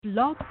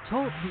Blog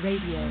Talk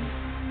Radio.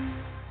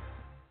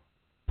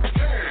 10,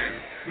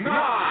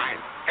 9,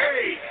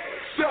 8,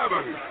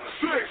 7,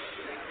 6,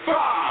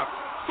 5,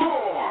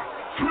 4,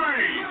 3,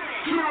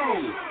 2,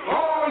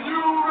 are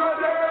you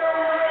ready?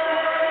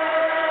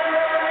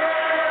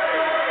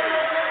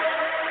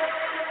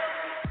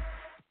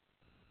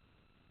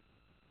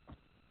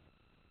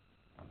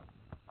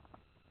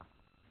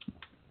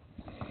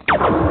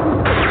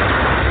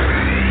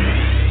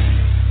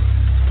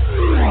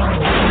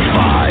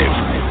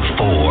 5,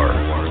 4,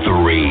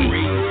 3,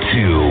 2,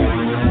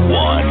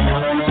 1,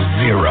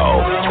 0.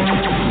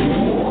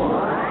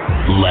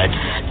 Let's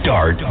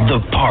start the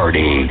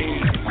party.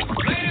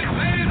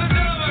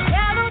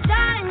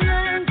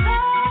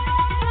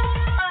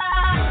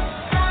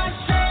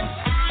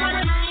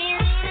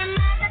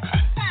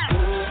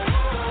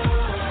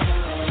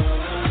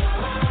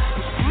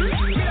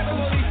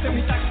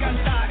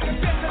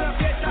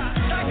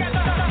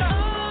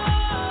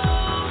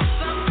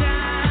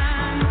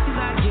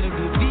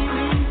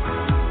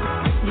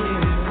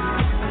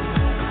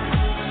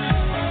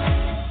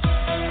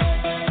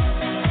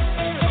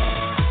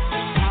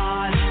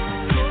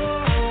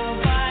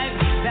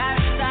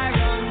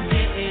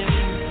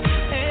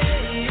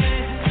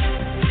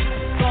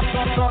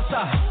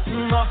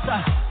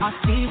 Nossa,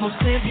 assim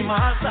você me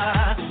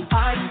mata.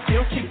 Ai, se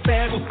eu te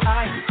pego,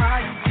 ai,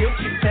 ai, se eu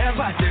te pego.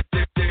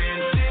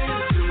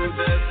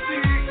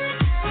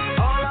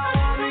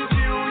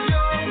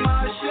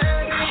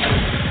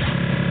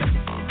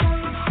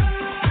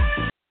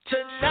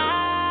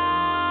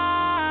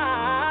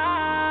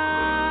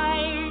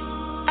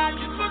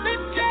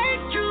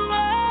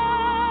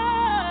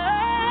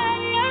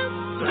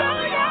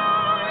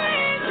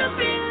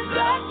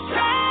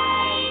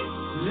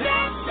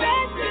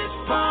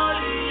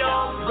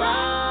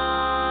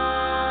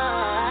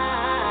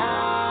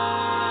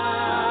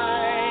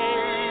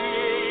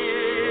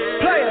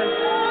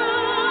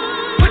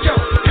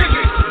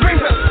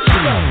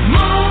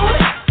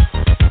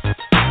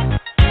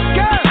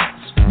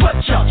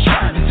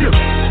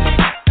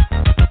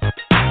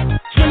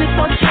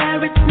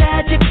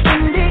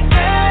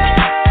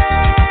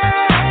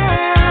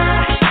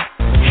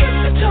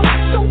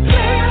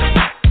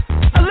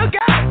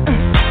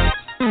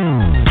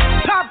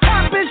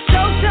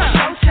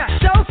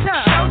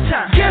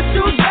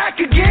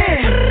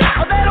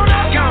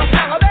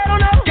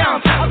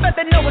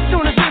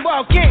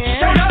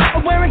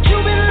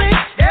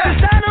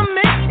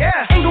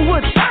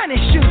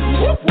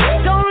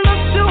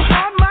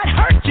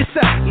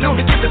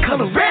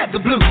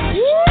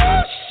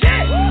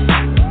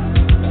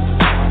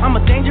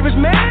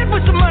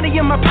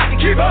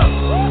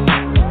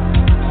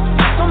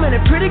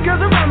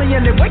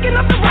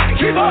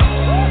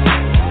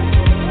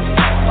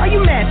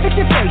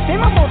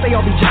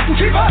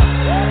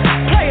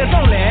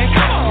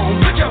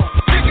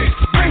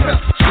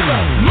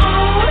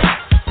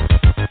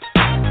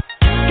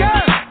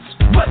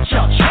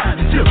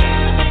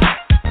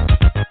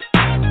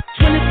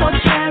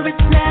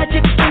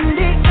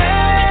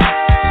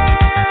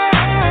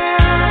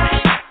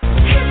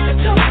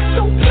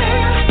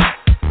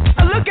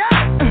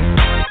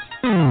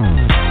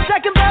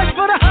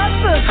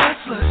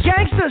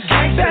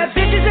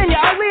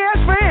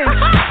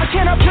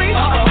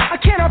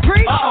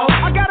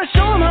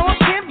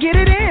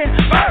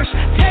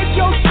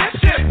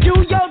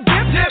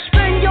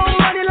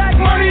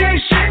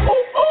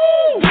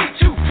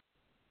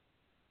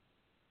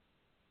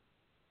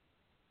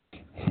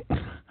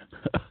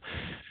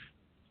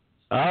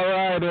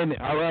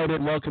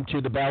 Welcome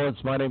to The Balance.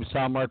 My name is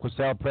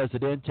Marquis,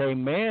 Presidente.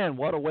 Man,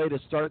 what a way to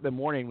start the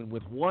morning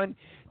with one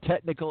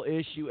technical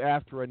issue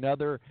after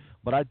another.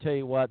 But I tell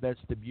you what, that's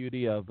the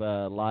beauty of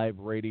live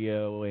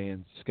radio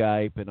and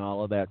Skype and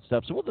all of that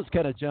stuff. So we'll just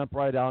kind of jump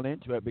right on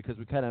into it because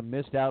we kind of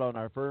missed out on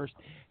our first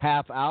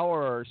half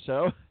hour or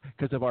so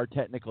because of our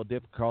technical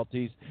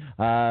difficulties.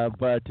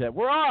 But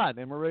we're on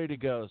and we're ready to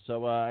go.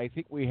 So I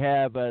think we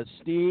have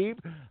Steve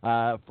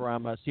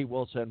from Steve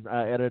Wilson,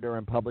 editor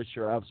and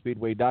publisher of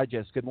Speedway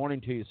Digest. Good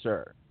morning to you,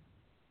 sir.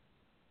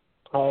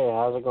 Hey,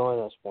 how's it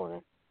going this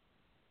morning?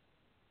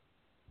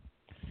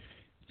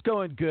 It's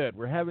going good.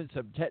 We're having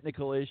some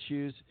technical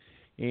issues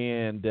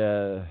and,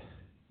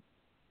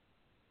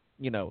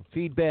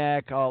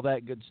 feedback, all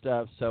that good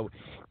stuff. So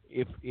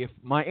if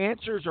my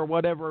answers or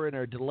whatever in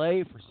a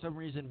delay, for some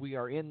reason we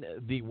are in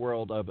the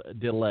world of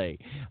delay.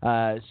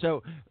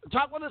 So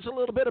talk with us a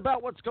little bit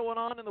about what's going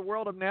on in the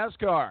world of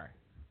NASCAR.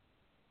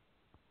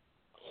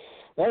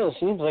 Well, it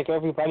seems like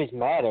everybody's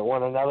mad at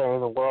one another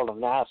in the world of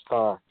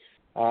NASCAR.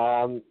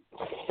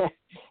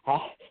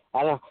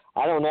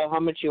 I don't know how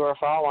much you were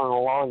following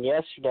along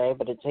yesterday,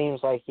 but it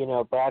seems like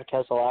Brad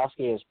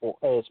Keselowski is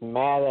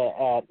mad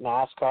at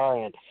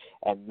NASCAR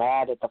and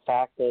mad at the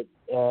fact that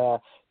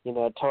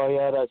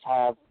Toyotas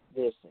have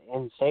this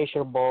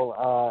insatiable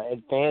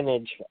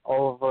advantage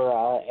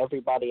over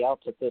everybody else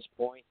at this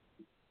point.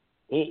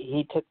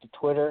 He took to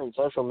Twitter and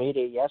social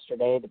media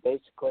yesterday to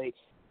basically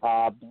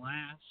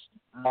blast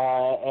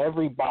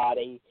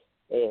everybody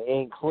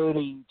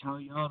including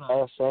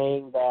Toyota,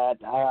 saying that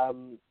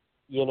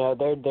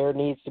there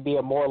needs to be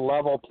a more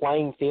level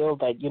playing field,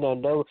 that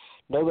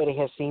nobody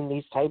has seen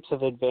these types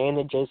of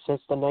advantages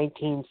since the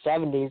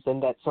 1970s,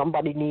 and that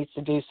somebody needs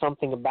to do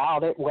something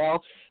about it.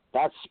 Well,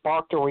 that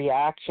sparked a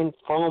reaction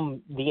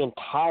from the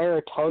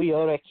entire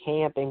Toyota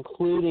camp,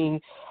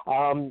 including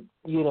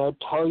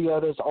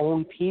Toyota's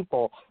own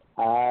people.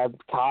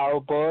 Kyle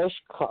Busch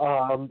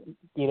got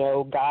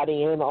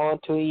in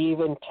onto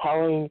even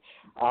telling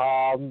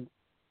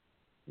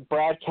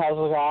Brad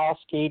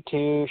Keselowski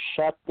to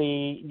shut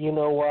the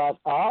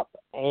up,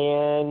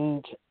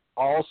 and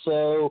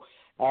also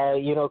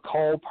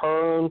Cole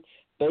Pearn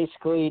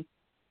basically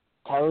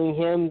telling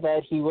him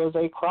that he was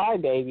a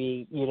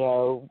crybaby,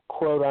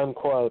 quote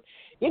unquote.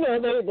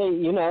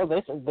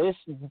 This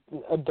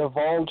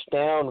divulged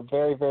down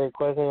very, very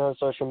quickly on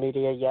social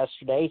media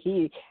yesterday.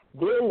 He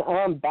then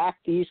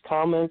backed these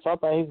comments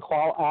up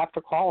after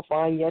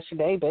qualifying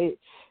yesterday, but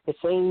it's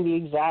saying the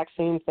exact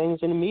same things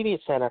in the media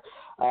center.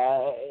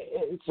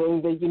 It's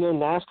saying that,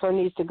 NASCAR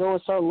needs to go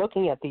and start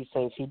looking at these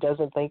things. He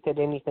doesn't think that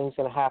anything's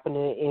going to happen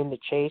in the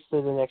chase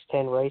through the next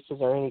 10 races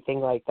or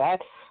anything like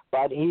that.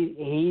 But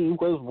he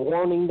was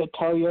warning the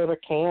Toyota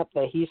camp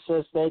that he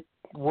says that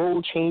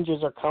rule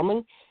changes are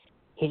coming.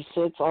 He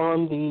sits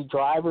on the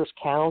Drivers'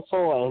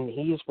 Council, and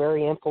he's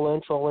very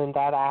influential in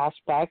that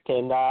aspect.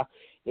 And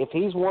if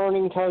he's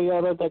warning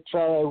Toyota that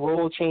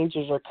rule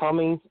changes are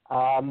coming,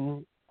 I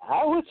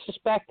would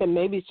suspect that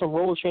maybe some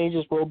rule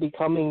changes will be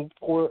coming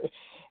for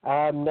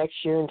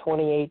next year in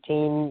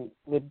 2018,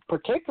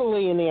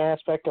 particularly in the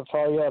aspect of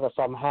Toyota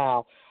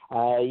somehow.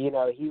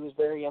 He was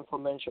very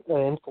influential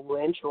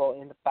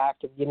in the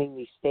fact of getting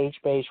the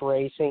stage-based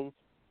racing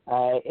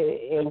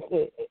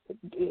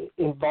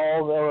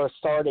involved or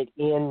started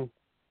in,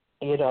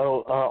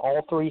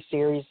 all three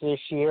series this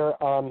year.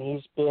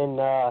 He's been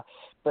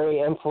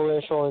very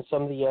influential in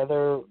some of the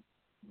other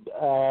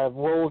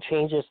rule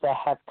changes that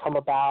have come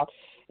about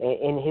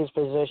in his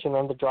position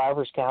on the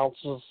Drivers'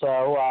 Council.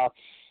 So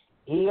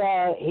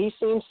he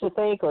seems to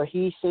think, or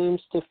he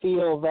seems to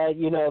feel that,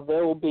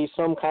 there will be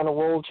some kind of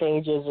rule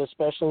changes,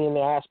 especially in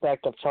the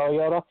aspect of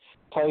Toyota.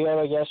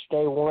 Toyota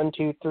yesterday, 1,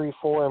 2, 3,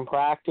 4 in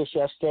practice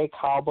yesterday.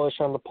 Kyle Busch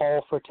on the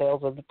pole for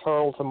Tales of the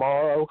Turtle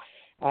tomorrow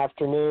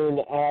afternoon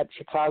at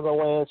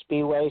Chicagoland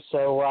Speedway.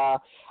 So,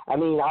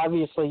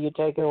 obviously you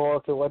take a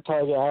look at what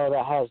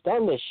Toyota has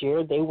done this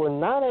year. They were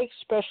not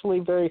especially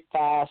very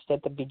fast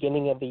at the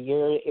beginning of the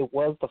year. It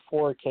was the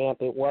Ford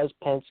camp. It was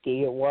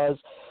Penske. It was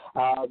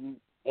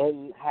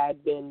and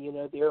had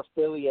been, their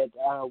affiliate,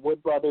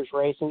 Wood Brothers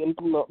Racing. And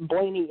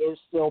Blaney is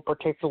still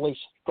particularly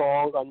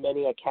strong on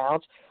many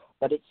accounts,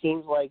 but it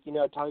seems like,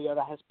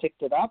 Toyota has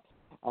picked it up.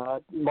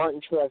 Martin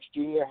Truex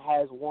Jr.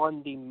 has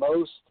won the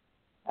most,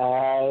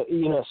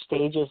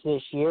 stages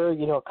this year.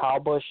 Kyle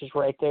Busch is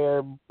right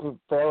there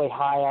fairly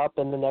high up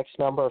in the next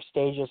number of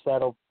stages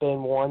that have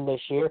been won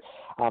this year.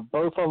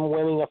 Both of them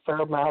winning a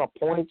fair amount of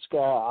points.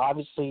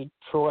 Obviously,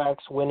 Truex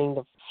winning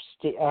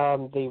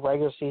the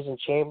regular season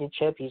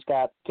championship. He's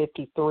got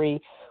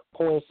 53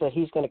 points that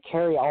he's going to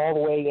carry all the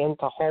way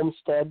into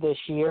Homestead this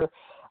year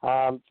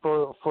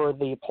for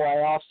the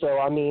playoffs. So,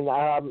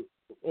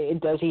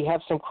 does he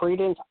have some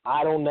credence?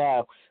 I don't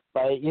know.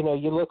 But, you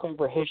look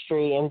over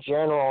history in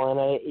general, and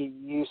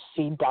you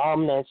see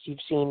dominance. You've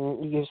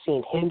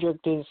seen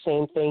Hendrick do the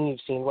same thing.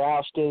 You've seen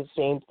Roush do the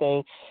same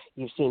thing.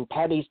 You've seen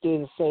Petty's do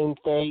the same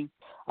thing.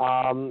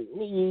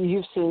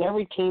 You've seen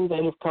every team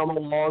that have come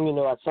along,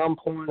 at some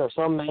point, or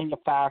some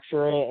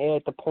manufacturer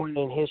at the point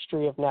in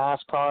history of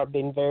NASCAR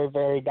been very,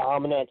 very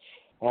dominant.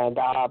 And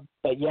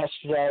but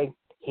yesterday,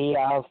 he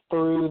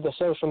threw the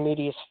social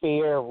media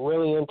sphere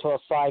really into a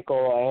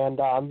cycle, and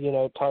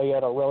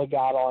Toyota really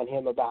got on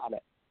him about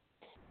it.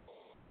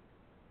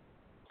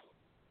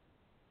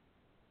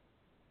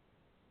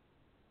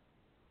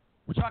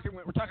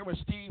 We're talking with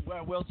Steve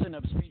Wilson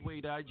of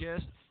Speedway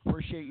Digest.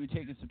 Appreciate you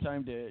taking some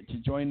time to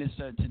join us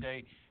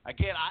today.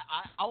 Again,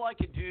 all I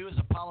can do is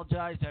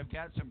apologize. I've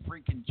got some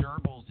freaking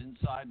gerbils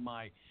inside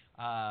my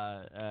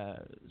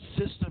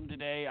system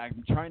today.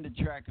 I'm trying to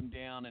track them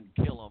down and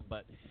kill them.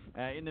 But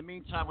in the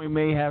meantime, we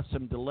may have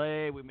some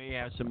delay. We may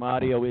have some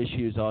audio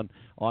issues on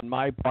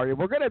my part.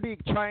 We're going to be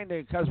trying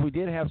to, because we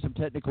did have some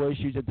technical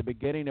issues at the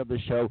beginning of the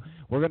show,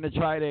 we're going to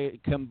try to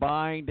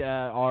combine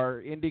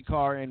our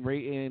IndyCar and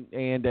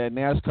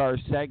NASCAR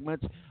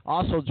segments.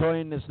 Also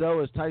joining us,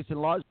 though, is Tyson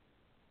Laws.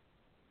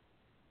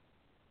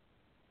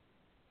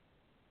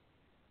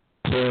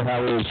 Sir,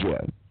 how is you?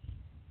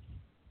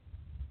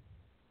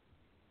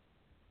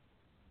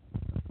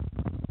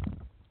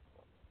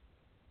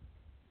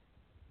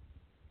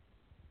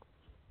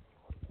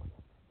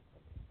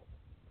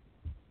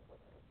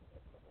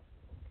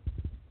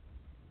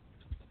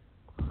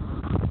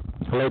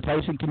 Hello,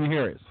 Tyson. Can you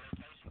hear us?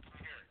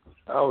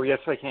 Oh, yes,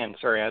 I can.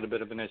 Sorry, I had a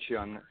bit of an issue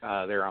on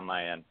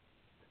my end.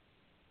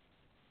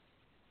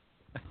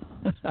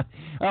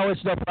 Oh,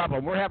 it's no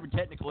problem. We're having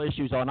technical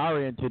issues on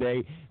our end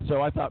today,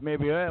 so I thought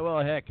maybe,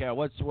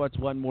 what's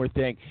one more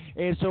thing?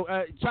 And so,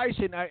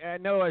 Tyson, I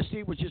know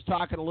Steve was just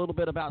talking a little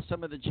bit about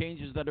some of the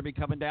changes that are be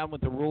coming down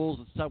with the rules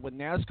and stuff with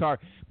NASCAR,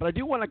 but I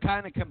do want to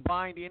kind of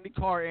combine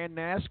IndyCar and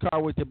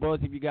NASCAR with the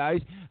both of you guys.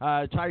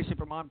 Tyson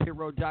from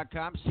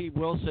OnPitRoad.com, Steve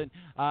Wilson,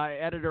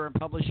 editor and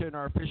publisher and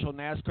our official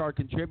NASCAR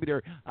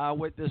contributor,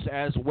 with this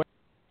as well.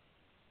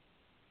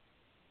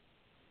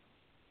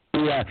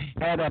 We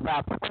had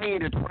about 20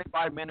 to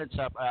 25 minutes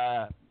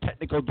of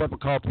technical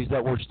difficulties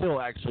that we're still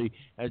actually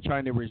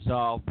trying to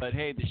resolve. But,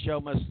 hey, the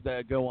show must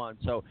go on,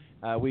 so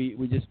we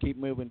just keep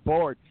moving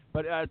forward.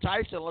 But,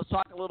 Tyson, let's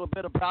talk a little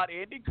bit about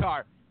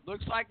IndyCar.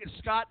 Looks like it's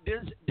Scott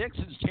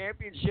Dixon's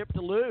championship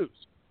to lose.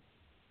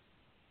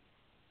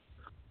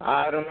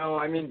 I don't know.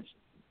 I mean,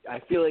 I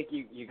feel like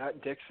you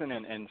got Dixon,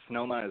 and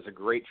Sonoma is a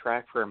great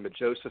track for him, but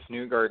Joseph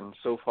Newgarden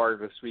so far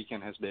this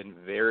weekend has been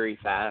very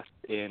fast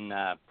in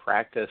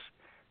practice.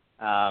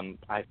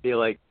 I feel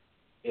like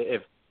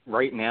if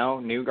right now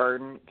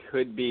Newgarden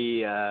could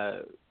be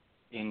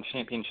in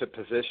championship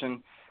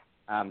position,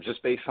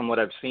 just based on what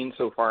I've seen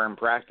so far in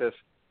practice.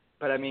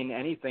 But I mean,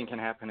 anything can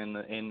happen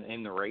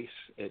in the race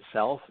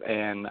itself,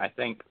 and I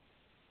think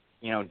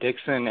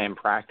Dixon in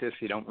practice,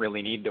 you don't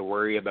really need to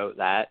worry about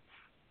that.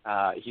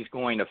 He's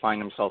going to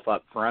find himself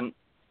up front.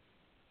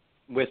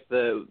 With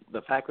the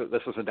fact that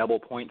this is a double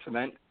points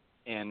event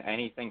and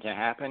anything can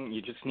happen,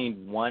 you just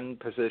need one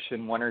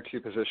or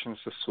two positions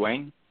to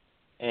swing.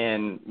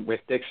 And with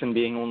Dixon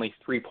being only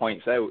 3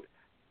 points out,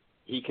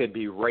 he could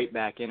be right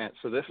back in it.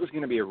 So this is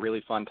going to be a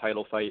really fun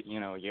title fight. You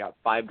got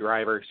 5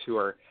 drivers who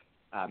are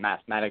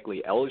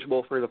mathematically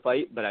eligible for the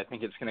fight, but I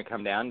think it's going to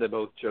come down to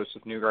both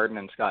Joseph Newgarden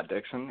and Scott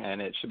Dixon,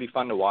 and it should be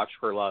fun to watch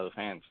for a lot of the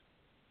fans.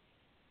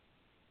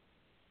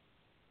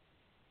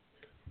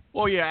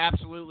 Well, yeah,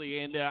 absolutely,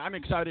 and I'm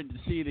excited to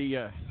see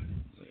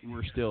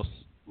we're still.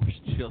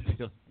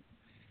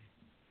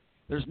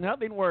 There's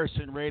nothing worse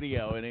in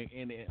radio,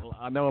 and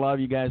I know a lot of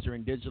you guys are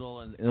in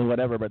digital and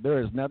whatever, but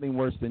there is nothing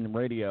worse than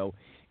radio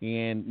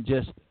and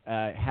just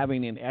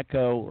having an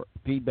echo or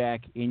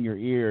feedback in your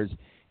ears,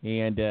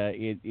 and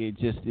it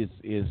just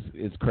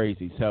is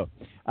crazy. So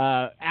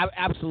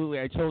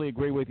absolutely, I totally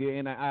agree with you,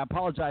 and I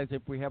apologize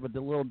if we have a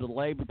little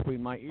delay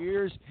between my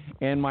ears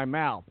and my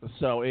mouth.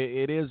 So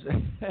it is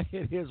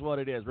it is what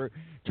it is. We're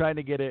trying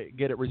to get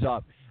it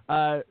resolved.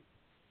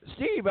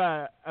 Steve,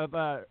 of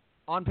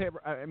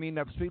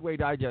Speedway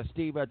Digest.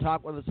 Steve,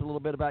 talk with us a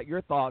little bit about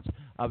your thoughts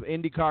of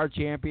IndyCar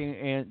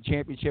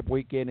championship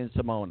weekend in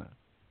Simona.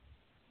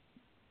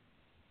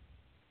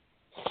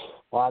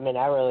 Well, I mean,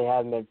 I really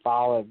haven't been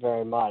following it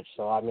very much,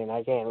 so I mean,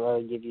 I can't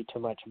really give you too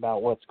much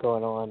about what's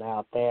going on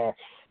out there.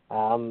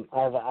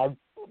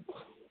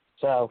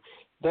 So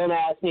don't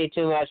ask me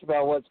too much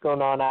about what's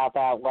going on out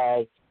that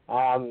way.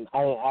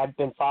 I've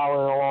been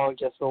following along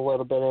just a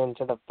little bit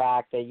into the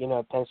fact that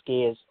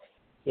Penske is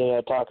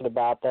talking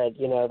about that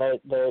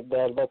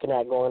they're looking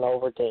at going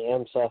over to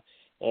IMSA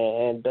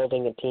and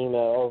building a team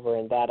over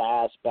in that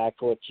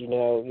aspect, which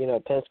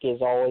Penske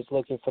is always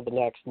looking for the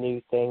next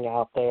new thing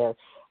out there.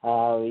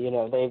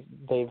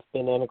 They've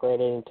been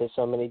integrated into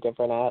so many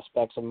different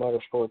aspects of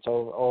motorsports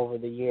over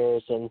the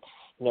years, and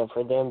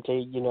for them to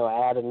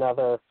add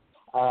another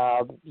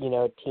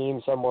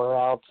team somewhere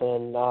else,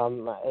 and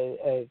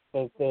I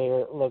think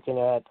they're looking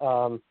at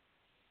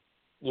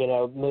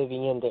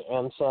moving into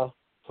IMSA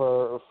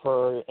for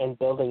and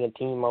building a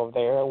team over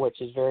there,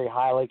 which is very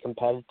highly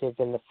competitive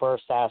in the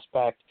first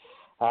aspect.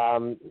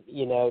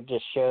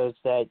 Just shows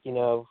that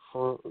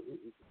for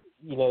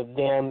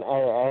them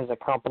as a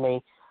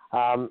company.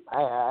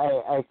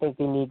 I think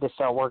they need to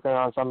start working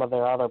on some of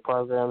their other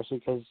programs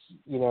because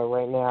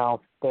right now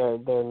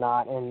they're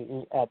not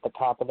at the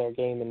top of their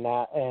game in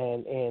that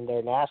and in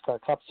their NASCAR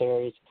Cup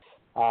Series.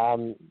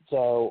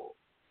 So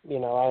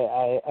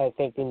I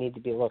think they need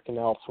to be looking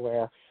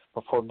elsewhere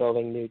before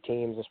building new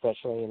teams,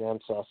 especially in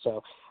IMSA.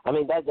 So I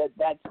mean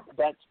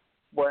that's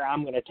where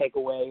I'm going to take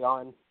away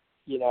on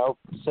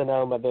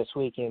Sonoma this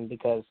weekend,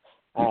 because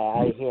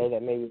I hear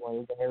that maybe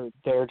one of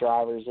their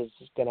drivers is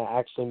going to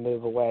actually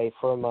move away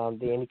from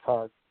the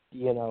IndyCar,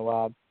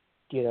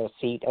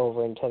 seat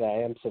over into the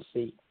IMSA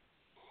seat.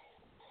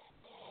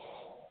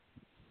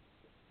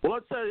 Well,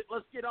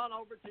 let's get on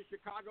over to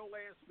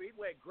Chicagoland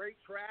Speedway. Great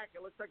track.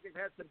 It looks like they've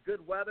had some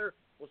good weather.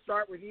 We'll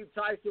start with you,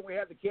 Tyson. We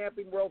had the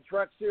Camping World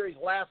Truck Series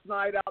last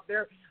night out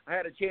there. I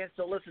had a chance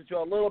to listen to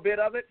a little bit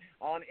of it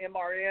on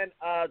MRN.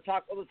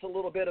 Talk with us a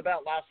little bit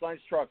about last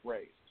night's truck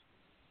race.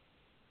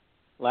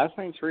 Last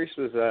night's race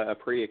was a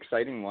pretty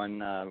exciting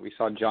one. We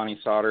saw Johnny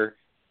Sauter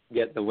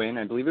get the win.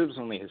 I believe it was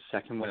only his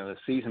second win of the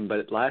season,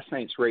 but last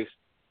night's race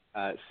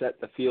set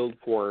the field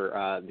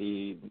for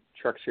the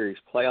Truck Series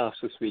playoffs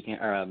this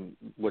weekend,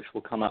 which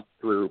will come up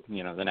through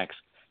the next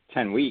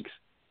 10 weeks.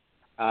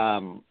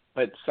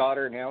 But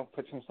Sauter now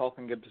puts himself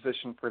in good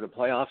position for the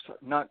playoffs.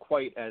 Not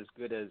quite as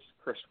good as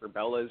Christopher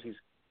Bell is. He's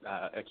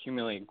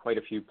accumulated quite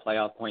a few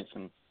playoff points,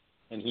 and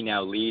he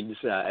now leads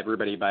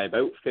everybody by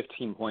about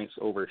 15 points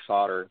over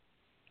Sauter.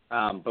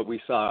 but we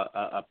saw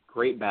a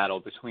great battle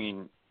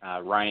between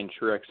Ryan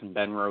Truex and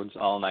Ben Rhodes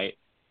all night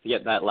to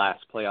get that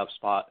last playoff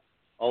spot.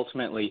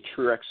 Ultimately,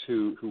 Truex,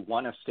 who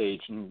won a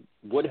stage and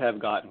would have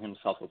gotten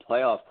himself a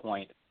playoff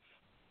point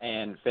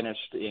and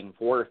finished in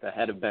fourth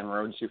ahead of Ben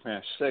Rhodes, who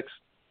finished sixth,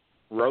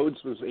 Rhodes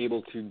was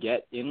able to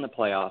get in the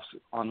playoffs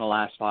on the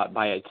last spot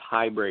by a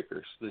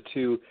tiebreaker. So the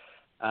two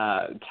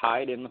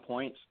tied in the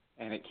points,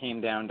 and it came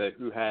down to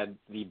who had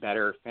the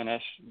better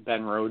finish.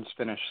 Ben Rhodes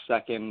finished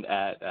second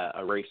at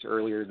a race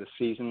earlier this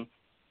season,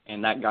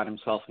 and that got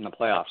himself in the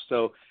playoffs.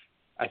 So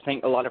I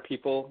think a lot of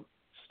people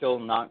still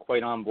not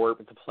quite on board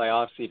with the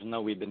playoffs, even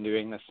though we've been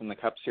doing this in the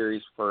Cup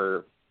Series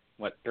for,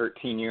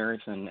 13 years,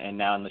 and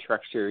now in the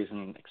Truck Series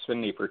and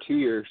Xfinity for 2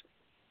 years.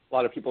 A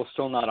lot of people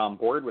still not on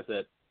board with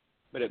it,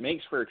 but it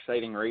makes for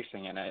exciting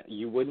racing, and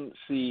you wouldn't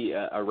see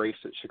a race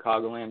at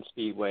Chicagoland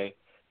Speedway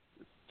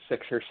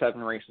 6 or 7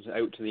 races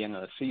out to the end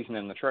of the season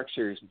in the Truck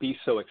Series be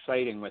so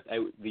exciting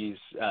without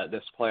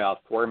this playoff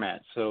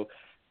format. So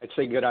I'd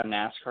say good on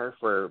NASCAR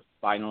for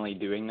finally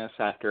doing this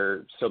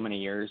after so many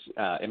years,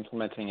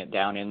 implementing it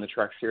down in the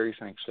Truck Series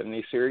and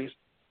Xfinity Series,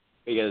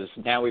 because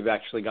now we've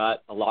actually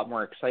got a lot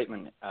more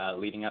excitement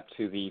leading up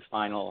to the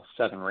final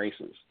 7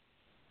 races.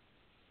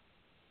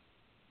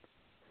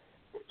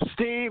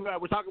 Steve,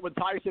 we're talking with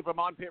Tyson from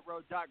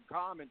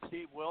OnPitRoad.com and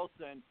Steve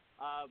Wilson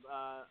of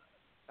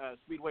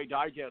Speedway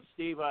Digest.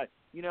 Steve, I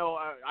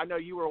know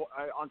you were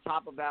on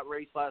top of that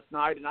race last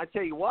night, and I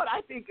tell you what,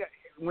 I think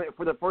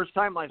for the first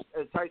time, as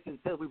Tyson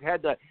said, we've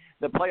had the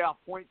playoff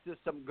point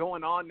system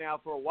going on now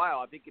for a while.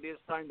 I think it is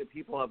time that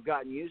people have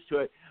gotten used to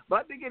it, but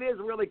I think it is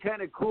really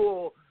kind of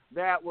cool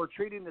that we're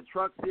treating the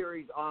Truck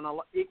Series on an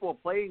equal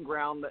playing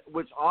ground,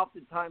 which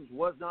oftentimes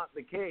was not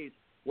the case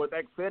with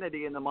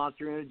Xfinity and the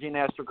Monster Energy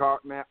NASCAR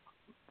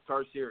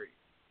Series.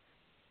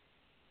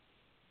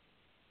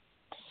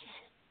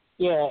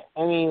 Yeah,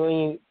 I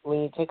mean, when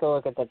you take a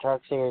look at the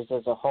Truck Series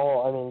as a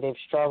whole, I mean, they've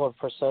struggled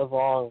for so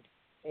long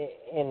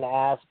in the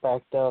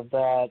aspect of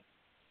that,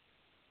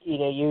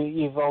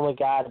 you've only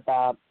got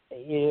about,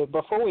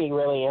 before we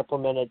really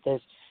implemented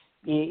this,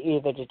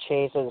 either the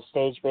chase or the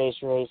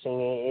stage-based racing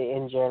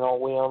in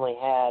general, we only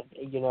had,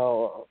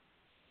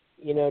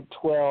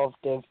 12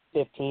 to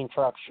 15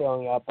 trucks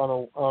showing up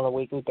on a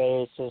weekly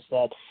basis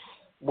that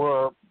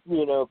were,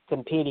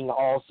 competing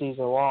all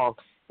season long.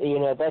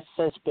 That's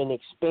since been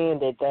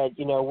expanded that,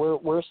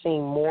 we're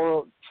seeing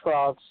more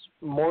trucks,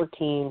 more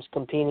teams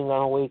competing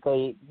on a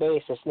weekly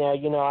basis. Now,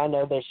 I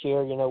know this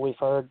year, we've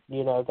heard,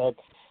 that,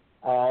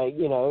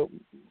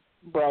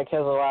 Brad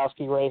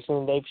Keselowski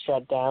Racing, they've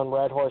shut down.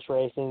 Red Horse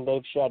Racing,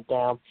 they've shut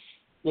down.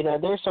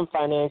 There's some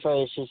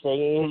financial issues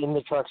in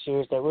the Truck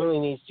Series that really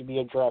needs to be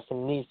addressed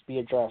and needs to be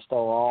addressed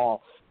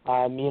overall.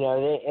 And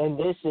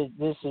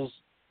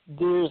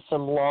there's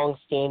some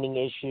long-standing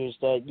issues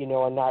that,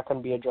 are not going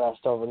to be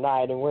addressed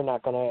overnight, and we're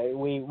not going to,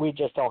 we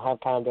just don't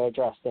have time to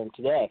address them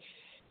today.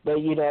 But,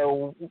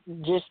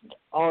 just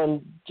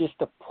on just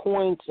the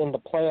points and the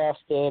playoff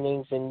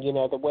standings and,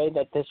 the way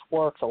that this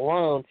works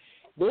alone,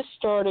 this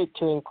started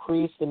to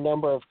increase the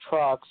number of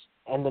trucks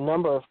and the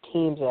number of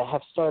teams that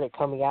have started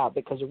coming out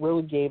because it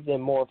really gave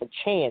them more of a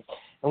chance.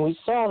 And we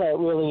saw that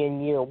really in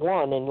year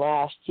one, and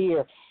last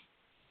year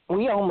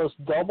we almost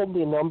doubled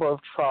the number of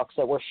trucks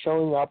that were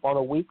showing up on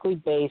a weekly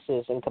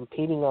basis and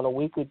competing on a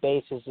weekly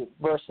basis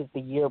versus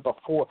the year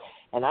before.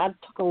 And I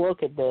took a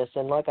look at this,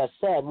 and like I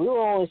said, we were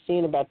only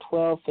seeing about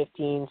 12,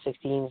 15,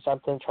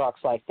 16-something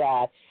trucks like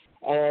that.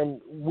 And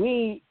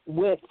we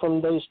went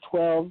from those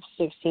 12,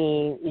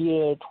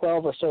 16,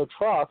 12 or so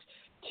trucks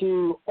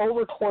to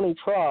over 20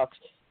 trucks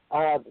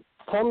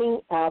coming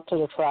out to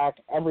the track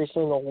every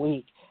single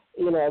week.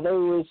 There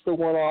was the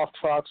one-off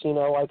trucks,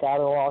 like out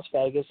of Las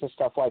Vegas and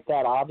stuff like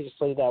that.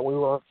 Obviously that we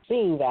weren't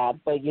seeing that,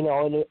 but,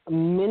 in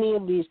many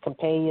of these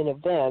companion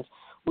events,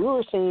 we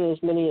were seeing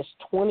as many as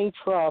 20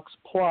 trucks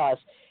plus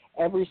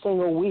every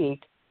single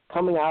week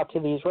coming out to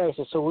these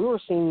races. So we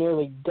were seeing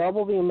nearly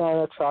double the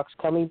amount of trucks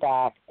coming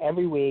back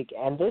every week,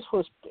 and this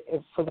was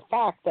for the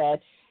fact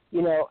that,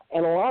 in a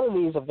lot of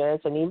these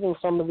events, and even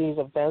some of these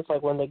events,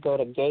 like when they go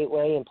to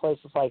Gateway and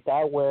places like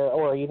that,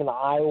 or even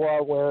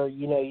Iowa, where,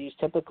 you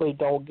typically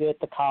don't get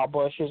the Kyle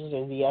Busches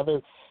and the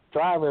other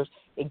drivers,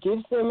 it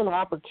gives them an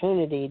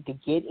opportunity to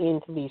get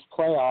into these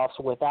playoffs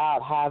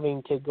without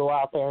having to go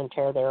out there and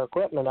tear their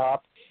equipment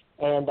up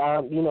and,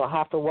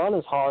 have to run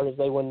as hard as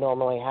they would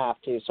normally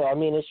have to. So, I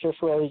mean, it's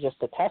just really just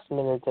a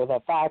testament to the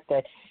fact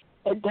that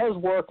it does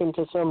work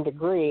into some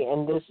degree,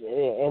 and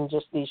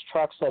just these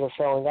trucks that are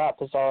showing up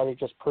has already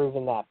just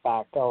proven that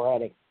fact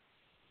already.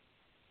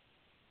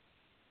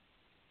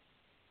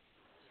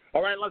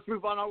 All right, let's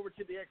move on over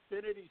to the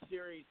Xfinity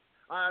Series.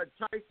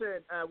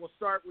 Tyson, we'll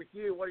start with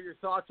you. What are your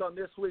thoughts on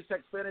this week's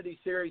Xfinity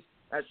Series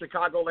at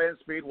Chicagoland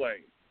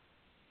Speedway?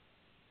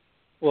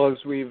 Well, as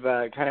we've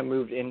kind of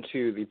moved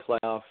into the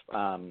playoff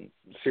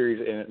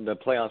series, the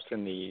playoffs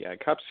in the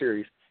Cup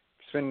Series,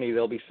 Xfinity,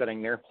 they'll be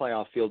setting their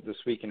playoff field this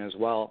weekend as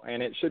well.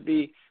 And it should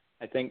be,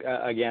 I think,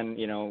 again,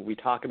 we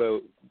talk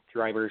about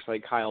drivers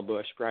like Kyle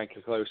Busch, Brad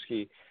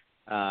Keselowski,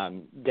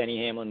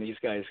 Denny Hamlin, these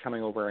guys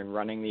coming over and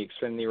running the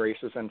Xfinity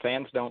races, and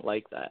fans don't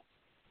like that.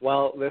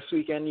 Well, this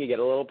weekend you get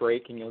a little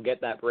break, and you'll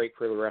get that break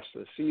for the rest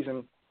of the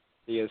season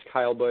because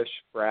Kyle Busch,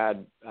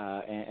 Brad,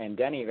 and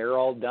Denny, they're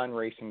all done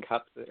racing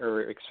Cup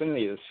or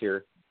Xfinity this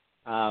year.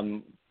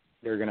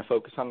 They're going to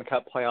focus on the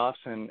Cup playoffs,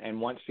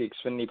 and once the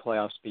Xfinity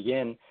playoffs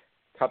begin,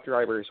 Cup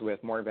drivers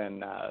with more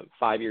than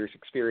 5 years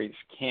experience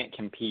can't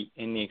compete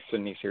in the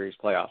Xfinity Series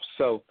playoffs.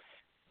 So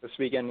this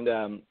weekend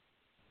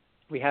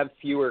we have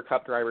fewer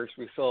Cup drivers.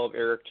 We still have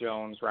Eric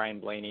Jones, Ryan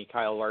Blaney,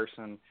 Kyle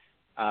Larson,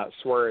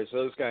 Suarez,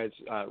 those guys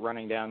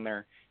running down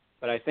there.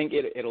 But I think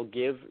it'll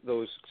give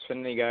those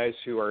Xfinity guys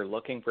who are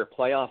looking for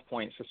playoff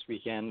points this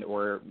weekend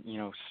or,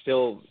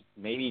 still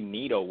maybe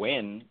need a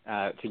win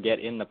to get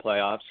in the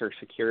playoffs or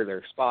secure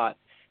their spot,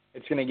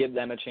 it's going to give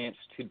them a chance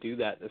to do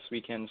that this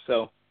weekend.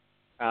 So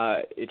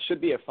it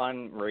should be a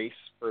fun race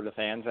for the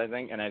fans, I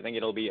think, and I think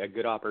it'll be a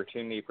good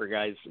opportunity for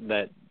guys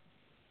that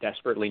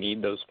desperately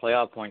need those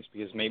playoff points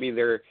because maybe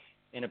they're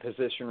in a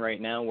position right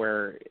now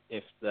where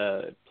if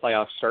the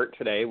playoffs start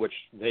today, which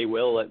they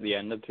will at the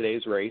end of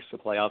today's race, the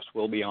playoffs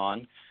will be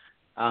on,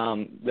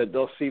 that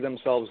they'll see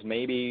themselves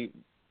maybe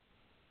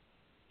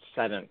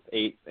 7th,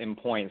 8th in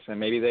points, and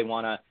maybe they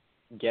want to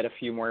get a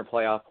few more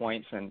playoff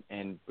points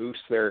and boost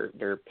their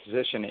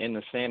position in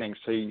the standings.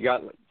 So you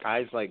got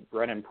guys like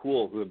Brennan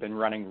Poole who have been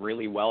running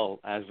really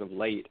well as of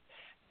late,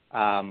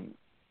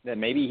 that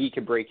maybe he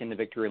could break into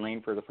victory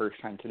lane for the first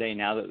time today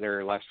now that there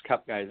are less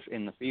Cup guys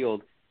in the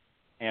field.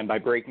 And by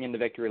breaking into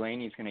victory lane,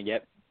 he's going to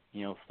get,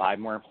 5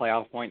 more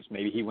playoff points.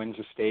 Maybe he wins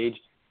a stage,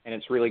 and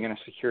it's really going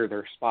to secure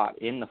their spot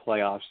in the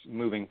playoffs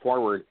moving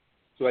forward.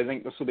 So I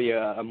think this will be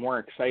a more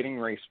exciting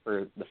race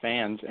for the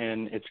fans,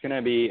 and it's going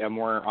to be a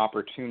more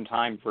opportune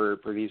time for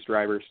these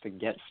drivers to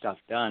get stuff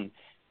done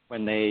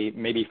when they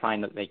maybe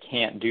find that they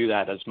can't do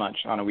that as much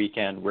on a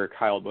weekend where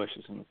Kyle Busch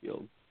is in the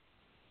field.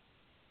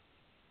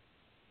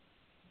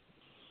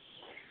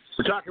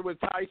 We're talking with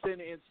Tyson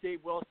and Steve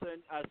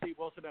Wilson. Steve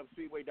Wilson of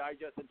Speedway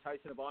Digest and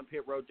Tyson of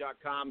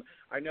OnPitRoad.com.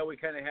 I know we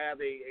kind of have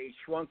a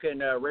shrunken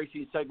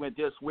racing segment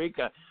this week,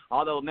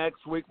 although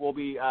next week we'll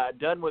be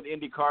done with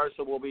IndyCar,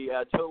 so we'll be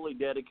totally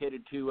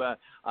dedicated to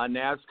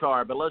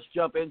NASCAR. But let's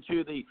jump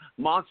into the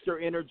Monster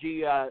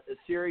Energy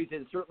Series,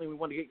 and certainly we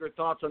want to get your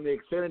thoughts on the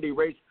Xfinity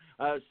race,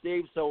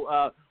 Steve.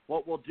 So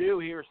what we'll do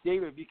here,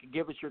 Steve, if you could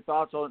give us your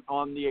thoughts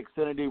on the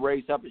Xfinity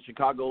race up at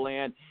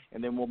Chicagoland,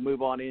 and then we'll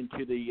move on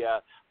into the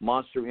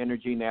Monster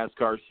Energy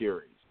NASCAR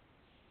Series.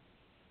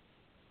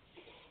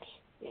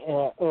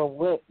 Yeah,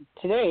 well,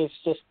 today it's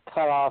just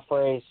cut-off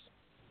race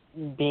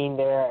being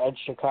there at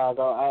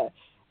Chicago.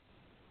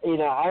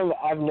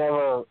 I've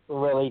never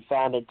really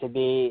found it to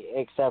be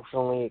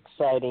exceptionally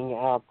exciting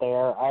out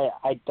there.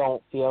 I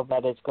don't feel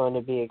that it's going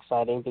to be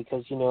exciting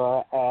because,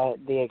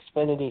 the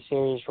Xfinity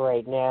Series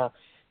right now,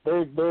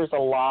 there's a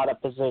lot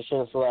of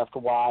positions left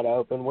wide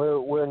open.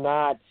 We're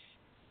not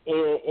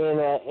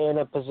in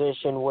a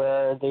position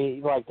where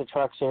the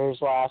Truck Series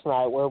last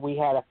night, where we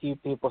had a few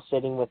people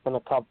sitting within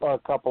a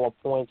couple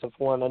of points of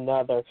one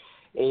another.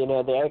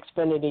 The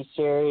Xfinity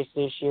Series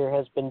this year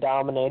has been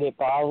dominated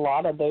by a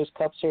lot of those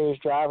Cup Series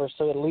drivers,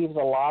 so it leaves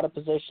a lot of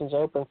positions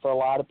open for a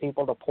lot of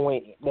people to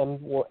point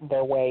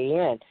their way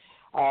in.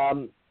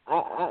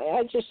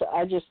 I just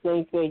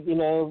think that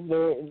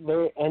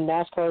they're and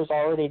NASCAR has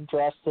already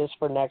addressed this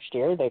for next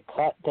year. They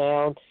cut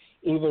down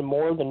even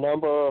more the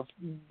number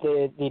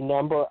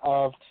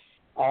of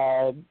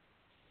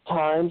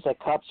times that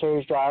Cup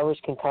Series drivers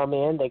can come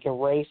in. They can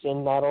race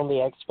in not only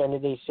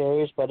Xfinity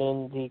Series but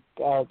in the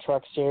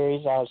Truck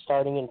Series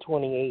starting in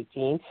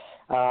 2018.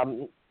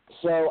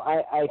 So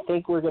I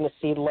think we're going to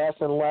see less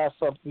and less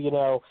of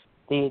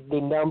the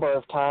number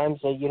of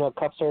times that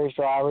Cup Series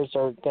drivers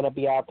are going to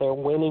be out there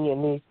winning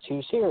in these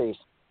two series,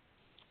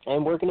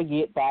 and we're going to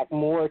get back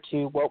more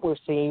to what we're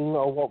seeing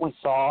or what we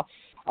saw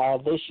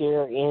this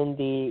year in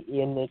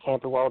the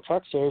Camping World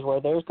Truck Series,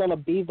 where there's going to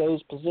be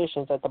those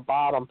positions at the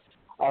bottom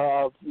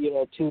of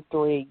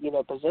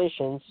 2-3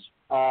 positions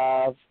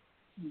of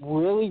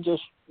really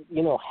just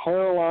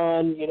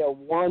hairline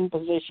one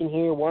position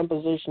here, one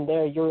position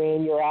there, you're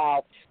in, you're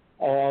out.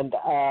 And,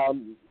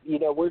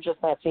 we're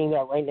just not seeing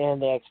that right now in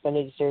the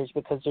Xfinity Series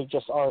because there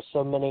just are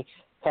so many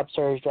Cup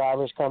Series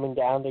drivers coming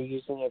down. They're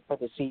using it for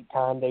the seat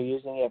time. They're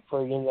using it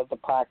for,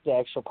 the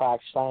extra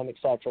practice time, et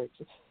cetera,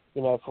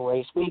 for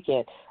race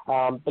weekend.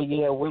 But,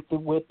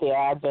 with the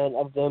advent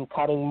of them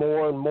cutting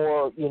more and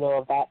more,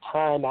 of that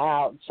time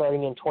out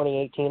starting in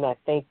 2018, I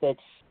think that,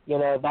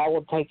 that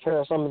will take care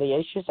of some of the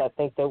issues. I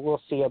think that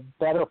we'll see a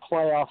better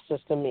playoff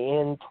system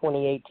in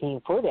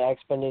 2018 for the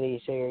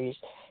Xfinity Series.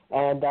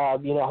 And,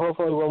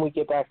 hopefully when we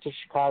get back to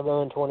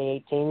Chicago in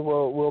 2018,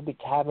 we'll be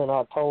having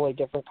a totally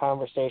different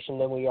conversation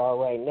than we are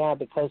right now,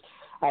 because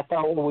I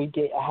thought what we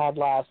had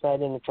last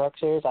night in the Truck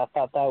Series, I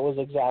thought that was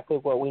exactly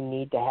what we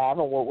need to have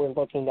and what we're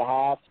looking to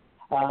have.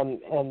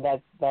 And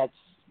that's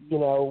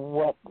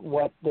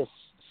what this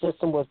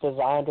system was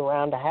designed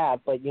around to have.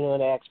 But, you know, in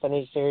the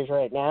Xfinity Series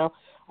right now,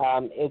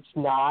 it's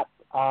not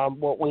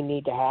what we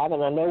need to have.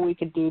 And I know we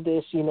could do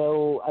this, you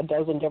know, a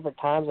dozen different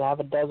times and have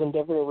a dozen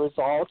different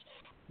results.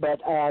 But,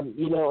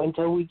 you know,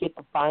 until we get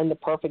to find the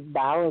perfect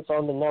balance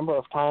on the number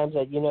of times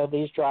that, you know,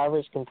 these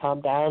drivers can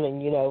come down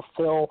and, you know,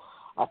 fill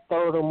a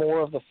third or more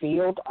of the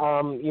field,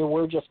 you know,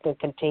 we're just going to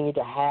continue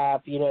to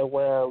have, you know,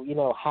 where, you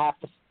know, half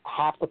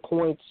the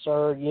points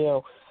are, you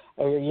know,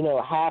 or, you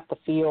know, half the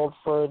field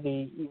for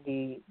the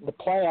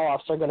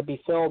playoffs are going to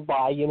be filled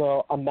by, you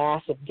know, a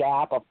massive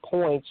gap of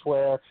points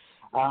where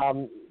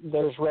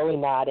there's really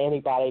not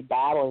anybody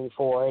battling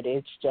for it.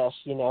 It's just,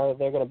 you know,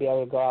 they're going to be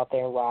able to go out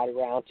there and ride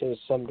around to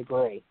some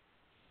degree.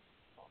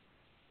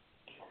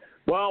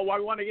 Well, I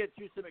want to get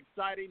you some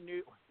exciting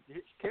news.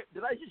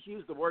 Did I just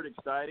use the word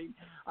exciting?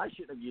 I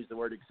shouldn't have used the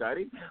word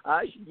exciting.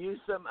 I should use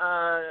some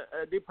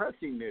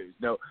depressing news.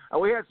 No,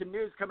 we had some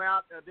news come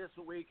out this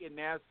week in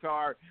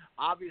NASCAR.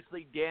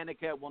 Obviously,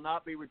 Danica will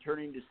not be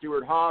returning to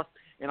Stewart-Haas.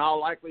 In all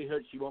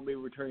likelihood, she won't be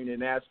returning to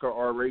NASCAR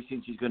or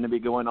racing. She's going to be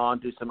going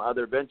on to some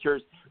other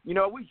ventures. You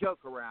know, we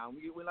joke around.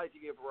 We like to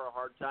give her a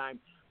hard time.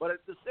 But at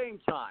the same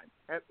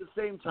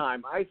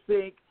time, I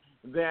think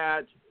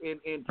that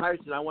in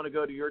Tyson, I want to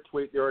go to your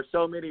tweet. There are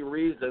so many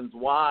reasons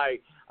why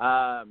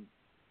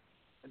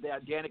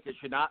that Danica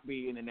should not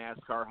be in the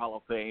NASCAR Hall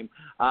of Fame.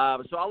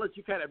 So I'll let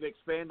you kind of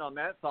expand on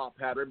that thought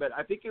pattern. But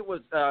I think it was,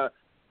 and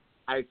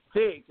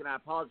I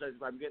apologize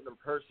if I'm getting the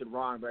person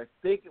wrong, but I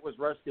think it was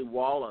Rusty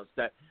Wallace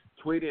that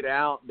tweeted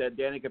out that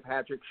Danica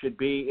Patrick should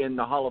be in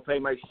the Hall of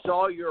Fame. I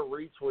saw your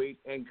retweet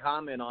and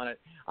comment on it.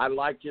 I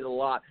liked it a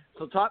lot.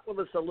 So talk with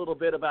us a little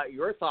bit about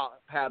your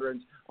thought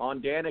patterns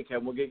on Danica,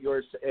 and we'll get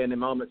yours in a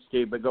moment,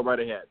 Steve, but go right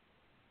ahead.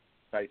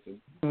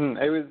 Tyson.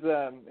 It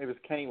was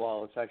Kenny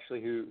Wallace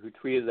actually who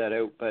tweeted that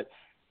out, but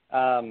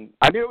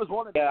I knew it was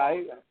one of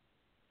them.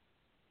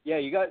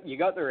 You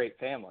got the right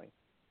family.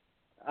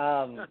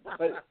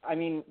 But I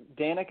mean,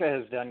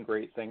 Danica has done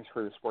great things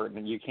for the sport,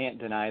 and you can't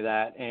deny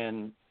that.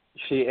 And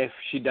if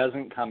she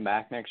doesn't come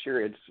back next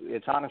year,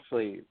 it's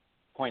honestly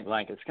point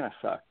blank. It's gonna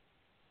suck.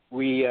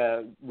 We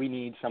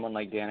need someone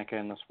like Danica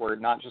in the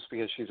sport, not just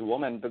because she's a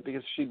woman, but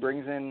because she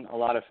brings in a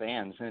lot of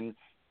fans. And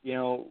you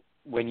know,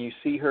 when you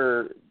see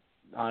her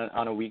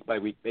on a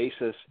week-by-week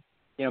basis,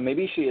 you know,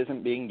 maybe she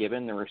isn't being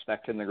given the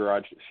respect in the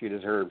garage that she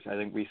deserves. I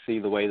think we see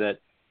the way that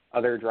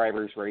other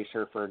drivers race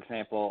her. For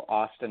example,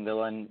 Austin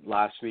Dillon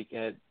last week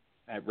at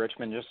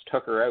Richmond just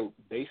took her out.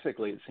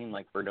 Basically, it seemed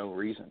like for no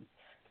reason.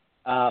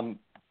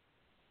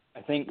 I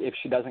think if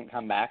she doesn't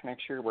come back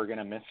next year, we're going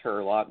to miss her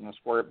a lot in the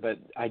sport. But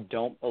I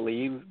don't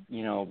believe,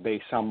 you know,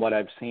 based on what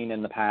I've seen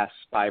in the past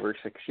 5 or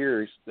 6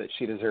 years, that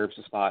she deserves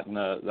a spot in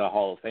the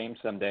Hall of Fame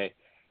someday.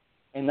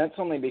 And that's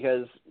only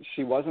because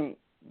she wasn't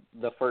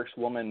the first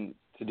woman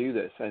to do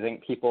this. I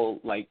think people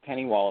like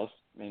Kenny Wallace,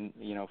 and,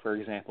 you know, for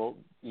example,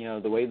 you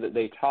know, the way that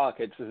they talk,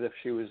 it's as if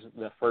she was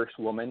the first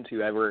woman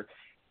to ever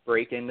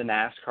break into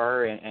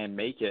NASCAR and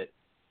make it.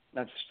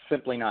 That's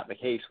simply not the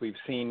case. We've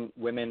seen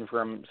women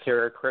from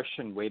Sarah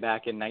Christian way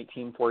back in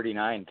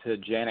 1949 to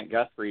Janet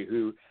Guthrie,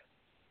 who,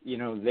 you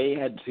know, they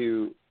had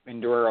to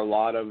endure a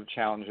lot of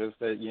challenges.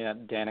 That, yeah,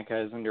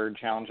 Danica has endured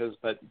challenges,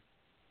 but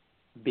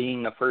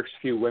being the first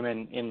few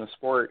women in the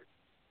sport,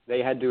 they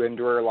had to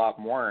endure a lot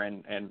more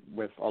and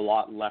with a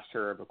lot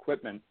lesser of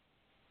equipment.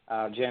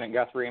 Janet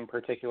Guthrie in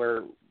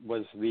particular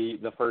was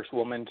the first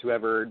woman to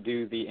ever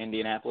do the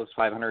Indianapolis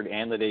 500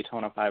 and the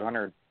Daytona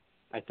 500.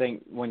 I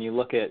think when you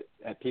look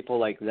at people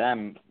like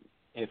them,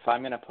 if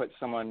I'm going to put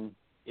someone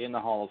in the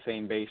Hall of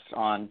Fame based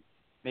on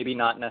maybe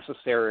not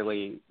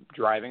necessarily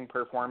driving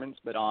performance,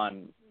 but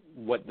on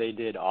what they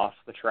did off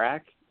the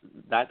track,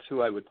 that's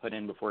who I would put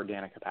in before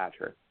Danica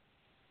Patrick.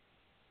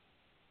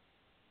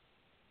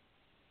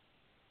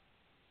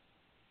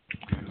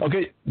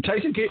 Okay,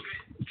 Tyson, can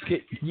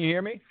you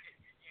hear me?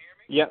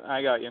 Yep,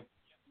 I got you.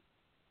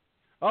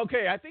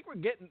 Okay, I think we're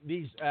getting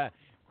these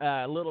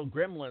little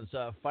gremlins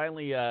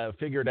finally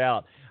figured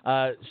out.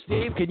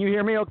 Steve, can you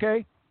hear me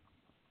okay?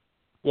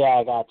 Yeah,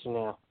 I got you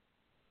now.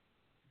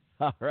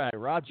 All right,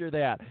 roger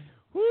that.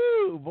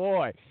 Woo,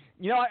 boy.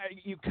 You know,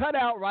 you cut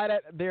out right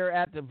at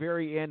the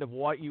very end of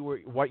what you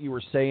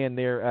were saying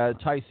there,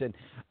 Tyson.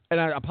 And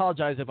I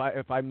apologize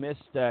if I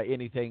missed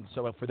anything.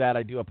 So for that,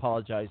 I do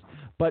apologize.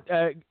 But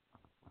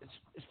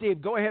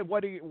Steve, go ahead.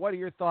 What are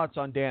your thoughts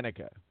on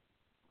Danica?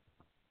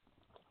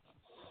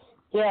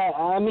 Yeah,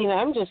 I mean,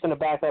 I'm just going to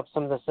back up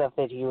some of the stuff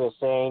that he was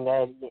saying.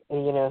 That,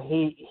 you know,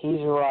 he's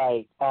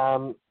right.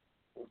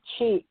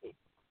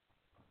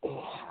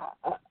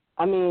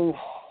 I mean,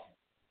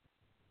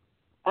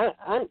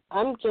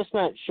 I'm just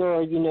not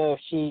sure, you know, if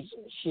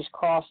she's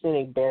crossed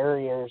any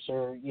barriers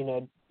or, you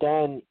know,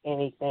 done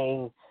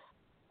anything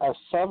of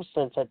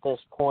substance at this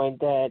point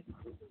that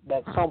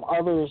some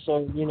others,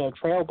 you know,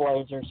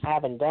 trailblazers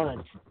haven't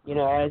done. You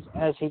know,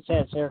 as he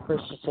said, Sarah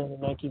Christensen in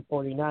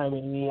 1949. I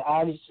mean,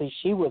 obviously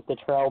she was the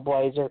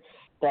trailblazer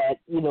that,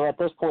 you know, at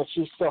this point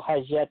she still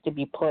has yet to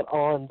be put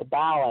on the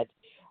ballot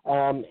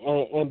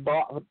and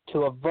brought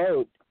to a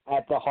vote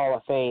at the Hall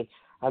of Fame.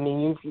 I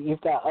mean,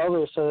 you've got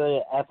others,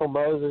 so Ethel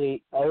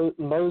Mosby,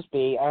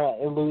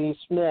 Louise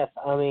Smith.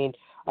 I mean,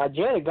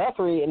 Janet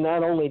Guthrie, and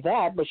not only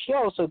that, but she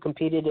also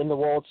competed in the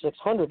World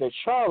 600 at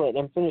Charlotte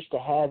and finished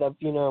ahead of,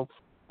 and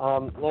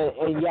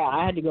yeah,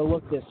 I had to go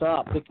look this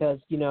up because,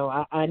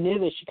 I knew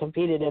that she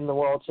competed in the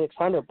World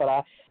 600, but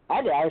I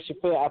had to actually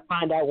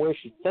find out where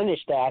she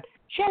finished at.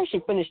 She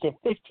actually finished in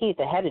 15th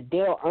ahead of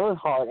Dale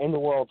Earnhardt in the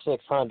World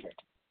 600.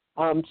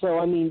 So,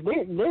 I mean,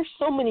 there's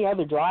so many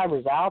other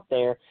drivers out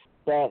there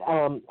that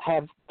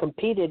have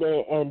competed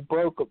and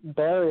broke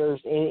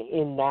barriers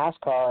in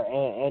NASCAR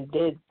and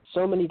did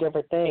so many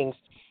different things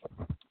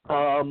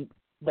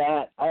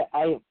that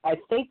I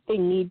think they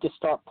need to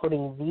start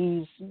putting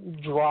these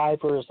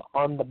drivers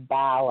on the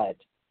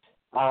ballot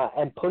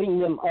and putting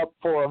them up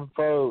for a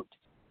vote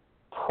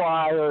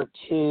prior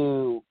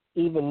to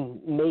even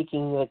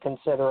making the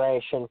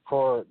consideration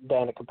for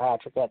Danica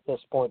Patrick at this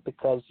point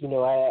because,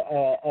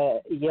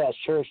 yeah,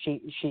 sure,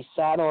 she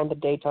sat on the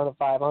Daytona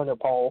 500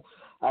 pole.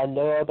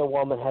 No other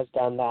woman has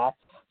done that.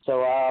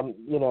 So,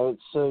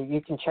 so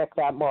you can check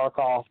that mark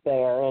off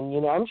there. And,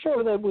 I'm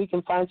sure that we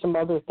can find some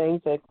other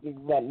things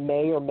that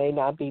may or may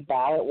not be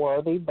ballot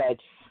worthy. But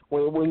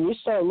when you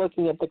start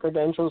looking at the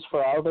credentials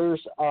for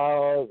others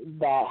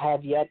that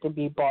have yet to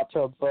be brought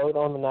to a vote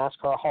on the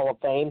NASCAR Hall of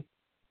Fame,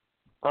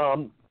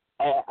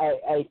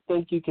 I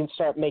think you can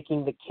start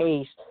making the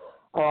case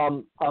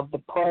of the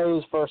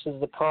pros versus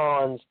the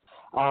cons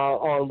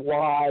on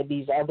why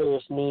these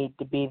others need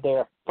to be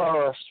there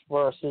first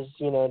versus,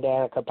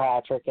 Danica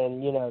Patrick.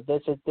 And,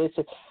 this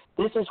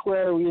is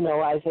where,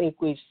 I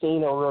think we've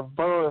seen a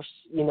reverse,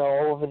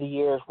 over the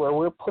years where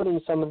we're putting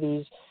some of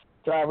these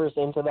drivers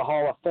into the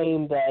Hall of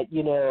Fame that,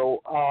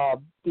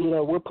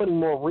 we're putting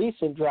more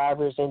recent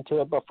drivers into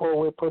it before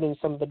we're putting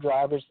some of the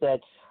drivers that,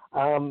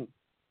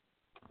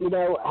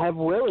 have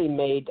really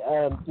made,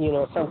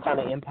 some kind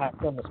of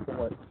impact on the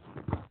sport.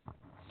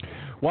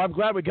 Well, I'm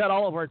glad we got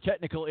all of our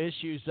technical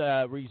issues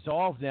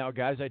resolved now,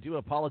 guys. I do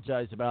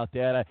apologize about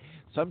that.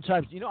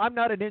 Sometimes, I'm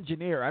not an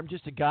engineer. I'm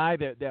just a guy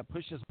that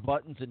pushes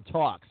buttons and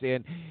talks.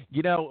 And,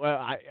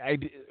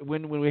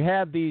 when we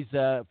have these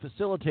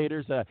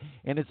facilitators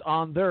and it's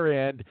on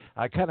their end,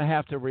 I kind of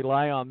have to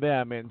rely on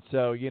them. And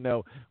so,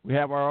 we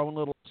have our own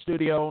little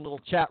studio, own little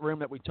chat room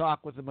that we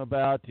talk with them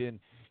about. And,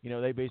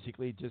 they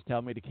basically just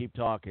tell me to keep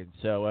talking.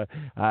 So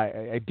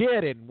I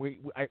did, and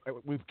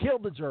we've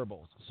killed the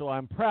gerbils. So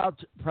I'm proud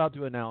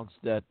to announce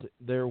that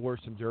there were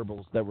some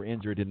gerbils that were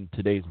injured in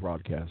today's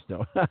broadcast.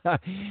 So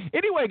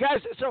anyway,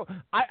 guys, so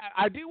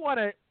I do want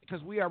to,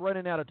 because we are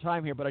running out of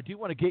time here, but I do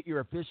want to get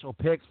your official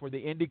picks for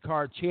the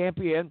IndyCar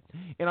champion.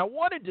 And I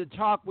wanted to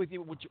talk with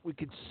you, which we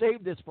could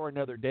save this for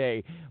another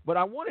day, but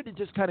I wanted to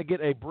just kind of get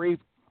a brief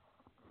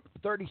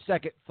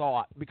 30-second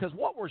thought, because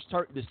what we're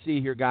starting to see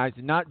here, guys,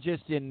 not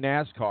just in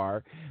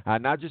NASCAR,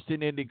 not just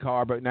in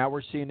IndyCar, but now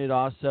we're seeing it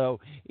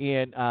also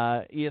in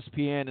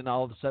ESPN and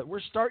all of a sudden, we're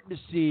starting to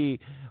see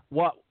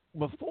what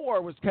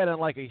before was kind of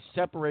like a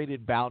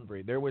separated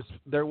boundary. There was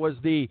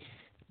the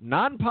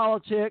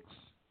non-politics.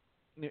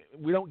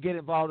 We don't get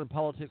involved in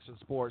politics and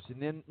sports,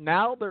 and then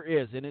now there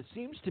is, and it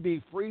seems to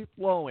be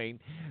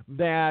free-flowing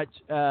that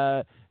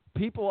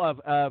people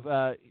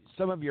of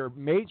some of your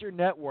major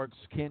networks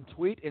can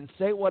tweet and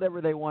say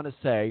whatever they want to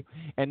say.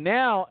 And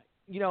now,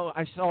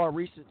 I saw a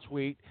recent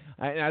tweet,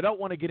 and I don't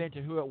want to get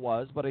into who it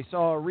was, but I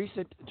saw a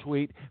recent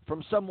tweet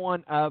from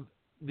someone of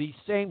the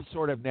same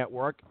sort of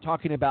network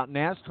talking about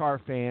NASCAR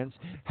fans,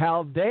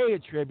 how they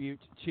attribute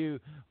to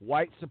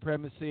white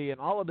supremacy and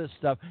all of this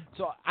stuff.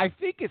 So I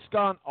think it's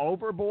gone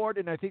overboard,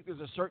 and I think there's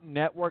a certain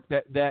network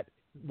that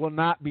will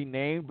not be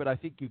named, but I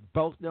think you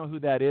both know who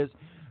that is.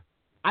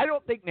 I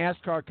don't think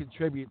NASCAR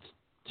contributes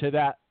to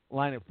that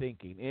line of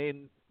thinking.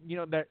 And,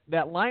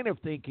 that line of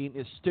thinking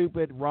is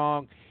stupid,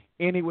 wrong,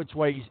 any which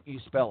way you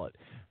spell it.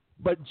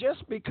 But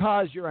just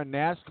because you're a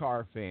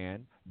NASCAR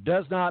fan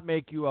does not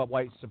make you a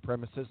white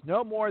supremacist,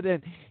 no more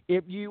than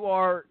if you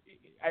are.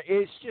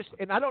 It's just,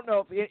 and I don't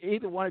know if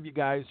either one of you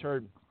guys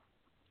heard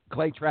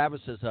Clay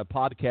Travis's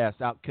podcast,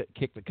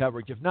 Outkick the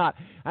Coverage. If not,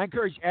 I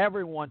encourage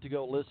everyone to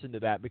go listen to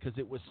that because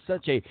it was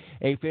such a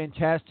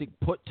fantastic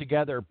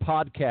put-together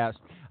podcast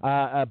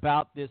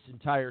about this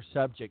entire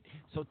subject.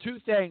 So two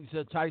things,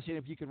 Tyson,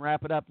 if you can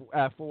wrap it up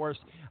for us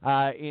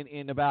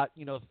in about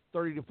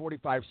 30 to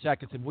 45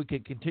 seconds, and we can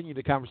continue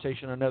the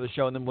conversation on another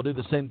show, and then we'll do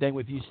the same thing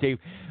with you, Steve.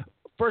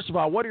 First of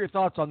all, what are your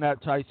thoughts on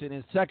that, Tyson?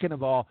 And second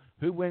of all,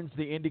 who wins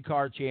the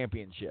IndyCar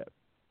championship?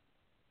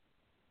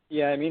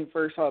 Yeah, I mean,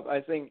 first off, I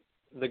think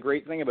the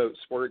great thing about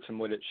sports and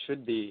what it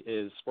should be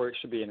is sports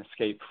should be an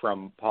escape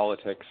from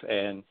politics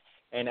and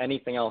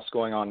anything else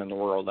going on in the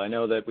world. I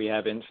know that we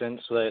have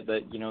incidents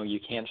that you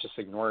can't just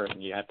ignore it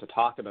and you have to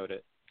talk about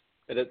it.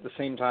 But at the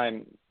same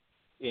time,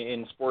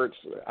 in sports,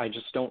 I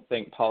just don't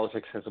think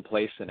politics has a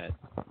place in it.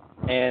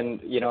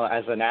 And,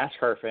 as a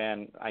NASCAR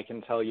fan, I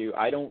can tell you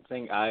I don't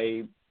think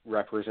I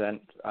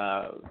represent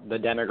the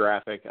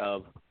demographic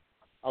of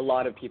a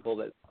lot of people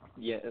that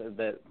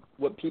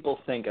what people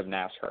think of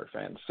NASCAR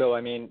fans. So,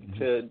 I mean,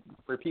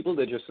 for people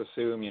to just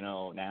assume,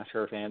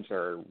 NASCAR fans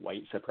are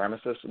white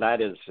supremacists,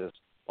 that is just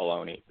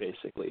baloney,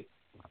 basically.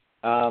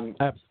 So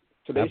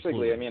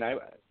basically,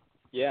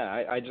 absolutely.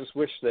 I just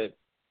wish that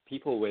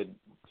people would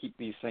keep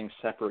these things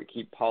separate,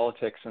 keep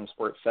politics and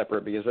sports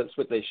separate, because that's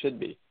what they should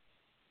be.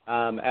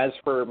 As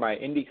for my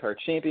IndyCar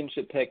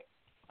championship pick,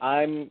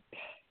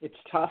 it's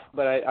tough,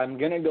 but I'm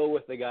going to go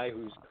with the guy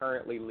who's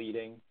currently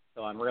leading.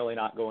 So I'm really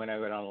not going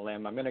out on a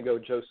limb. I'm going to go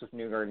Joseph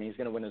Newgarden. He's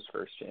going to win his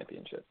first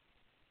championship.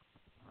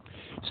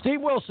 Steve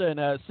Wilson,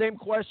 same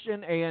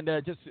question, and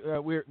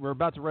we're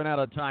about to run out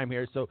of time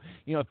here. So,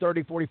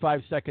 30,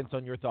 45 seconds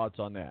on your thoughts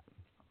on that.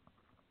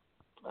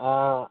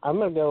 I'm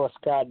going to go with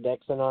Scott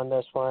Dixon on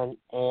this one.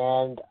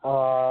 And,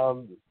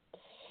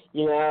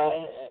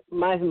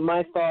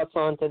 my thoughts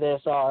onto this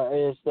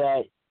is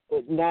that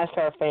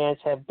NASCAR fans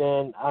have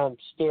been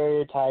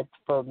stereotyped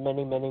for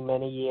many, many,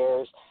 many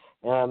years.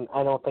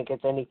 I don't think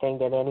it's anything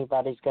that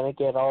anybody's going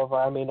to get over.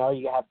 I mean, all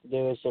you have to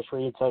do is just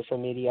read social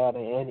media on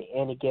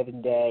any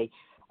given day.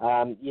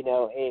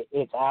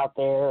 It's out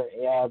there.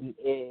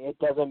 It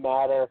doesn't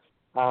matter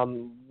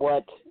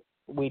what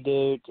we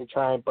do to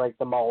try and break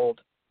the mold.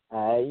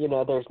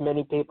 There's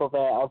many people that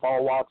of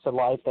all walks of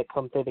life that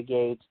come through the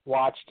gates,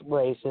 watched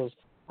races,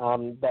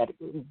 that,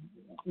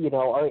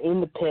 are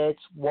in the pits,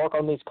 work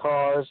on these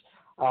cars,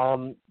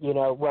 run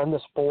the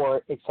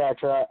sport,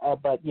 etc.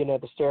 But,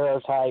 the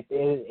stereotype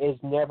is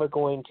never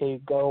going to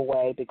go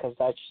away, because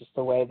that's just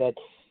the way that,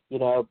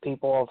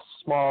 people of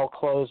small,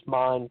 closed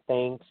mind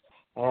thinks.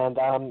 And,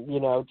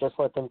 just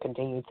let them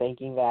continue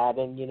thinking that.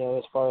 And,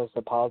 as far as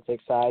the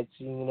politics side,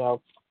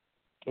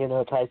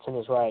 Tyson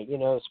is right.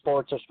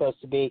 Sports are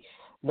supposed to be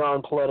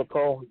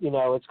non-political.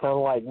 It's kind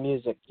of like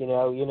music.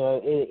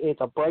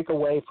 It's a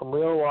breakaway from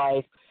real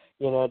life,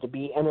 to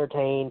be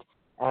entertained.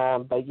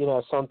 But,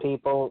 some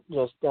people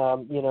just,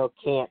 don't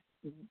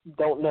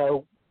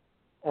know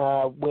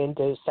when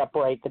to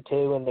separate the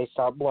two, and they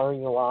start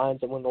blurring the lines.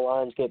 And when the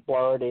lines get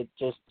blurred, it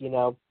just,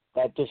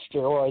 that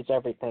destroys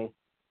everything.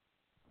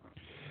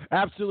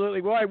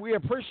 Absolutely. Well, we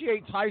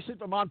appreciate Tyson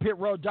from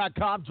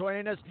OnPitRoad.com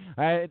joining us,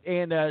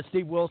 and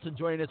Steve Wilson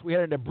joining us. We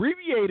had an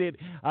abbreviated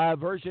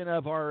version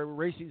of our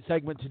racing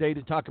segment today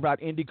to talk about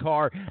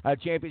IndyCar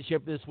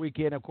Championship this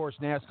weekend. Of course,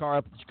 NASCAR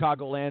up at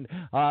Chicagoland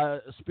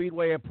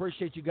Speedway.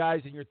 Appreciate you guys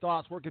and your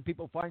thoughts. Where can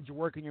people find your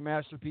work and your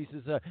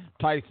masterpieces,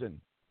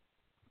 Tyson?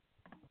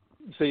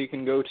 So you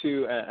can go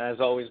to, as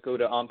always, go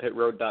to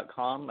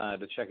OnPitRoad.com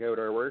to check out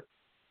our work.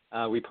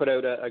 We put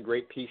out a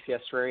great piece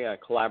yesterday, a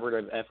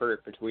collaborative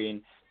effort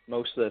between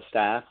most of the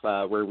staff,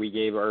 where we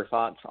gave our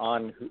thoughts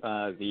on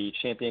the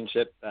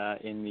championship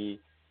in the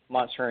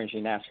Monster Energy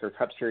NASCAR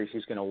Cup Series,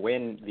 who's going to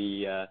win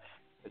the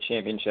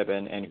championship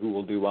and who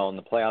will do well in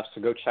the playoffs.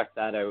 So go check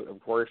that out, of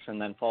course, and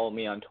then follow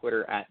me on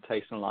Twitter at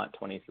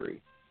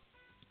TysonLott23.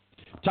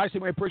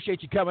 Tyson, we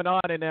appreciate you coming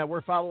on, and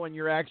we're following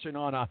your action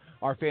on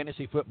our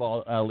fantasy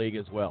football league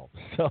as well.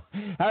 So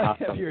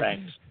awesome.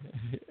 Thanks.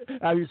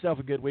 Have yourself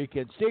a good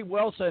weekend. Steve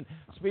Wilson,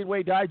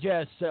 Speedway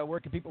Digest, where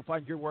can people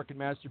find your work and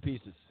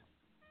masterpieces?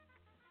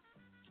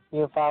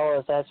 You can follow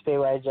us at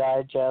Speedway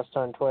Digest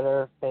on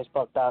Twitter,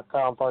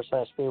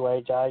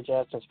 Facebook.com/Speedway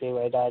Digest, and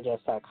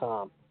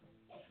SpeedwayDigest.com.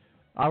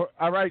 All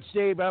right,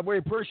 Steve, we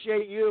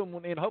appreciate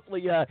you, and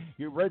hopefully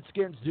your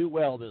Redskins do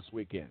well this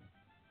weekend.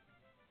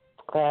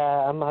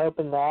 I'm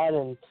hoping that,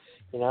 and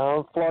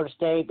Florida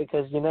State,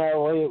 because we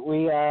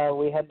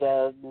had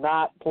to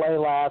not play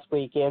last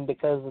weekend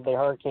because of the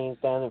hurricanes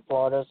down in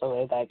Florida,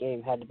 so that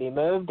game had to be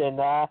moved. And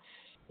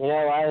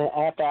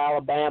after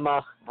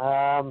Alabama,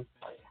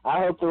 I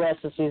hope the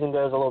rest of the season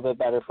goes a little bit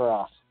better for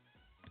us.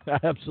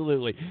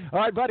 Absolutely. All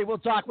right, buddy, we'll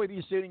talk with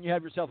you soon, and you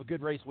have yourself a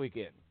good race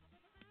weekend.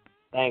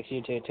 Thanks,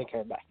 you too. Take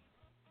care. Bye.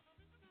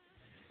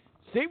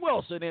 Steve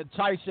Wilson and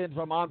Tyson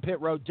from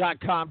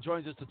OnPitRoad.com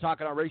joins us to talk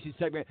on our racing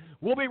segment.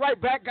 We'll be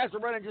right back. Guys, we're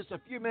running just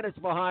a few minutes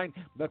behind.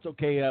 That's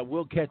okay.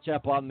 We'll catch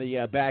up on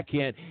the back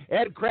end.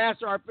 Ed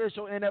Kracz, our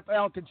official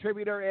NFL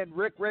contributor, and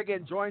Rick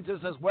Riggin joins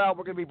us as well.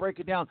 We're going to be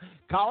breaking down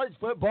college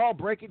football,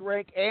 breaking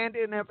rank, and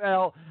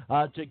NFL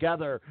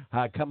together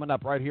coming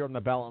up right here on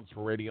the Balance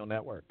Radio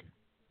Network.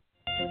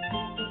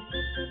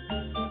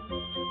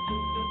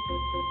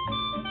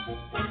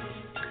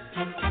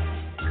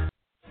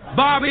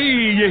 Bobby,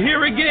 you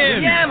here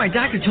again? Yeah, my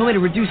doctor told me to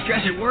reduce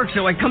stress at work,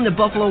 so I come to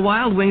Buffalo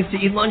Wild Wings to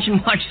eat lunch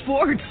and watch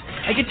sports.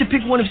 I get to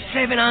pick one of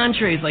 7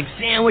 entrees, like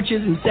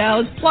sandwiches and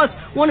salads, plus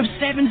one of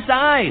 7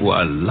 sides. Well,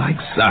 I like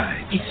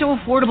sides. It's so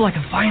affordable I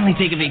can finally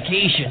take a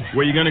vacation.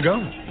 Where you gonna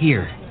go?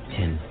 Here,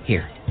 Tim,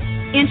 here.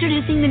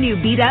 Introducing the new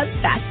Beat-Up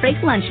Fast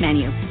Break Lunch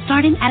Menu,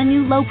 starting at a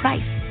new low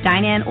price.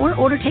 Dine in or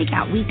order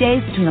takeout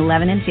weekdays between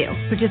 11 and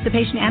 2.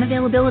 Participation and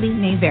availability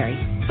may vary.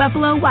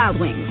 Buffalo Wild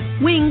Wings.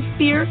 Wings,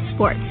 beer,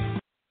 sports.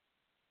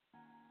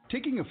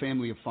 Taking a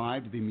family of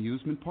 5 to the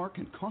amusement park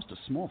can cost a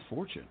small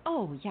fortune.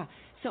 Oh, yeah.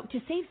 So to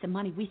save some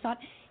money, we thought,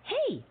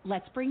 hey,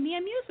 let's bring the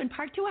amusement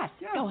park to us.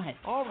 Yeah. Go ahead.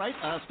 All right.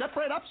 Step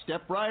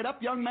right up,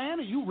 young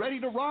man. Are you ready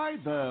to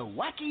ride the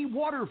wacky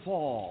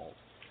waterfall?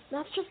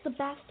 That's just the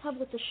bathtub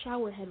with the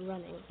shower head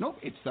running. Nope,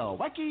 it's the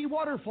wacky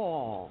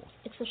waterfall.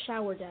 It's the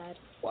shower, Dad.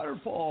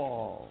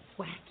 Waterfall.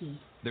 Wacky.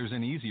 There's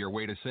an easier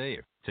way to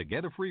save. To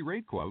get a free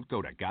rate quote,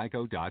 go to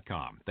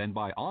geico.com. Then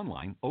buy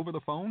online, over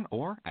the phone,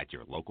 or at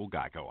your local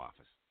Geico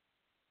office.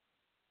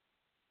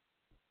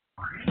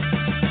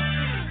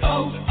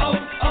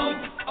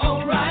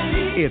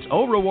 O'Reilly. It's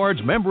O-Rewards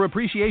Member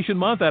Appreciation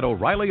Month at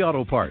O'Reilly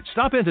Auto Parts.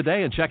 Stop in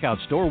today and check out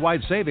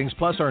store-wide savings,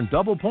 plus earn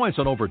double points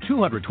on over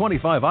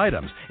 225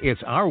 items.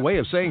 It's our way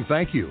of saying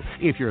thank you.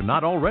 If you're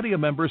not already a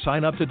member,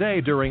 sign up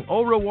today during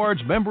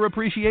O-Rewards Member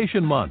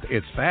Appreciation Month.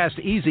 It's fast,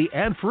 easy,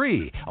 and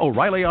free.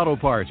 O'Reilly Auto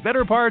Parts.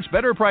 Better parts,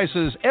 better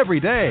prices every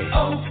day.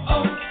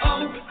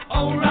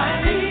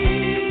 O'Reilly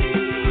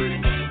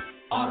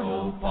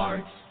Auto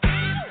Parts.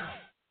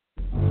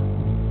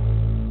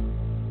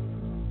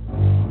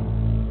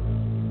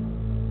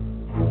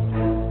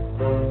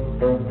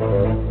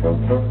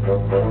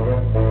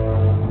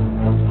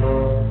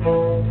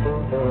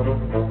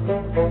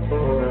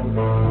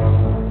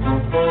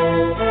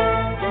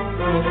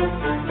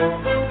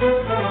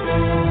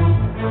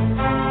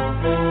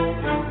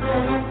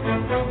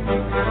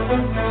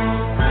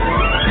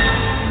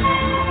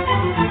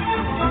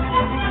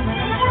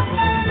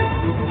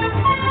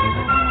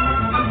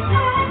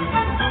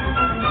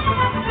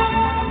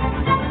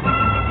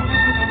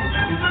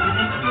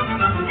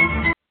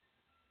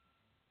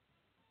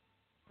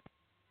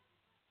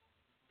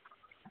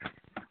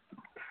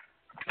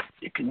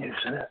 You can use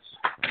this.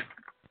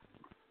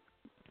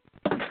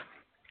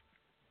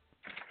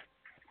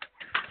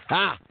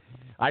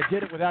 I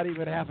did it without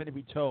even having to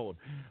be told.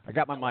 I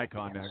got my mic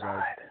on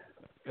now,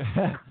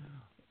 guys.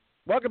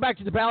 Welcome back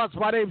to the Balance.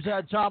 My name's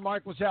Tom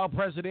Marquis,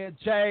 President.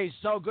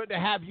 So good to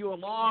have you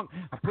along.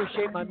 I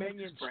appreciate my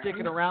minions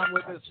sticking around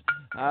with us.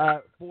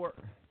 For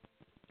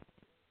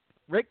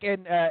Rick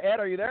and Ed,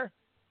 are you there?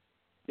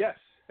 Yes.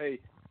 Hey.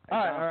 All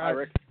right. Hi,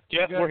 Rick.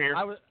 Yes, Good. we're here.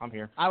 I'm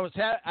here. I was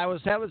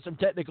having some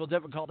technical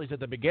difficulties at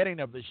the beginning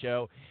of the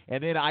show,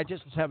 and then I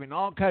just was having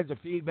all kinds of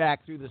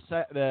feedback through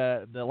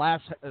the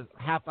last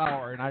half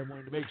hour, and I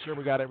wanted to make sure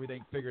we got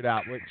everything figured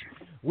out, which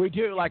we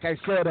do. Like I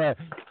said,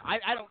 I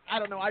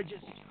don't know. I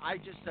just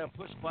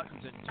push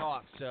buttons and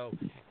talk. So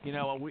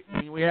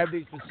we have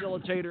these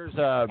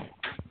facilitators.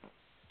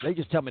 They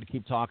just tell me to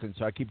keep talking,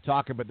 so I keep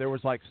talking. But there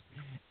was like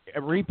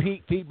a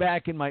repeat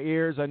feedback in my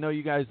ears. I know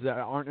you guys that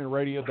aren't in the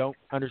radio don't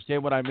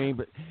understand what I mean,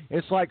 but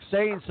it's like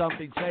saying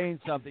something.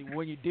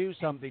 When you do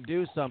something.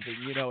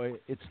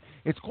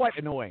 It's quite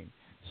annoying.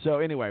 So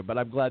anyway, but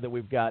I'm glad that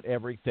we've got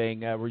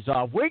everything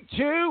resolved. Week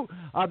 2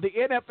 of the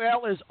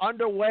NFL is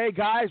underway,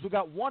 guys. We've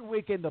got 1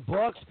 week in the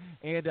books,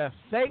 and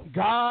thank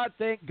God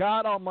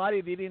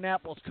Almighty, the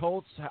Indianapolis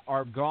Colts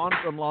are gone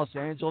from Los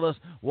Angeles.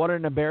 What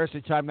an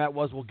embarrassing time that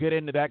was. We'll get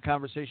into that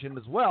conversation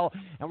as well,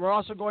 and we're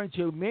also going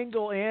to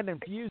mingle in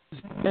and fuse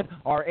in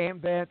our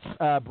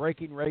Amvets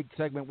breaking rate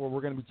segment, where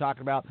we're going to be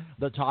talking about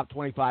the top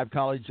 25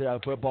 college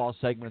football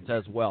segments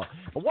as well.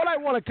 But what I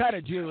want to kind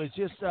of do is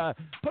just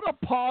put a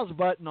pause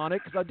button on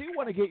it, because I do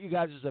want to get you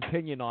guys'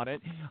 opinion on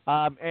it.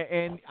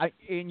 And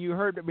you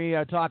heard me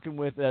talking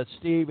with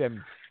Steve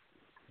and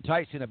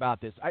Tyson about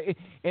this.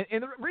 And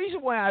the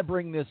reason why I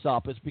bring this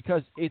up is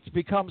because it's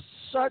become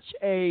such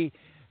an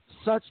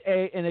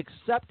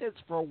acceptance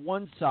for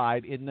one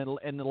side in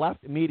the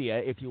left media,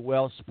 if you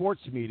will,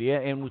 sports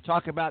media, and we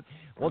talk about,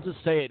 we'll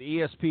just say it,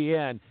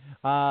 ESPN.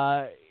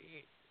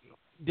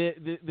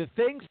 The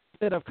things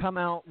that have come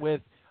out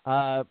with.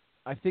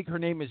 I think her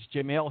name is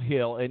Jamel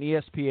Hill and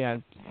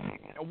ESPN.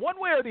 One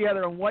way or the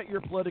other on what your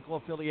political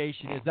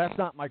affiliation is, that's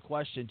not my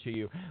question to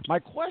you. My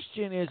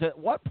question is, at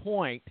what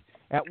point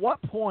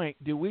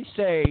do we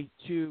say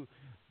to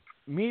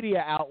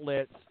media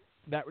outlets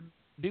that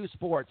do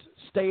sports,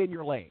 stay in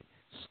your lane?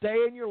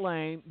 Stay in your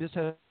lane.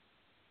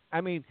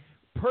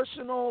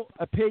 Personal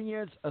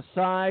opinions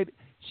aside,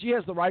 she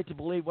has the right to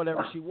believe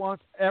whatever she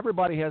wants.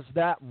 Everybody has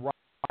that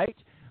right.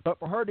 But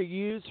for her to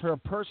use her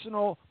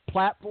personal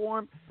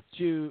platform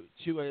to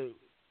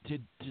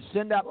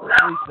send out the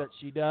tweets that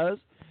she does,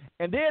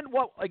 and then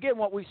what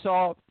we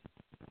saw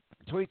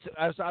tweets,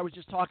 as I was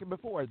just talking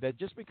before, that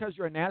just because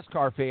you're a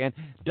NASCAR fan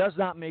does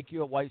not make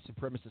you a white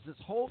supremacist. This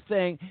whole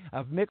thing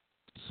of mixed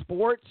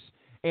sports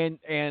and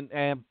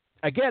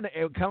again,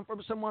 it would come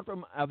from someone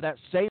of that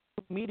same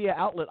media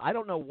outlet. I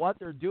don't know what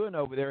they're doing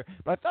over there,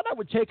 but I thought I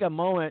would take a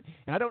moment,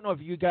 and I don't know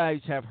if you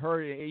guys have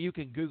heard it. You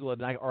can Google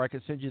it, or I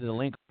can send you the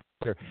link.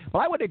 But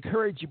I would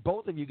encourage you,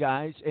 both of you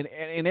guys, and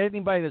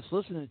anybody that's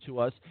listening to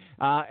us,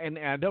 and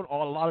I don't a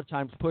lot of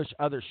times push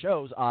other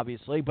shows,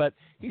 obviously, but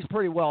he's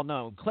pretty well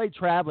known. Clay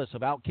Travis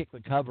of Outkick the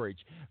Coverage,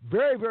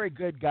 very, very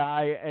good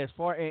guy. And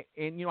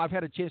I've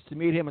had a chance to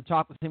meet him and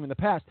talk with him in the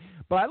past,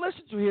 but I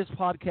listen to his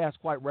podcast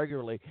quite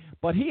regularly.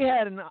 But he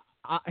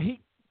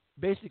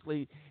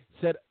basically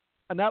said,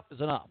 enough is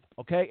enough,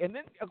 okay? And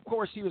then, of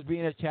course, he was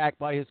being attacked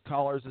by his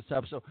callers and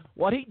stuff. So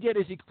what he did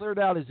is he cleared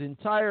out his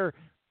entire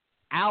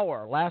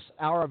last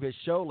hour of his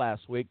show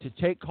last week to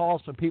take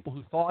calls from people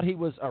who thought he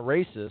was a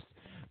racist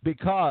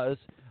because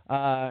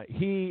of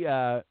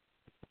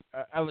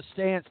a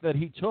stance that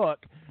he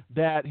took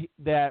that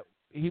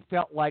he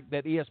felt like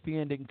that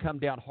ESPN didn't come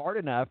down hard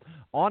enough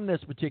on this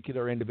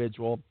particular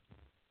individual.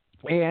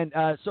 And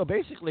so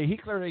basically, he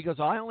goes,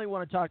 I only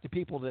want to talk to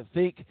people that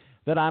think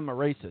that I'm a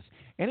racist.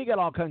 And he got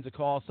all kinds of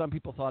calls. Some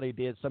people thought he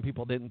did. Some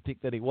people didn't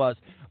think that he was.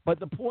 But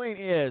the point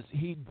is,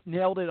 he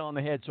nailed it on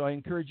the head. So I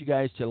encourage you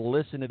guys to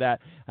listen to that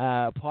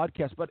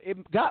podcast. But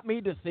it got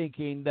me to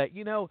thinking that,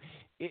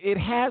 it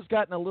has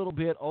gotten a little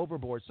bit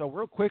overboard. So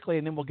real quickly,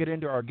 and then we'll get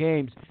into our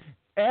games.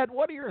 Ed,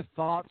 what are your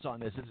thoughts on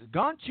this? Has it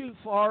gone too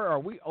far? Are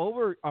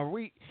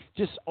we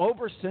just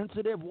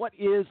oversensitive? What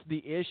is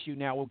the issue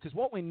now? Because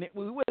what we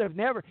would have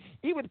never,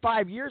 even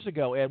 5 years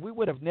ago, Ed, we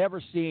would have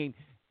never seen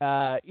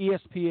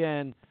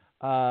ESPN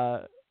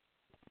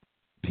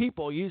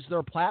people use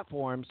their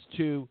platforms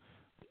to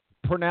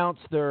pronounce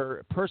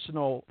their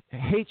personal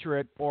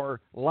hatred or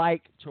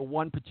like to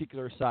one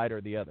particular side or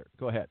the other.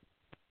 Go ahead.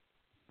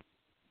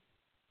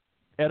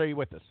 Ed, are you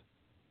with us?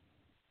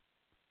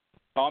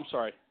 Oh, I'm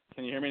sorry.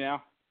 Can you hear me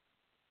now?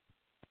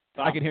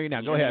 Tom, I can hear you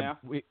now. Go ahead.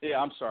 Yeah,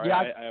 I'm sorry.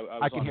 Yeah,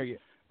 I can hear you.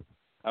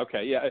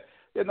 Okay, yeah.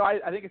 No, I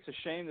think it's a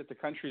shame that the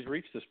country's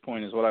reached this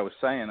point, is what I was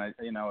saying.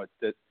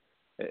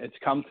 It's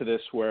come to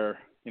this where,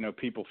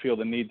 people feel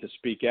the need to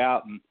speak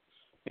out, and,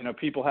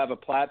 people have a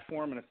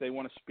platform, and if they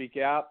want to speak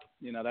out,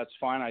 that's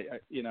fine.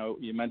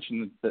 You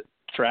mentioned that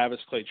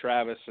Clay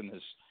Travis, and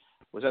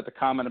was that the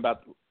comment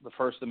about the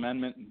First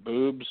Amendment and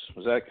boobs?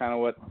 Was that kind of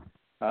what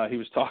he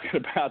was talking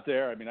about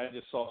there? I mean, I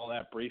just saw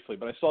that briefly,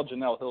 but I saw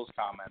Janelle Hill's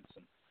comments,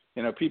 and,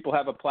 people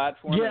have a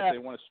platform. Yeah. If they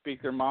want to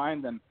speak their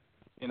mind, then,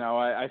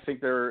 I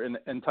think they're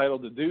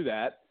entitled to do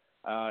that,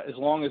 as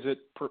long as it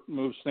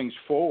moves things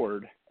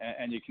forward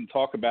and you can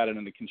talk about it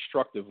in a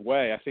constructive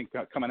way. I think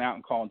coming out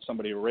and calling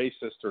somebody a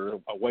racist or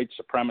a white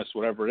supremacist,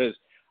 whatever it is,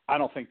 I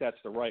don't think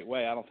that's the right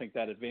way. I don't think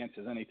that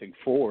advances anything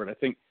forward. I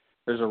think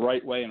there's a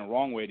right way and a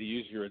wrong way to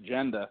use your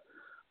agenda.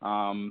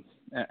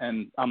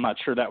 And I'm not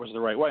sure that was the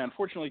right way.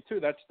 Unfortunately, too,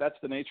 that's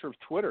the nature of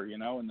Twitter,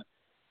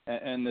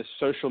 and this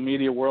social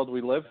media world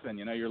we live in.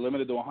 You're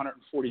limited to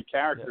 140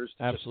 characters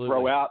to just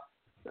throw out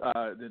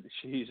that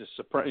he's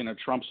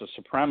Trump's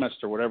a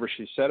supremacist or whatever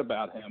she said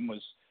about him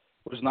was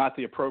not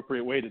the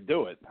appropriate way to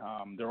do it.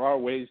 There are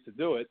ways to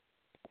do it,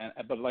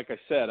 but like I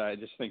said, I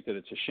just think that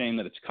it's a shame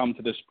that it's come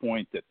to this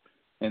point that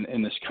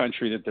in this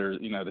country that there's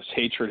this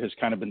hatred has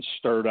kind of been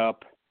stirred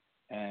up,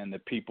 and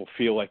that people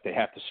feel like they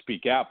have to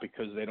speak out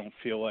because they don't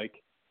feel like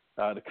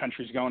the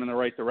country's going in the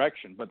right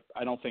direction. But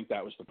I don't think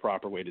that was the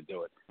proper way to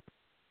do it.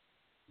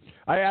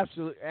 I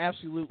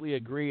absolutely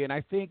agree, and I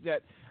think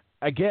that,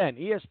 again,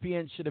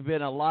 ESPN should have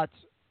been a lot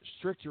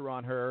stricter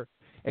on her,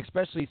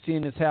 especially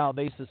seeing as how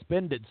they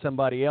suspended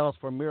somebody else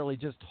for merely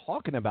just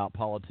talking about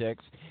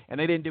politics, and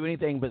they didn't do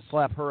anything but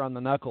slap her on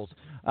the knuckles.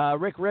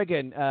 Rick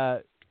Riggin,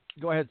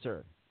 go ahead,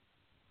 sir.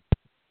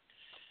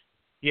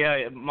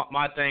 Yeah,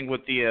 my thing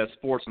with the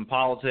sports and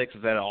politics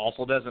is that it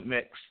also doesn't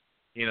mix.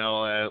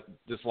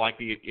 Just like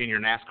in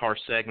your NASCAR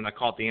segment, I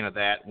caught the end of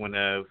that when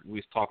we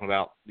was talking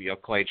about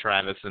Clay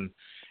Travis and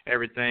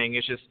everything.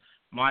 It's just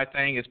my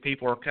thing is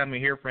people are coming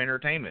here for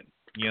entertainment.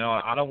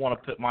 I don't want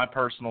to put my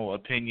personal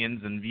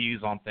opinions and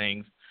views on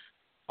things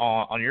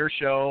on your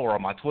show or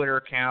on my Twitter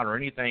account or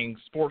anything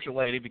sports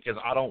related, because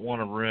I don't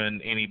want to ruin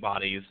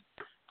anybody's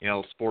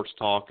sports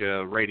talk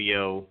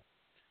radio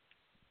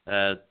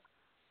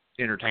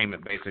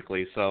entertainment,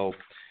 basically. So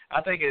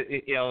I think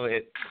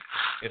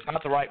it's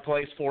not the right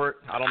place for it.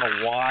 I don't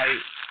know why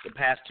the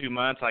past 2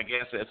 months. I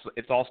guess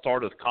it's all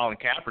started with Colin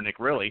Kaepernick,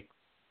 really.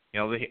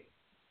 They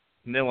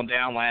kneeling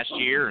down last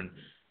year, and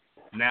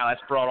now that's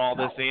brought all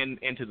this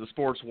into the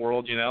sports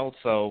world.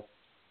 So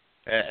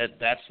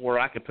that's where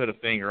I could put a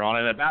finger on it.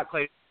 And about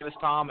Clay Travis,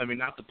 Tom, I mean,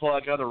 not to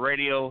plug other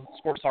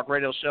sports talk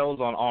radio shows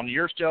on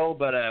your show,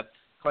 but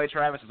Clay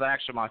Travis is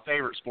actually my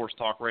favorite sports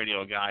talk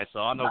radio guy. So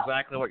I know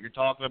exactly what you're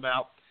talking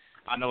about.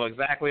 I know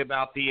exactly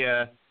about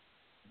the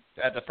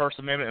First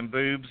Amendment and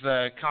boobs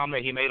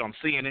comment he made on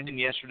CNN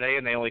yesterday,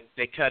 and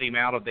they cut him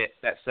out of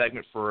that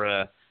segment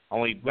for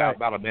only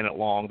about a minute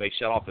long. They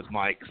shut off his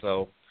mic,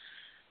 so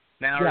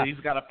now he's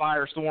got a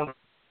firestorm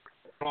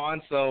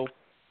on. So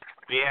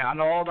yeah, I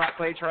know all about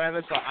Clay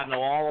Travis. I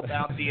know all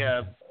about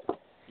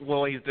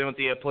what he's doing with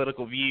the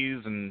political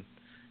views and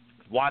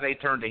why they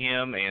turned to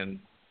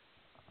him.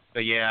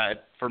 But yeah,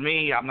 for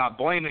me, I'm not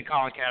blaming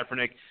Colin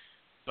Kaepernick.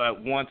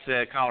 But once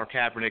Colin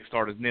Kaepernick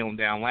started kneeling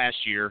down last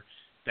year,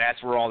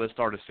 that's where all this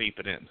started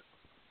seeping in.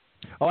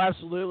 Oh,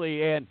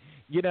 absolutely. And,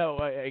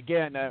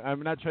 again,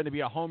 I'm not trying to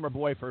be a homer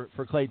boy for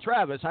Clay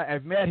Travis.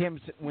 I've met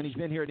him when he's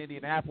been here in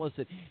Indianapolis,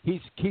 and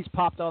he's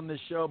popped on this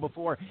show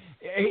before.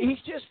 He's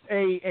just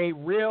a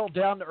real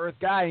down-to-earth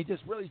guy. He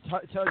just really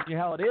tells you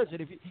how it is. And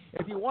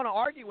if you want to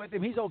argue with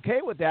him, he's okay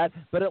with that,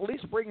 but at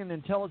least bring an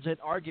intelligent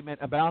argument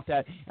about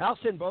that. And I'll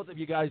send both of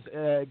you guys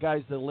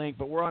the link,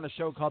 but we're on a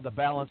show called The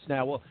Balance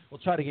now.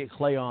 We'll try to get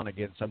Clay on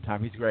again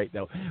sometime. He's great,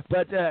 though.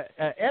 But,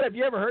 Ed, have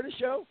you ever heard the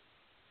show?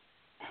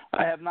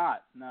 I have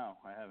not. No,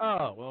 I haven't.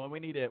 Oh, well,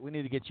 we need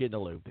to get you in the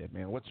loop,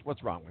 man.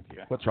 What's wrong with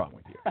you? What's wrong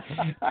with you?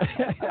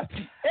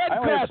 I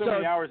only have so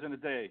many hours in a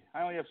day.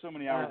 I only have so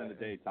many hours in a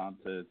day, Tom,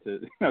 to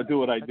do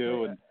what I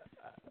do, and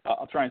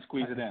I'll try and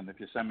squeeze it in if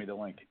you send me the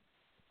link.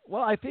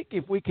 Well, I think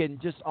if we can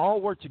just all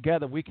work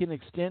together, we can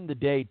extend the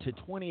day to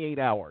 28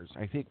 hours.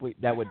 I think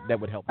that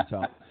would help us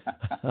out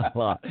a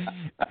lot.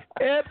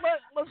 And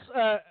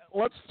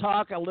let's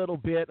talk a little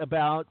bit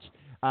about,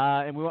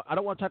 I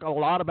don't want to talk a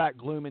lot about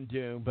gloom and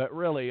doom, but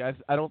really, I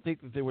don't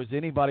think that there was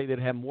anybody that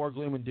had more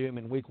gloom and doom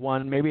in Week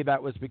 1. Maybe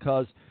that was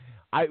because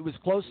it was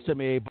close to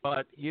me,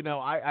 but,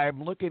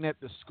 I'm looking at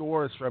the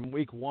scores from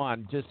Week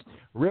 1 just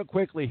real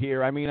quickly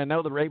here. I mean, I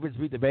know the Ravens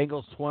beat the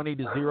Bengals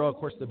 20-0. Of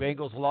course, the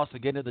Bengals lost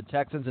again to the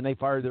Texans, and they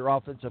fired their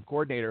offensive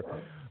coordinator.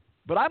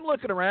 But I'm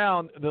looking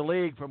around the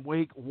league from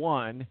Week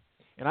 1,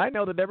 and I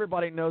know that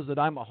everybody knows that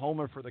I'm a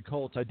homer for the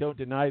Colts. I don't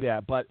deny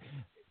that. But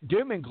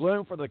doom and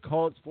gloom for the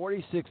Colts,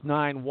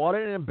 46-9. What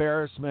an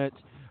embarrassment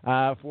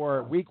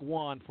for Week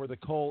 1 for the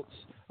Colts.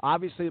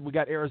 Obviously, we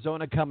got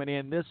Arizona coming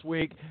in this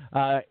week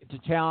to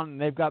town, and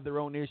they've got their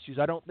own issues.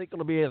 I don't think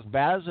it'll be as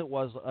bad as it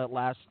was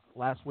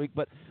last week.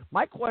 But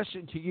my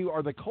question to you,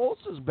 are the Colts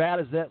as bad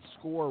as that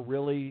score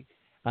really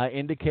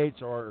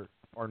indicates or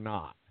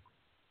not?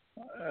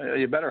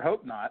 You better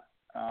hope not.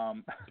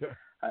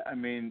 I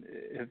mean,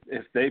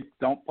 if they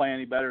don't play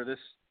any better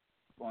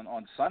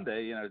on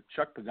Sunday,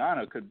 Chuck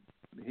Pagano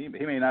he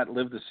may not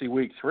live to see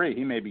Week 3.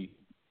 He may be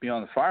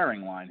on the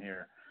firing line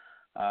here.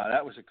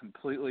 That was a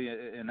completely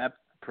inept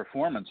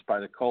performance by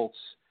the Colts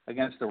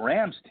against the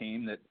Rams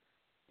team that,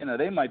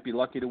 they might be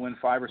lucky to win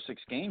 5 or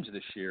 6 games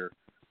this year.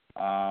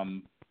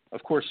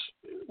 Of course,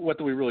 what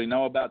do we really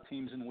know about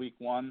teams in Week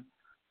 1?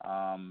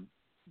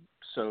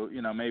 So,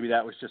 maybe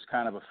that was just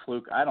kind of a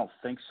fluke. I don't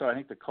think so. I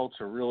think the Colts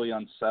are really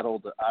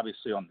unsettled,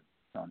 obviously on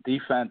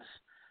defense,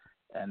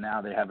 and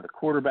now they have the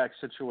quarterback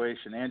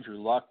situation. Andrew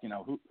Luck,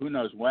 who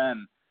knows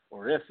when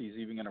or if he's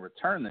even going to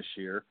return this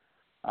year.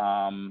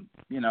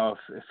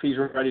 If he's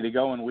ready to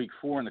go in Week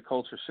 4 and the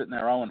Colts are sitting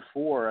there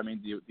 0-4, I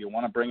mean, do you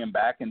want to bring him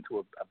back into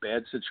a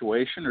bad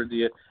situation, or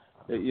do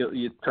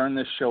you turn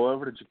this show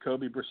over to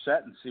Jacoby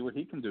Brissett and see what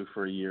he can do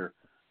for a year?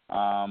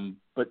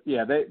 But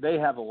yeah, they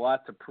have a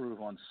lot to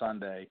prove on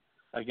Sunday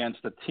against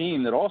a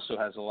team that also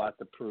has a lot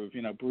to prove.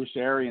 Bruce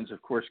Arians,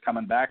 of course,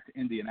 coming back to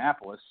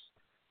Indianapolis,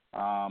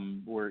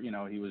 where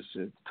he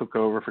took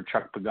over for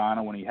Chuck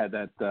Pagano when he had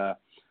that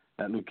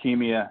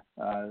leukemia,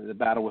 the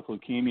battle with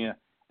leukemia.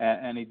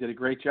 And he did a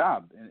great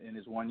job in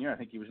his 1 year. I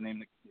think he was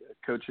named the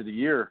Coach of the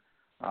Year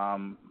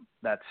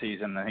that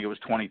season. I think it was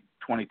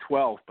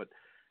 2012. But,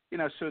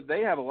 so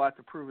they have a lot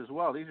to prove as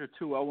well. These are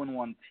 2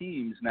 0-1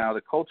 teams. Now, the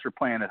Colts are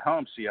playing at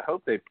home, so you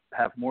hope they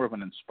have more of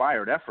an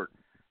inspired effort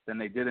than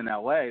they did in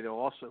L.A. They'll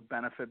also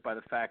benefit by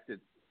the fact that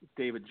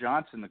David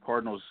Johnson, the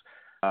Cardinals'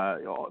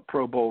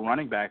 Pro Bowl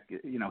running back,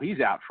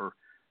 he's out for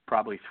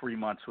probably 3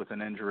 months with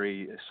an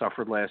injury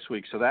suffered last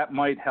week. So that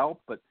might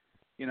help. But,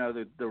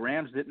 the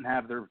Rams didn't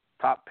have their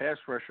top pass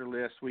rusher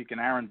last week in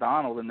Aaron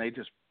Donald, and they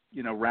just,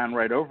 ran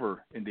right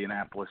over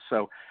Indianapolis.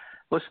 So,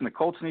 listen, the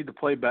Colts need to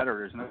play better.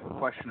 There's no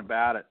question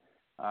about it.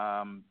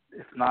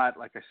 If not,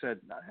 like I said,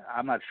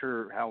 I'm not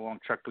sure how long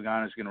Chuck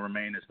Pagano is going to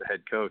remain as the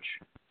head coach.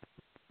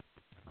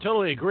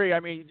 Totally agree. I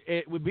mean,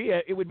 it would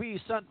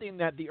be something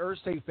that the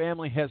Irsay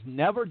family has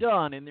never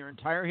done in their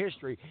entire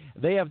history.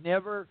 They have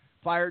never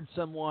fired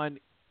someone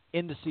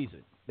in the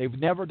season. They've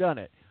never done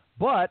it.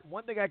 But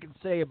one thing I can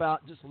say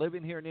about just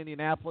living here in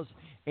Indianapolis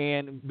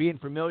and being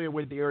familiar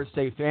with the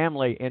Irsay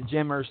family, and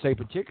Jim Irsay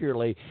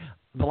particularly,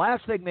 the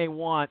last thing they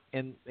want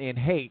and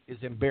hate is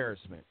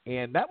embarrassment.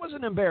 And that was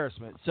an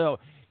embarrassment. So,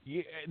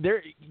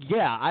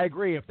 I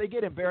agree. If they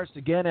get embarrassed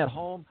again at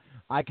home,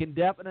 I can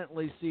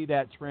definitely see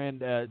that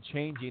trend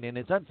changing. And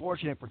it's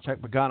unfortunate for Chuck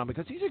Pagano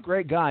because he's a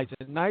great guy.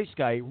 He's a nice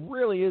guy. He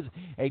really is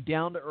a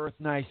down-to-earth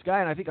nice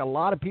guy. And I think a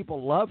lot of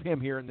people love him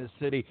here in this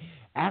city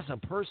as a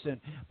person.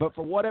 But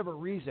for whatever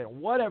reason,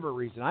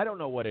 I don't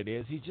know what it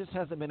is. He just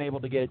hasn't been able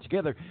to get it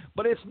together.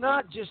 But it's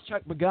not just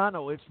Chuck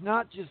Pagano. It's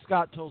not just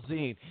Scott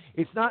Tolzien.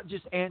 It's not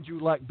just Andrew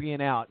Luck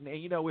being out. And,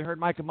 we heard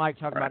Mike and Mike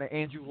talk about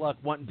Andrew Luck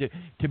wanting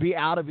to be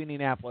out of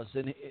Indianapolis.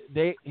 And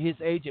his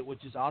agent,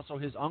 which is also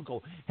his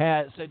uncle,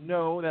 has said,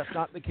 no, that's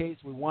not the case.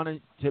 We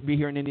wanted to be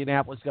here in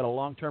Indianapolis. Got a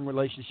long-term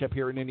relationship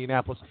here in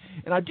Indianapolis.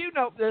 And I do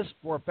know this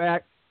for a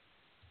fact,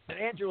 that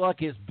Andrew Luck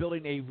is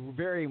building a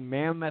very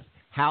mammoth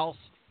house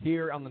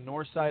here on the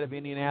north side of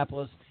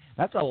Indianapolis.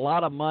 That's a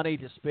lot of money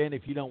to spend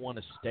if you don't want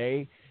to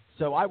stay.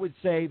 So I would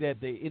say that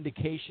the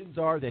indications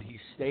are that he's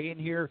staying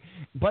here,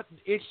 but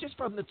it's just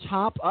from the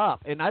top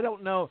up. And I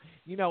don't know,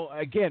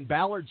 again,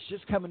 Ballard's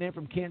just coming in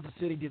from Kansas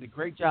City, did a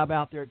great job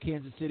out there at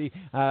Kansas City,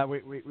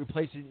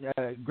 replacing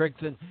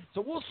Gregson.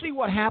 So we'll see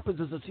what happens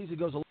as the season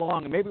goes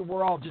along, and maybe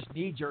we're all just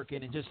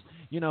knee-jerking and just,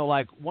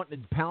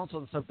 wanting to pounce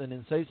on something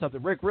and say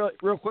something. Rick,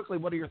 real quickly,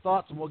 what are your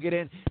thoughts? And we'll get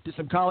into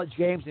some college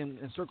games and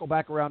circle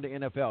back around to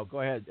NFL.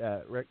 Go ahead,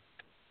 Rick.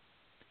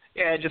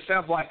 Yeah, it just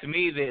sounds like to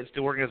me that it's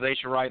the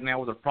organization right now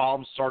with a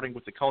problem starting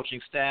with the coaching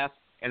staff,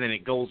 and then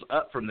it goes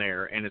up from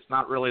there. And it's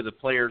not really the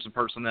players and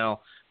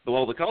personnel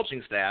below the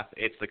coaching staff.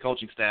 It's the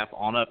coaching staff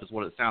on up is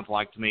what it sounds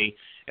like to me.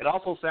 It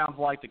also sounds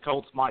like the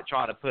Colts might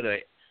try to put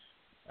a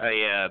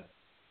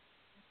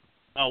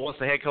what's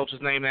the head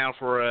coach's name now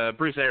for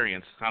Bruce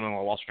Arians? I don't know,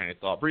 I lost train of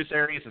thought. Bruce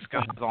Arians has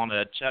got on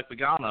Chuck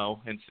Pagano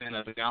and sent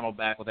Pagano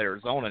back with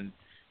Arizona and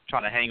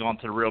trying to hang on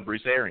to the real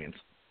Bruce Arians.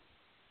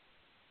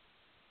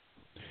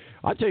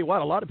 I'll tell you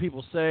what, a lot of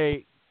people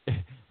say,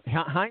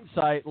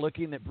 hindsight,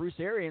 looking that Bruce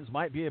Arians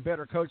might be a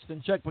better coach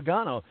than Chuck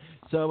Pagano.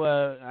 So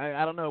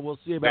I don't know. We'll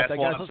see about that. That's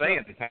what I'm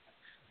saying.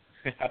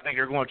 I think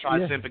they're going to try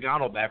to send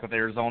Pagano back with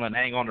Arizona and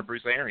hang on to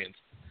Bruce Arians.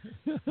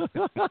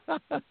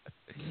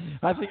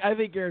 I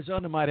think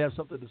Arizona might have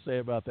something to say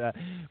about that.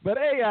 But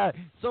hey,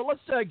 so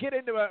let's get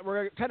into it.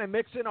 We're kind of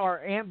mixing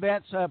our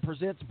Amvets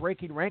presents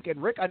Breaking Rank.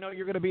 And Rick, I know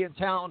you're going to be in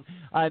town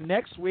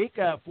next week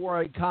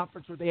for a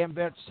conference with the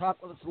Amvets.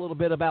 Talk with us a little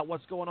bit about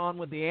what's going on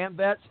with the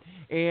Amvets,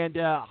 and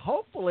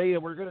hopefully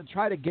we're going to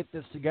try to get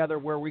this together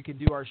where we can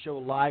do our show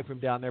live from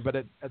down there. But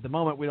at the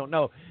moment we don't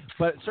know.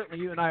 But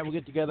certainly you and I will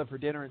get together for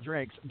dinner and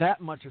drinks.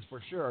 That much is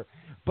for sure.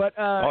 But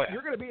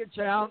you're going to be in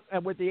town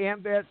with the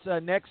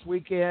Amvets next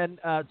weekend.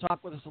 Talk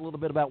with us a little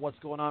bit about what's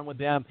going on with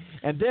them.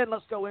 And then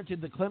let's go into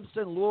the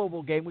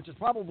Clemson-Louisville game, which is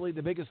probably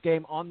the biggest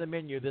game on the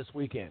menu this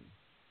weekend.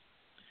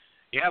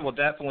 Yeah, well,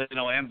 definitely.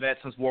 Amvets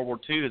since World War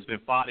II has been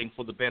fighting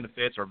for the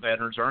benefits our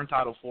veterans are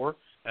entitled for.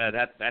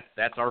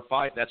 That's our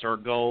fight. That's our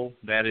goal.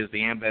 That is the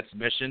Amvets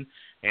mission.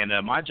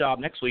 And my job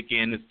next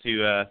weekend is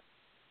to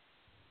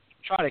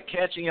try to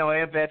catch,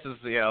 Amvets is,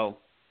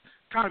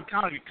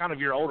 kind of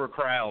your older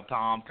crowd,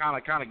 Tom. Kind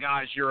of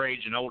guys your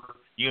age and older.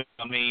 You know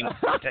what I mean?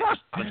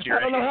 I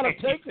don't know how to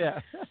take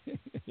that.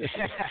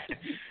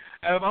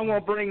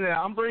 I'm bringing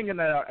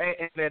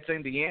Amvets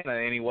Indiana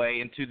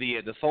anyway into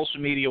the social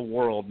media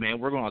world, man.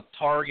 We're going to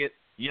target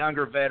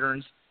younger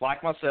veterans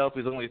like myself,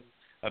 who's only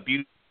a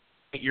few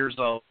 8 years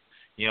old,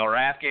 our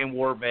Afghan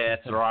war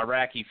vets or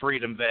Iraqi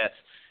freedom vets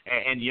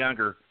and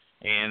younger.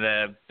 And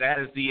that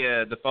is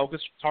the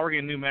focus,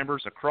 targeting new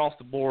members across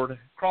the board,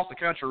 across the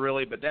country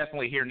really, but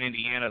definitely here in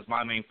Indiana is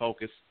my main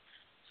focus.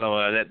 So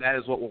that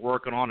is what we're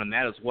working on, and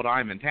that is what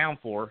I'm in town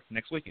for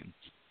next weekend.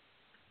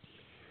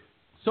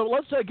 So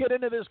let's get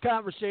into this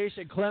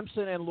conversation,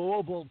 Clemson and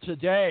Louisville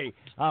today.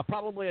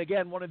 Probably,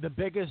 again, one of the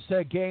biggest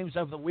games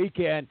of the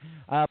weekend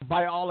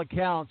by all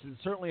accounts, and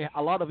certainly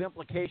a lot of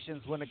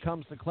implications when it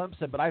comes to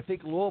Clemson. But I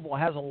think Louisville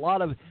has a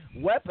lot of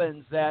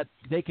weapons that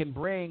they can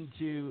bring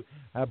to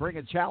bring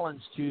a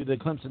challenge to the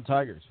Clemson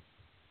Tigers.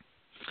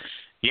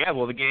 Yeah,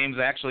 well, the game's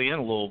actually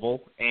in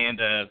Louisville, and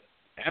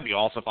that'd be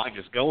awesome if I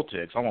could just go to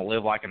it, because I'm going to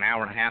live like an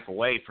hour and a half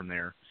away from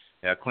there.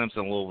 Clemson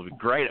and Louisville would be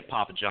great at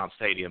Papa John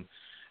Stadium.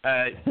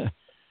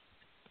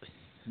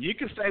 You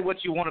can say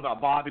what you want about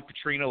Bobby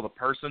Petrino, the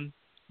person,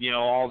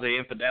 all the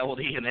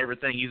infidelity and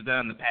everything he's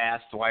done in the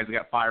past, why he's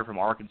got fired from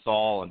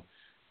Arkansas and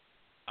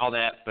all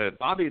that. But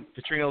Bobby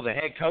Petrino, the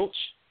head coach,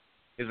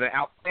 is an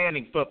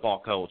outstanding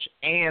football coach,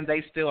 and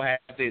they still have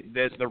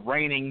the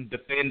reigning,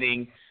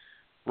 defending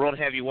World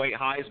Heavyweight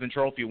Heisman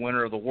Trophy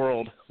winner of the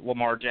world,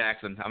 Lamar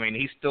Jackson. I mean,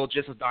 he's still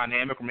just as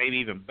dynamic or maybe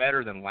even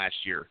better than last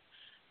year.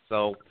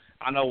 So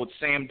I know with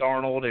Sam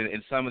Darnold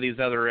and some of these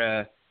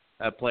other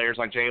players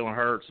like Jalen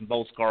Hurts and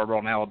Bo Scarborough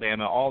in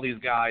Alabama, all these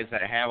guys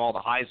that have all the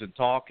Heisman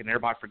talk, and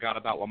everybody forgot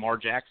about Lamar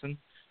Jackson.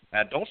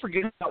 Don't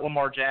forget about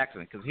Lamar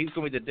Jackson, because he's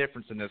going to be the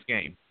difference in this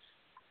game.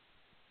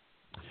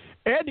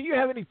 Ed, do you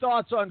have any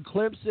thoughts on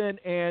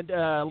Clemson and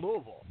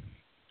Louisville?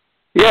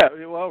 Yeah,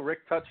 well,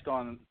 Rick touched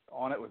on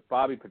it with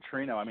Bobby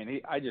Petrino. I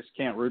mean, I just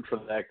can't root for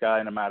that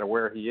guy no matter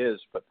where he is.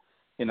 But,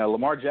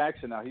 Lamar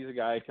Jackson, now he's a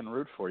guy I can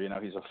root for. He's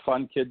a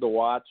fun kid to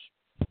watch.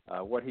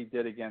 What he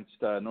did against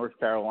North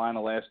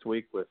Carolina last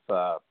week with,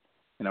 5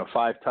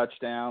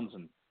 touchdowns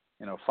and,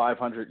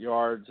 500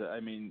 yards.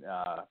 I mean,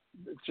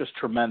 it's just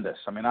tremendous.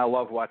 I mean, I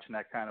love watching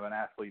that kind of an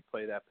athlete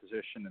play that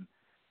position.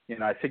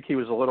 And, I think he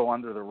was a little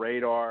under the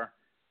radar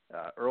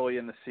early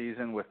in the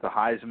season with the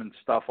Heisman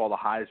stuff, all the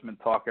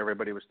Heisman talk.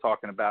 Everybody was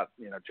talking about,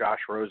 Josh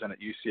Rosen at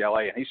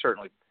UCLA, and he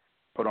certainly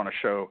put on a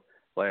show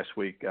last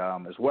week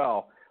as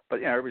well.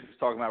 But, everybody was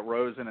talking about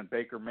Rosen and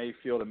Baker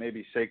Mayfield and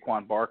maybe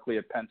Saquon Barkley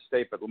at Penn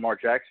State, but Lamar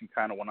Jackson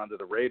kind of went under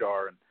the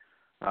radar.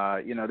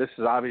 And, this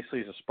is obviously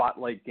a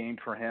spotlight game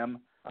for him.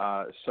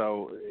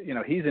 So,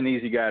 he's an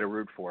easy guy to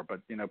root for.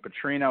 But,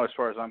 Petrino, as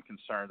far as I'm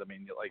concerned, I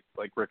mean,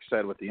 like Rick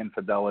said, with the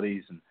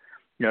infidelities and,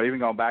 even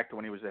going back to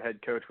when he was the head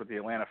coach with the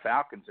Atlanta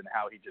Falcons and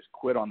how he just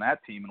quit on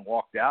that team and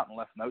walked out and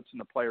left notes in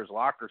the players'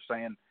 locker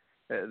saying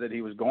that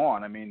he was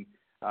gone. I mean,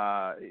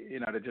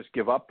 to just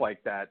give up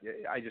like that,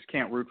 I just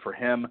can't root for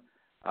him.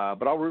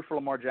 But I'll root for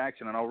Lamar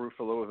Jackson, and I'll root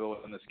for Louisville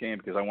in this game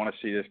because I want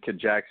to see this kid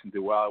Jackson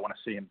do well. I want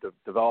to see him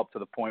develop to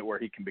the point where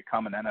he can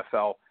become an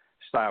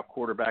NFL-style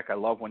quarterback. I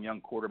love when young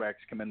quarterbacks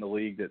come in the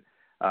league that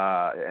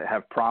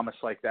have promise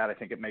like that. I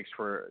think it makes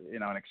for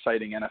an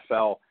exciting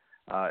NFL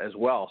as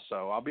well.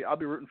 So I'll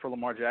be rooting for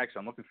Lamar Jackson.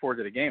 I'm looking forward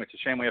to the game. It's a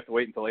shame we have to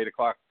wait until 8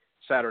 o'clock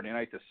Saturday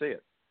night to see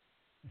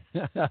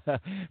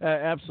it.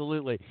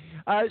 Absolutely.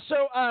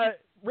 So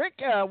Rick,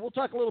 we'll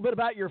talk a little bit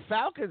about your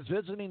Falcons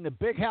visiting the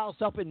Big House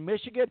up in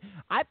Michigan.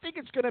 I think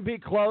it's going to be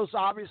close.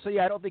 Obviously,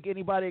 I don't think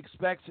anybody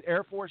expects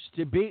Air Force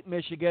to beat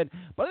Michigan,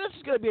 but this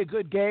is going to be a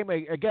good game.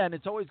 Again,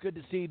 it's always good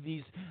to see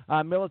these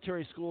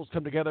military schools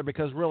come together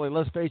because, really,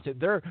 let's face it,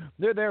 they're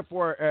there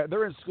for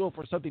they're in school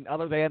for something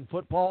other than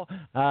football.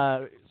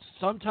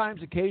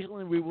 Sometimes,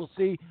 occasionally, we will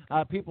see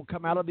people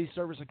come out of these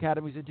service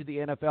academies into the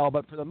NFL,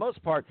 but for the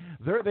most part,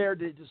 they're there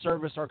to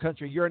service our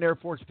country. You're an Air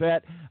Force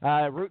vet,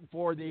 rooting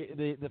for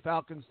the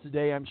Falcons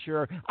today, I'm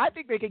sure. I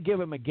think they could give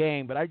them a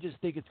game, but I just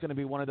think it's going to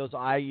be one of those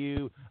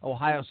IU,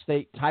 Ohio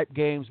State type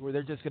games where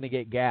they're just going to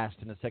get gassed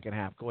in the second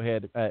half. Go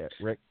ahead,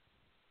 Rick.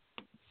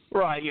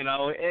 Right,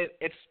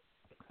 it's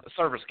a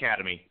service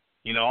academy.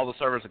 All the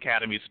service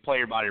academies play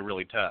your body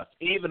really tough.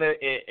 Even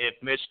if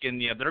Michigan,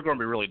 they're going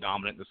to be really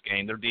dominant in this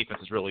game. Their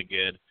defense is really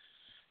good.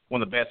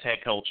 One of the best head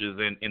coaches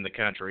in the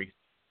country.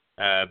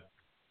 I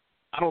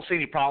don't see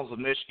any problems with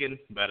Michigan,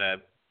 but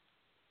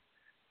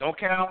don't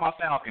count out my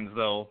Falcons,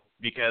 though,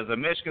 because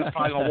Michigan's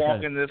probably going to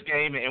walk into this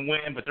game and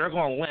win, but they're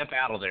going to limp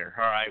out of there,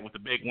 all right, with a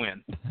big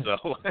win.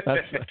 So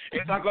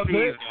it's not going to be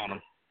easy on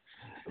them.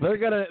 They're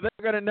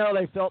gonna know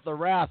they felt the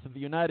wrath of the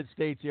United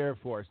States Air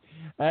Force.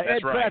 That's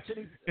Ed right.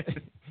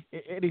 Kracz,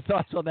 any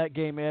thoughts on that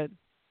game, Ed?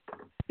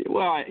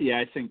 Well,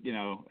 I think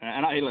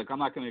and look, I'm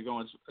not going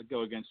to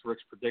go against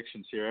Rick's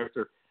predictions here.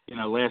 After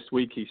last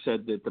week he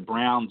said that the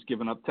Browns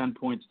giving up 10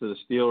 points to the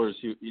Steelers.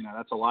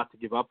 That's a lot to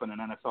give up in an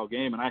NFL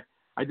game, and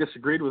I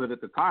disagreed with it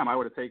at the time. I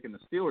would have taken the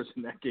Steelers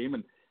in that game,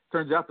 and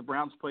turns out the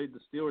Browns played the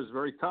Steelers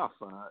very tough.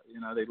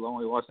 They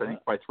only lost I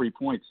think by 3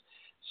 points.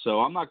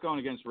 So I'm not going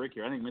against Rick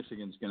here. I think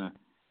Michigan's going to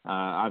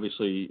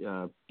obviously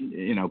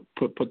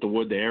put the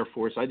wood to Air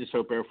Force. I just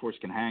hope Air Force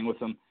can hang with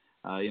them.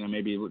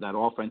 Maybe that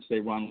offense they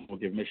run will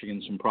give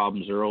Michigan some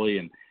problems early,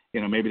 and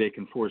maybe they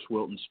can force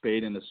Wilton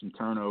Spade into some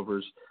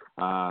turnovers,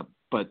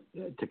 but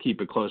to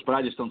keep it close. But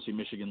I just don't see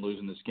Michigan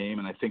losing this game,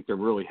 and I think they're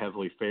really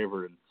heavily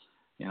favored.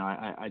 And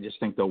I just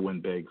think they'll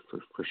win big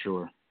for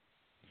sure.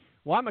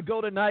 Well, I'm a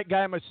Golden Knight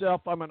guy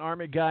myself. I'm an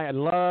Army guy. I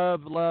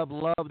love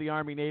the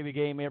Army-Navy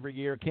game every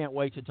year. Can't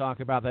wait to talk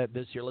about that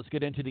this year. Let's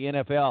get into the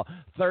NFL.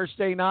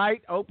 Thursday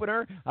night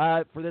opener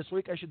for this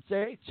week, I should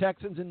say.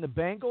 Texans and the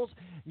Bengals.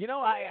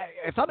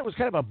 I thought it was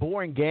kind of a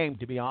boring game,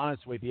 to be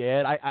honest with you,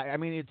 Ed. I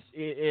mean,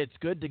 it's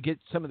good to get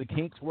some of the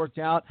kinks worked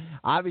out.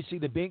 Obviously,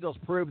 the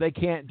Bengals proved they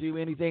can't do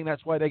anything.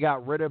 That's why they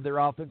got rid of their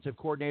offensive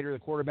coordinator. The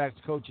quarterback's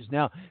coach is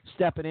now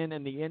stepping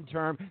in the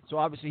interim. So,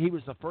 obviously, he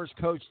was the first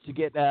coach to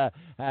get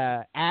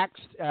axed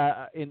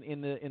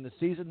in the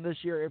season this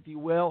year, if you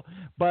will.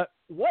 But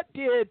what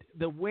did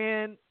the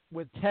win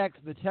with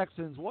the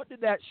Texans, what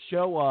did that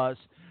show us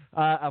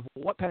of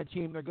what kind of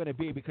team they're going to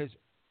be? Because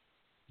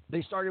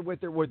they started with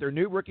their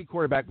new rookie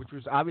quarterback, which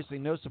was obviously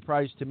no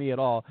surprise to me at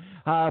all.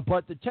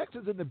 But the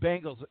Texans and the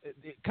Bengals,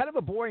 kind of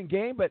a boring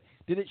game, but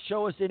did it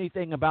show us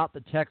anything about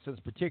the Texans,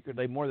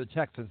 particularly more the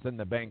Texans than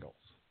the Bengals?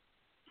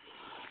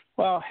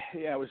 Well,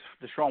 yeah, it was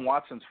Deshaun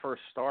Watson's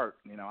first start,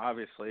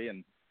 obviously,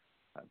 and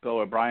Bill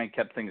O'Brien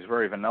kept things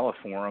very vanilla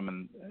for him,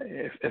 and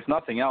if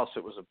nothing else,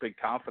 it was a big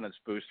confidence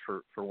boost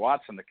for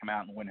Watson to come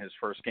out and win his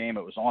first game.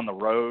 It was on the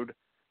road.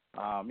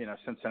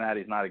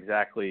 Cincinnati's not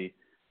exactly,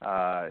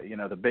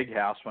 the big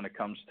house when it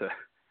comes to,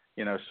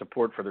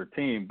 support for their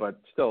team, but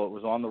still it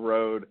was on the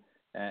road,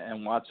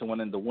 and Watson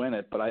went in to win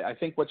it. But I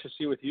think what you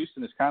see with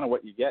Houston is kind of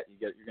what you get.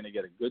 You're going to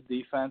get a good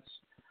defense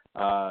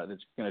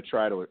that's going to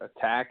try to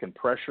attack and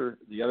pressure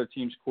the other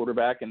team's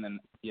quarterback, and then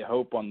you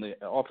hope on the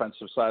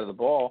offensive side of the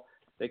ball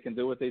they can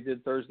do what they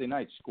did Thursday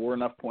night, score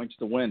enough points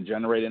to win,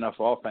 generate enough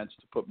offense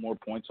to put more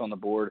points on the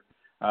board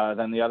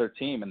than the other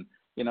team. And,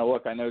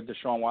 look, I know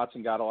Deshaun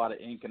Watson got a lot of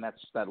ink, and that's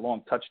that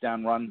long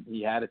touchdown run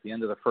he had at the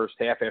end of the first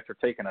half after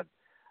taking a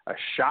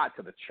shot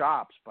to the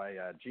chops by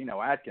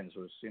Geno Atkins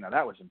was,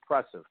 that was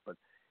impressive. But,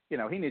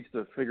 he needs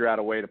to figure out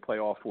a way to play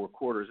all four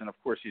quarters. And, of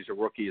course, he's a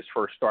rookie, his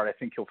first start. I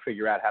think he'll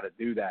figure out how to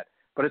do that.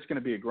 But it's going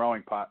to be a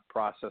growing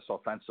process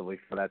offensively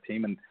for that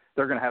team, and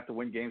they're going to have to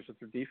win games with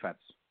their defense.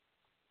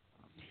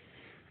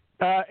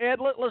 Ed,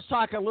 let's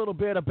talk a little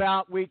bit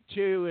about Week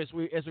 2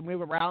 as we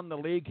move around the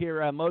league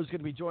here. Mo's going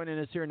to be joining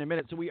us here in a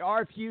minute. So we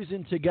are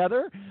fusing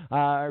together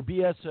our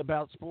BS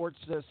About Sports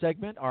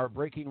segment, our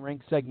Breaking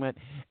Rank segment,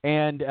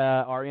 and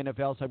our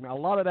NFL segment. A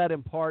lot of that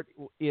in part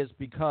is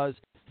because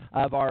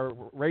of our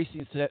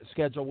racing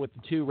schedule with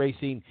the two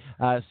racing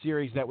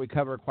series that we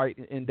cover quite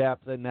in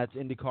depth, and that's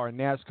IndyCar and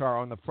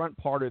NASCAR on the front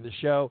part of the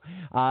show.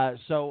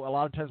 So a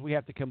lot of times we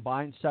have to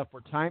combine stuff for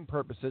time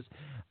purposes.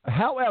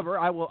 However,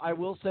 I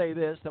will say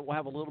this, that we'll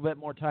have a little bit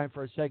more time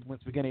for our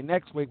segments beginning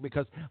next week,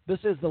 because this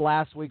is the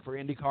last week for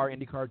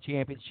IndyCar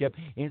Championship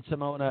in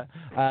Pomona,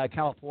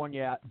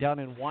 California, down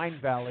in Wine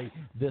Valley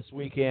this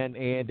weekend,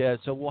 and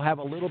so we'll have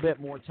a little bit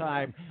more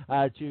time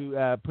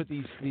to put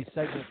these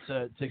segments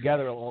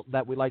together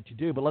that we like to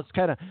do. But let's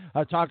kind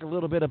of talk a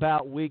little bit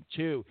about Week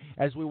 2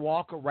 as we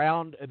walk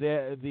around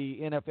the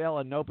NFL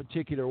in no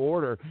particular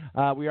order.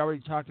 We already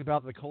talked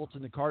about the Colts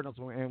and the Cardinals,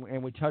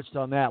 and we touched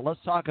on that.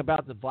 Let's talk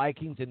about the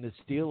Vikings and the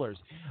Steelers.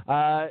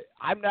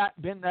 I've not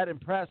been that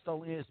impressed.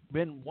 Only it's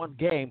been one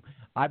game.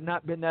 I've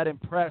not been that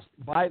impressed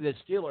by the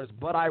Steelers,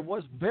 but I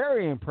was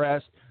very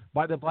impressed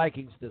by the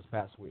Vikings this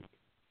past week.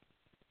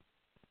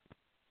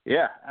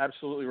 Yeah,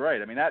 absolutely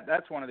right. I mean,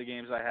 that's one of the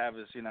games I have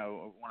is,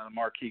 one of the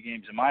marquee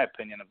games, in my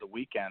opinion, of the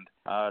weekend.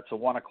 It's a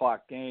 1:00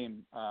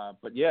 game.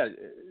 But, yeah,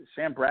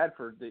 Sam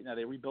Bradford,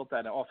 they rebuilt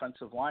that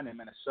offensive line in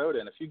Minnesota.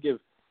 And if you give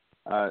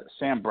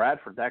Sam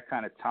Bradford that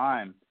kind of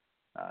time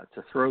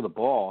to throw the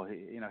ball,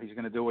 he's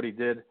going to do what he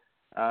did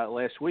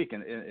last week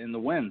in the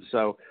win.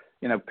 So,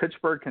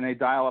 Pittsburgh, can they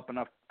dial up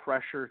enough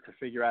pressure to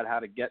figure out how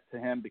to get to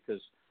him?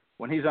 Because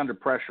when he's under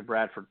pressure,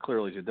 Bradford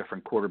clearly is a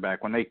different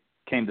quarterback. When they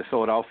came to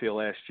Philadelphia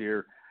last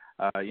year,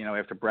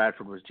 after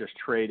Bradford was just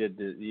traded,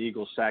 the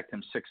Eagles sacked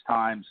him 6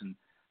 times, and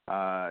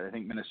I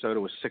think Minnesota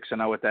was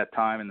 6-0 at that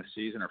time in the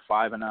season, or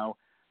 5-0.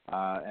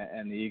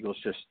 And the Eagles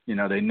just,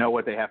 they know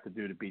what they have to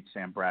do to beat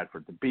Sam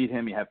Bradford. To beat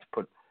him, you have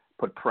to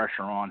put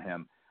pressure on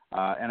him.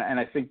 And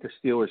I think the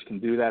Steelers can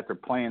do that. They're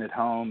playing at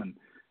home, and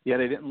yeah,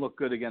 they didn't look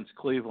good against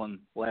Cleveland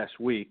last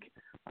week.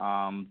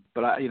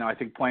 But I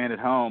think playing at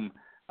home,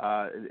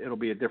 it'll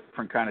be a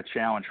different kind of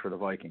challenge for the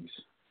Vikings.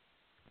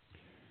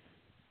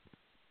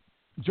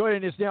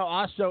 Joining us now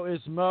also is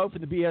Mo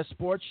from the BS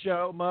Sports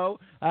Show. Mo,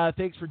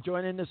 thanks for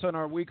joining us on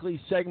our weekly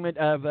segment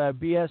of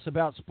BS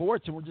about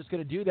sports, and we're just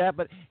going to do that,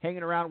 but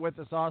hanging around with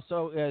us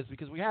also is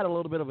because we had a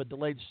little bit of a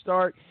delayed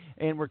start,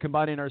 and we're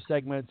combining our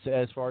segments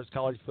as far as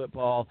college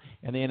football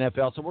and the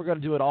NFL, so we're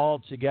going to do it all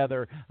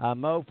together.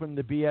 Mo from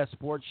the BS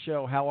Sports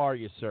Show, how are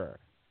you, sir?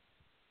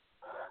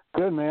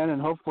 Good, man,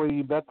 and hopefully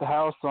you bet the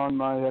house on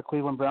my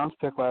Cleveland Browns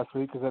pick last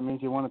week because that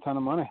means you won a ton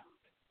of money.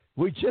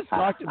 We just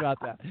talked about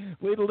that.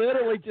 We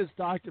literally just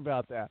talked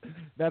about that.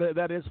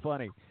 That is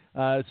funny.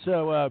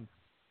 So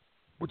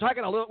we're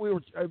talking a little. We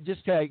were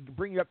just to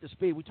bring you up to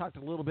speed. We talked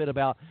a little bit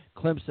about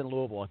Clemson,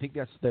 Louisville. I think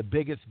that's the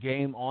biggest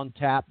game on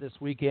tap this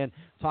weekend.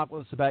 Talk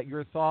with us about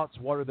your thoughts.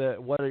 What are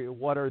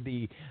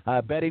the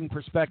betting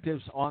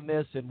perspectives on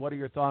this, and what are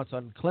your thoughts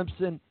on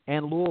Clemson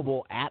and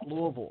Louisville at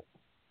Louisville?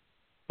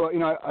 Well,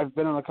 I've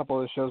been on a couple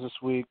of the shows this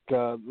week,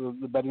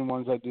 the betting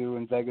ones I do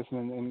in Vegas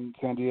and in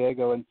San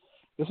Diego, and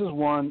this is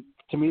one,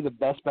 to me, the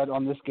best bet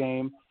on this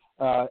game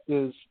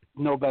is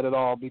no bet at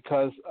all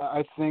because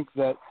I think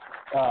that,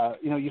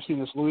 you've seen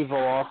this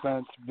Louisville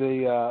offense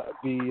be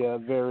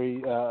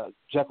very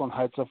Jekyll and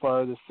Hyde so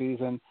far this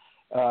season.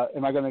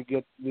 Am I going to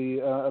get the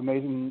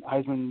amazing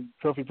Heisman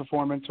Trophy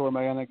performance, or am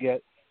I going to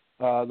get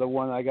the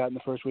one I got in the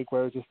first week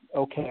where it was just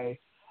okay?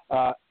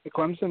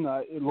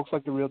 Clemson, it looks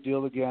like the real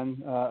deal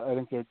again. I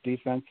think their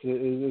defense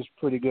is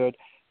pretty good.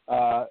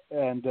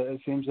 And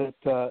it seems that,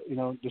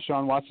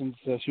 Deshaun Watson's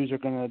shoes are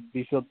going to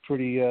be filled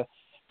pretty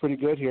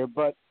good here.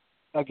 But,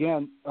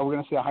 again, are we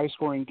going to see a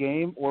high-scoring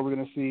game, or are we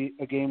going to see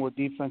a game where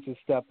defenses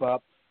step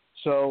up?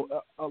 So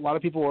a lot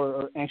of people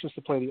are anxious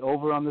to play the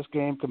over on this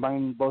game,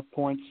 combining both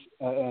points.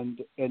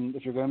 And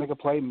if you're going to make a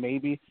play,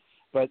 maybe.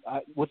 But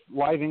with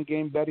live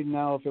in-game betting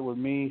now, if it were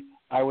me,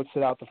 I would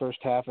sit out the first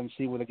half and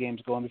see where the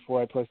game's going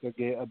before I place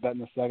a bet in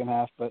the second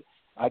half. But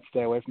I'd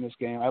stay away from this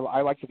game.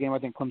 I like the game. I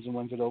think Clemson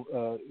wins it,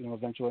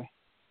 eventually.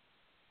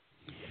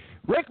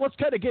 Rick, let's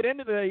kind of get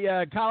into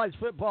the college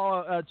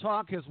football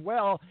talk as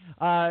well.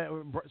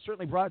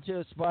 Certainly brought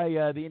to us by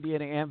the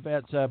Indiana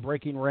Amvets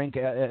Breaking Rank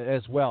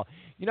as well.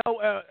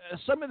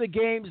 Some of the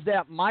games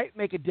that might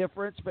make a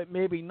difference, but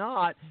maybe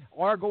not,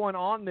 are going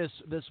on this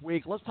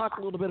week. Let's talk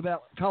a little bit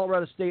about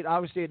Colorado State,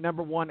 obviously at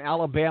number 1,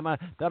 Alabama.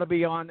 That'll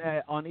be on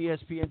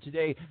ESPN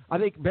today. I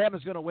think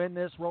Bama's going to win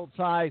this, Roll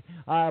Tide,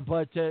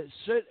 but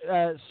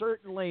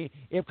certainly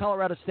if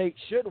Colorado State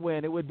should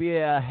win, it would be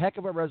a heck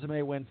of a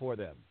resume win for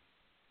them.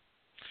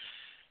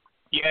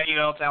 Yeah,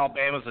 it's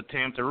Alabama's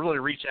attempt to really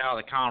reach out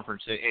of the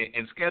conference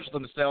and schedule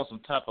themselves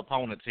some tough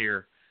opponents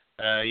here.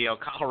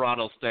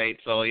 Colorado State.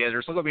 So, yeah,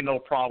 there's going to be no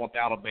problem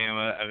with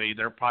Alabama. I mean,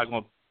 they're probably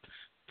going to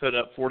put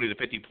up 40 to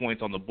 50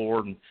 points on the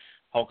board and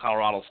hold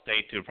Colorado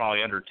State to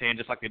probably under 10,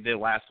 just like they did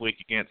last week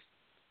against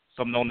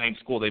some no-name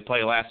school they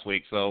played last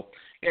week. So,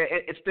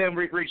 it's them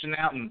reaching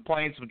out and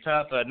playing some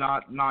tough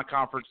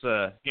non-conference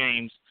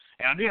games.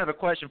 And I do have a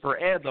question for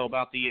Ed, though,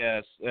 about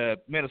the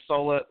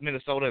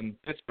Minnesota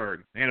and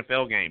Pittsburgh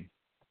NFL game.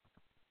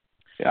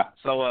 Yeah.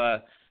 So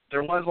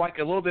there was like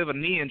a little bit of a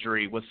knee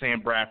injury with Sam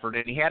Bradford,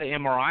 and he had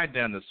an MRI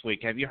done this week.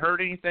 Have you heard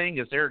anything?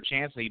 Is there a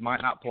chance that he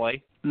might not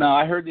play? No,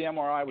 I heard the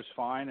MRI was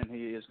fine, and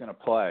he is going to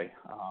play.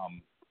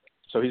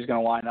 So he's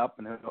going to line up,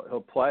 and he'll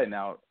play.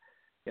 Now,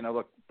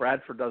 look,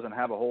 Bradford doesn't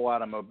have a whole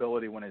lot of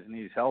mobility when his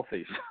knee's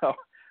healthy. So,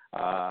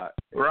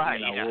 right.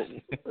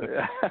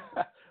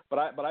 But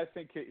I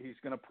think he's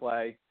going to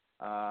play.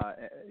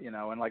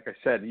 And like I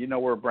said,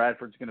 where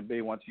Bradford's going to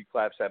be once you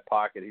collapse that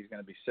pocket. He's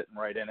going to be sitting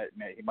right in it.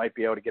 He might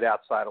be able to get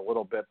outside a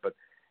little bit, but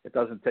it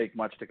doesn't take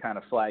much to kind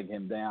of flag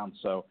him down.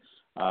 So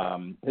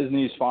his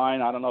knee's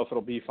fine. I don't know if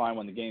it'll be fine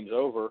when the game's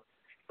over,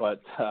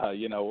 but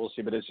we'll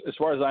see. But as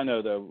far as I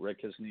know, though,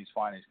 Rick, his knee's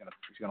fine. He's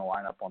going to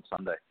line up on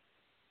Sunday.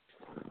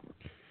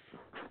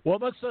 Well,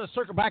 let's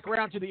circle back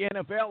around to the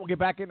NFL. We'll get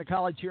back into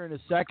college here in a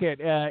second.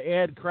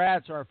 Ed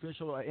Kracz, our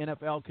official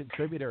NFL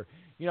contributor.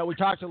 You know, we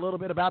talked a little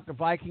bit about the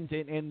Vikings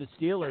and the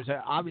Steelers.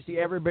 Obviously,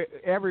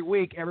 every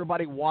week,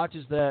 everybody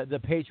watches the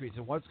Patriots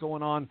and what's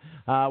going on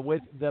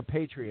with the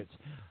Patriots.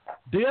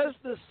 Does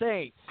the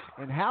Saints,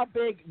 and how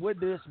big would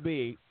this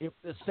be if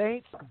the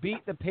Saints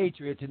beat the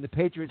Patriots and the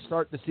Patriots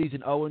start the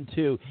season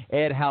 0-2?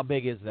 Ed, how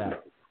big is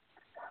that?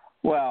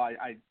 Well,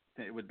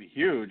 it would be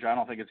huge. I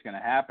don't think it's going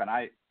to happen.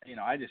 I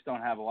just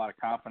don't have a lot of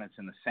confidence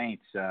in the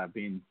Saints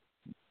being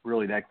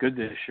really that good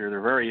this year.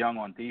 They're very young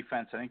on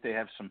defense. I think they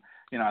have some.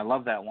 I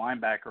love that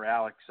linebacker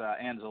Alex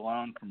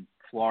Anzalone from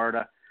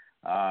Florida.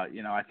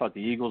 I thought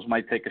the Eagles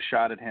might take a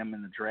shot at him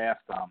in the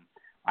draft.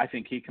 I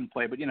think he can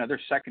play, but their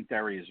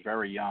secondary is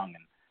very young,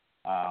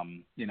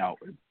 and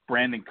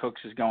Brandon Cooks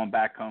is going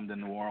back home to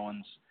New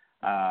Orleans.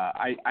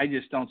 I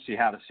just don't see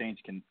how the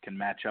Saints can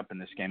match up in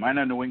this game. I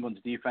know New England's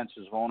defense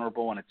is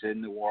vulnerable, and it's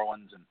in New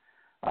Orleans, and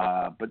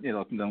but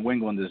New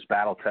England is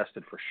battle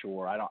tested for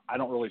sure. I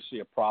don't really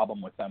see a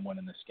problem with them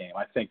winning this game.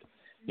 I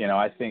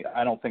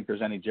don't think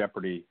there's any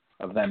jeopardy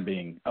of them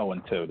being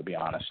 0-2, to be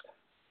honest.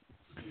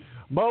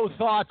 Mo,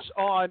 thoughts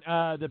on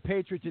the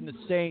Patriots and the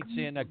Saints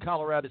in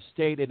Colorado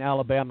State and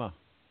Alabama?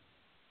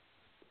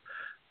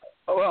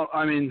 Well,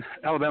 I mean,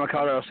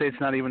 Alabama-Colorado State's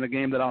not even a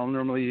game that I'll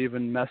normally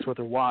even mess with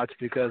or watch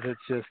because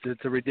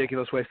it's a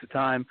ridiculous waste of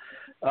time.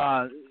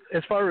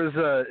 As far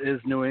as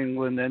New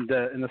England and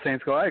the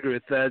Saints go, I agree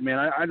with that. Man,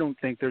 I don't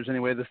think there's any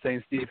way the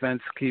Saints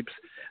defense keeps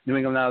New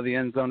England out of the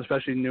end zone,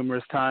 especially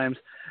numerous times.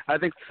 I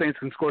think the Saints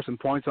can score some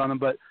points on them,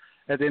 but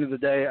at the end of the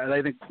day,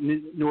 I think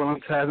New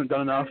Orleans hasn't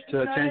done enough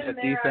to change that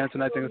defense,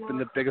 and I think it's been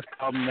the biggest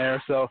problem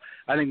there. So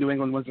I think New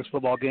England wins this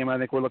football game. I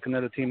think we're looking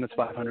at a team that's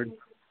 500.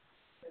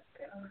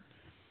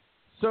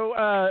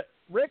 So,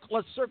 Rick,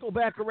 let's circle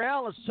back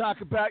around. Let's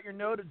talk about your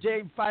Notre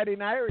Dame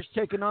Fighting Irish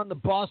taking on the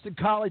Boston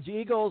College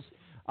Eagles.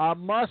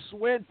 Must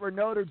win for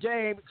Notre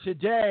Dame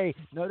today.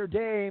 Notre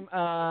Dame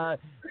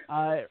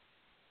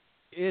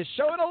is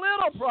showing a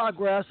little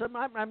progress.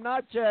 I'm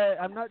not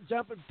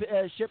jumping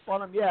ship on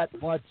them yet,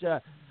 but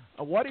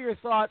what are your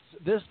thoughts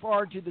this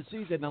far into the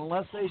season? And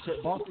let's face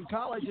it, Boston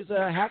College is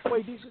a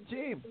halfway decent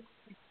team.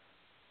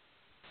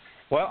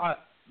 Well,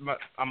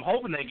 I'm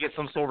hoping they get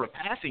some sort of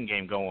passing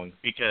game going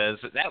because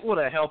that would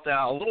have helped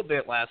out a little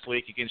bit last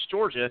week against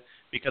Georgia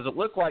because it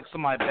looked like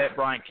somebody bet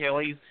Brian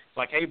Kelly. It's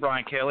like, hey,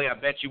 Brian Kelly, I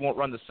bet you won't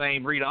run the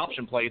same read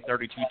option play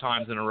 32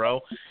 times in a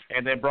row.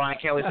 And then Brian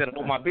Kelly said,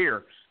 hold my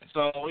beer.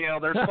 So,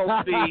 they're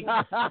supposed to be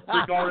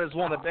regarded as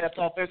one of the best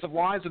offensive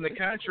lines in the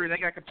country. They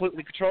got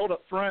completely controlled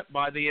up front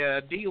by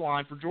the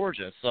D-line for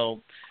Georgia.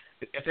 So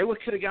if they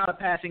could have got a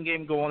passing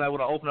game going, that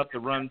would have opened up the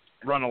run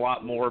a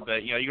lot more.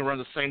 But, you can run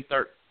the same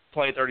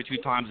play 32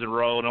 times in a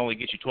row and only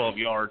get you 12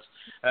 yards.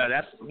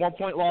 That's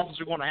 1-point losses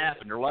are going to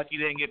happen. They're lucky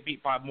they didn't get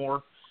beat by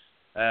more.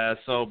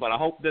 But I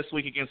hope this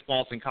week against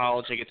Boston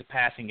College they get the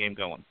passing game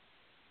going.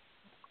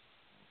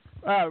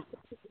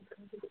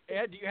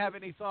 Ed, do you have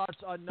any thoughts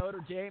on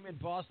Notre Dame and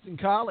Boston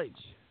College?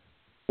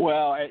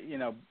 Well,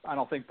 I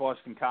don't think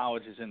Boston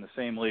College is in the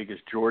same league as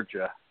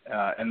Georgia,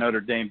 and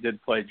Notre Dame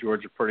did play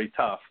Georgia pretty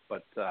tough.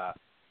 But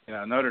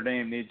Notre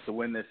Dame needs to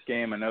win this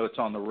game. I know it's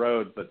on the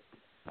road, but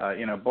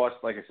Boston,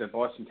 like I said,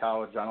 Boston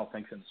College, I don't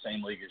think is in the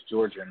same league as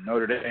Georgia. And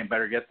Notre Dame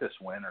better get this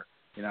win, or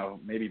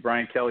maybe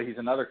Brian Kelly, he's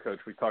another coach.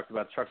 We talked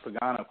about Chuck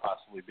Pagano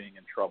possibly being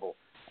in trouble.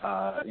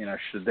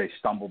 Should they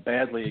stumble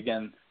badly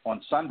again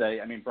on Sunday?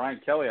 I mean, Brian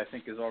Kelly, I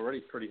think, is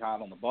already pretty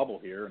hot on the bubble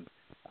here, and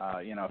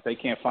if they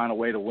can't find a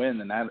way to win,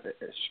 then that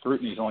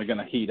scrutiny is only going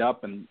to heat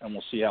up, and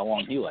we'll see how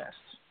long he lasts.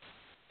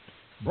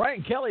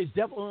 Brian Kelly's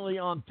definitely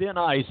on thin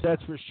ice,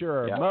 that's for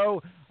sure. Yeah.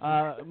 Mo,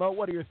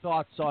 what are your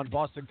thoughts on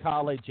Boston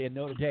College and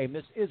Notre Dame?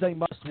 This is a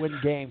must-win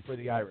game for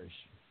the Irish.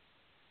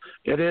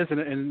 It is,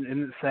 and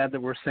it's sad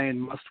that we're saying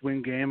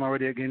must-win game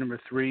already at game number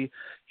 3.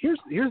 Here's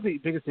the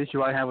biggest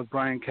issue I have with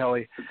Brian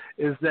Kelly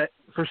is that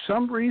for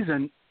some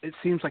reason it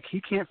seems like he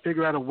can't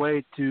figure out a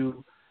way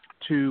to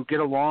get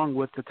along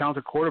with the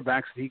talented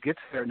quarterbacks that he gets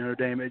there at Notre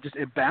Dame.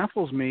 It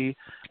baffles me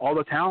all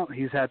the talent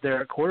he's had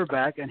there at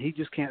quarterback, and he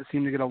just can't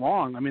seem to get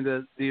along. I mean,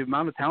 the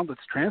amount of talent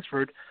that's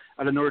transferred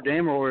out of Notre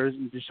Dame, or as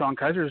Deshaun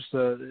Kaiser's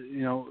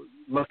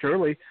left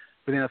early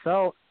for the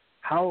NFL.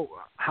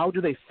 How do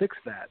they fix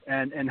that?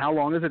 And how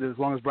long is it, as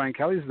long as Brian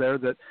Kelly's there,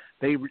 that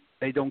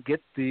they don't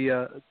get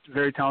the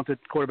very talented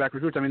quarterback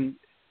recruits? I mean,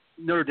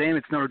 Notre Dame,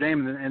 it's Notre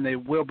Dame, and they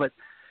will, but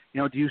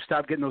do you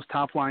stop getting those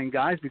top-line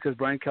guys because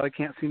Brian Kelly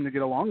can't seem to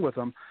get along with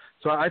them?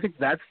 So I think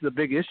that's the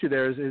big issue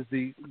there is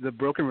the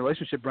broken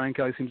relationship Brian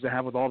Kelly seems to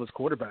have with all of his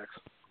quarterbacks.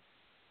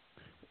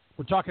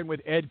 We're talking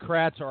with Ed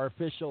Kracz, our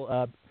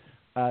official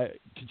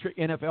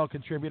NFL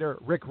contributor.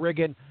 Rick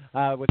Riggin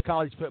with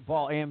college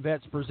football.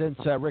 Amvets presents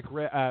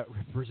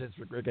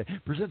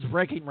presents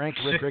Breaking Rank.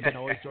 Rick Riggin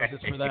always joins us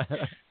for that.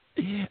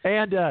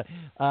 And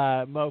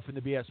Mo from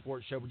the BS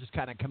Sports Show. We're just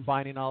kind of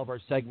combining all of our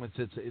segments.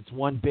 It's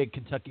one big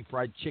Kentucky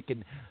Fried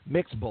Chicken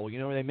mix bowl. You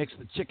know, where they mix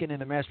the chicken and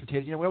the mashed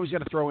potatoes. You know, we always got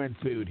to throw in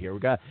food here. We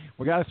got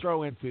to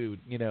throw in food.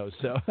 You know,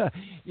 so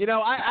you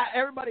know,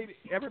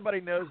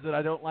 everybody knows that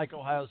I don't like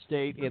Ohio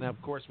State, and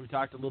of course we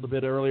talked a little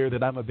bit earlier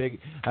that I'm a big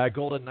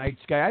Golden Knights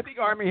guy. I think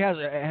Army has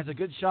a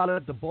good shot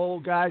at the bowl,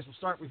 guys. We'll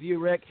start with you,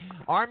 Rick.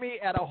 Army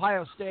at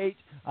Ohio State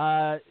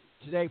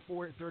today,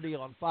 4:30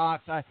 on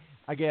Fox.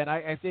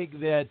 I think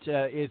that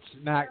it's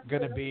not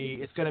going to be.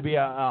 It's going to be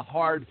a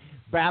hard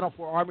battle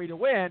for Army to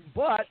win.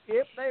 But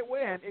if they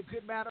win, it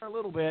could matter a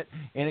little bit,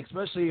 and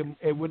especially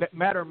it would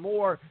matter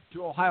more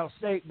to Ohio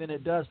State than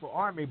it does for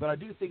Army. But I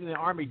do think the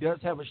Army does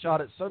have a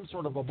shot at some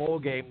sort of a bowl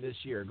game this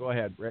year. Go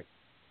ahead, Rick.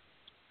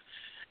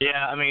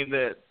 Yeah, I mean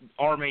the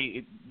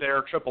Army, they're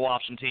a triple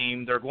option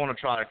team. They're going to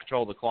try to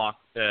control the clock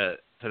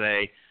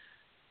today.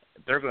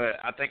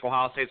 I think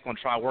Ohio State's going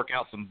to try to work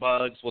out some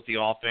bugs with the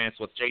offense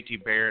with J.T.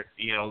 Barrett.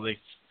 You know, they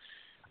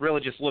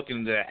really just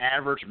looking to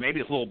average,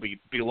 maybe a little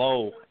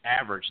below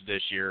average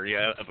this year,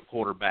 of a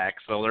quarterback.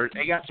 So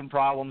they got some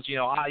problems. You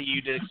know,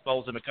 IU did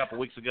expose them a couple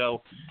weeks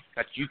ago.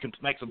 That you can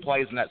make some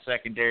plays in that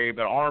secondary,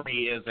 but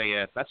Army is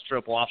that's a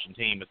triple option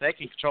team. If they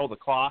can control the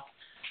clock,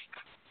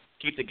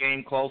 keep the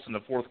game close in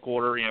the fourth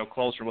quarter, you know,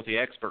 closer what the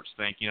experts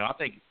think. You know, I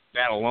think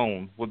that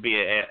alone would be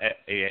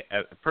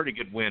a pretty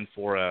good win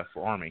for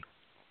Army.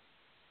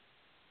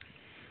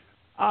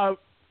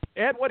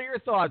 Ed, what are your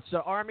thoughts?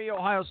 Army,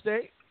 Ohio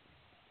State?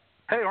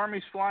 Hey,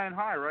 Army's flying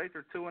high, right?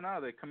 They're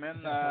 2-0. They come in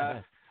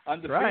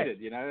undefeated. Right.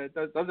 You know,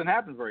 it doesn't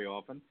happen very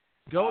often.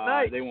 Go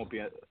Knights. They won't be.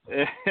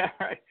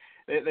 Right.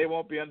 They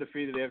won't be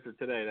undefeated after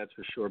today. That's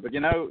for sure. But you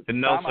know,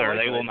 no, Tom, sir,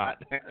 they will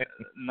not.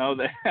 No,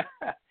 they.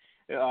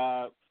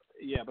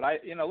 Yeah,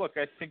 but look,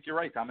 I think you're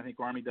right, Tom. I think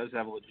Army does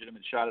have a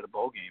legitimate shot at a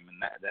bowl game,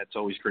 and that's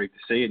always great to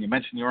see. And you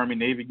mentioned the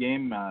Army-Navy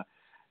game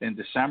in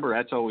December.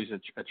 That's always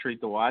a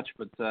treat to watch.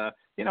 But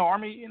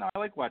Army, I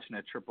like watching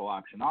that triple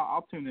option.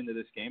 I'll tune into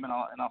this game and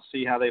I'll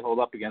see how they hold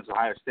up against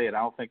Ohio State. I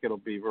don't think it'll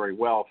be very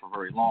well for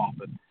very long,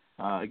 but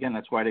again,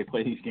 that's why they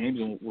play these games,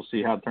 and we'll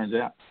see how it turns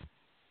out.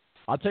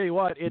 I'll tell you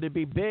what, it'd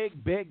be big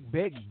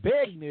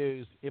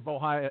news if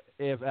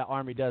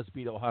Army does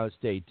beat Ohio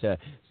State.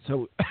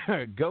 So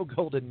go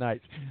Golden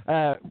Knights.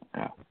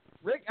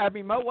 Rick,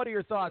 Mo, what are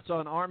your thoughts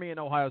on Army and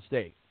Ohio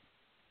State?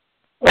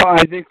 Well,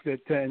 I think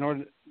that in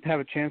order to have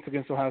a chance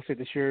against Ohio State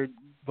this year,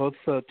 both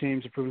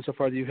teams have proven so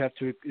far that you have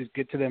to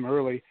get to them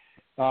early.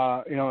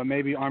 And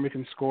maybe Army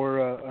can score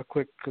a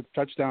quick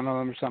touchdown on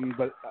them or something,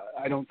 but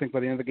I don't think by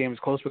the end of the game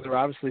it's close. But there are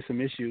obviously some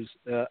issues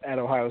at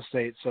Ohio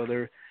State, so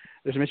there's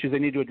some issues they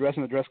need to address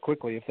and address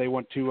quickly if they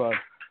want to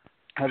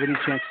have any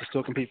chance to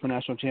still compete for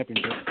national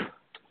championship.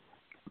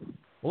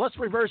 Well, let's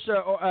reverse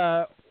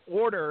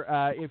order,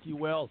 if you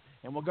will,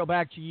 and we'll go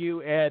back to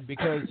you, Ed,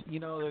 because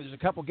there's a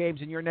couple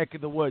games in your neck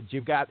of the woods.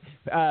 You've got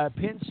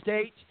Penn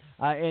State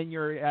and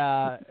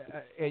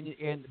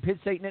Penn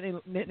State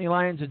Nittany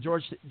Lions and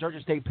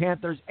Georgia State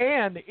Panthers,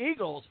 and the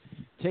Eagles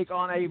take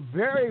on a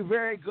very,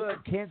 very good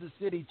Kansas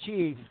City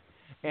Chiefs,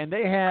 and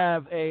they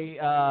have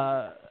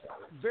a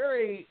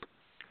very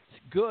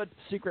good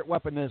secret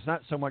weapon that's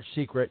not so much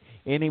secret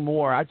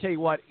anymore. I tell you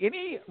what,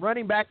 any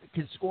running back that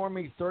can score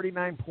me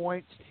 39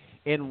 points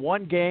in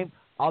one game,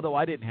 although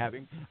I didn't have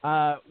him,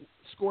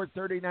 scored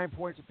 39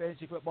 points in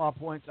fantasy football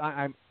points,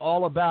 I'm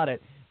all about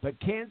it. But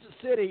Kansas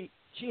City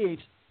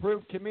Chiefs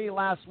proved to me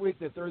last week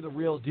that they're the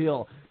real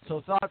deal.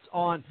 So thoughts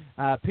on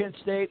Penn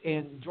State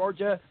and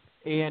Georgia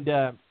and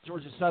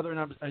Georgia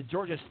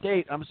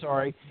State,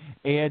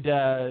 and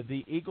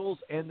the Eagles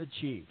and the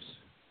Chiefs?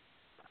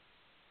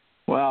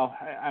 Well,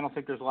 I don't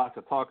think there's a lot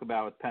to talk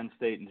about with Penn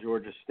State and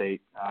Georgia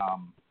State.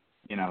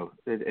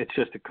 It's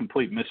just a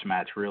complete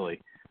mismatch, really.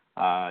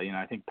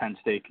 I think Penn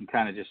State can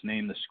kind of just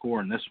name the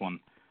score in this one.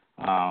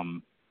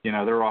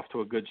 They're off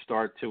to a good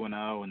start,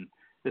 2-0, and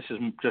this is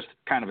just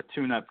kind of a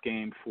tune-up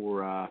game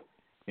for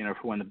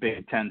when the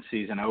Big Ten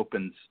season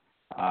opens.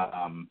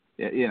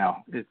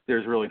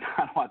 There's really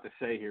not a lot to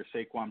say here.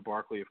 Saquon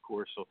Barkley, of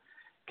course, will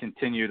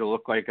continue to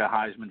look like a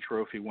Heisman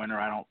Trophy winner.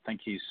 I don't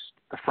think he's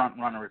the front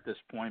runner at this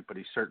point, but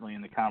he's certainly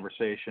in the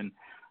conversation.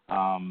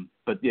 I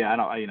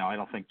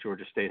don't think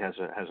Georgia State has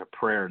a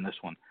prayer in this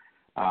one.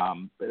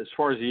 As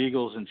far as the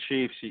Eagles and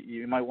Chiefs,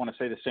 you might want to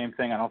say the same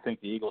thing. I don't think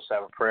the Eagles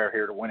have a prayer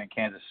here to win in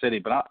Kansas City,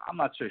 but I'm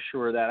not so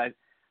sure of that.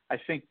 I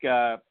think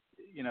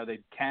they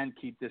can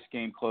keep this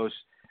game close.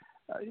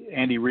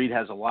 Andy Reid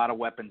has a lot of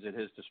weapons at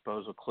his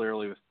disposal,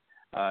 clearly with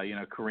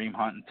Kareem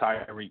Hunt and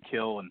Tyreek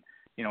Hill, and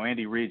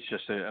Andy Reid's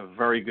just a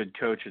very good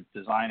coach at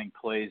designing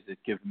plays that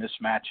give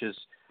mismatches.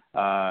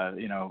 For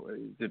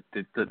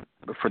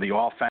the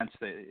offense,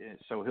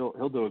 so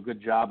he'll do a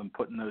good job in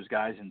putting those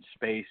guys in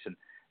space and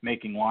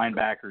making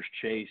linebackers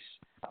chase.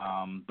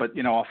 But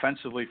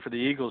offensively for the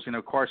Eagles,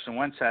 Carson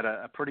Wentz had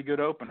a pretty good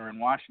opener in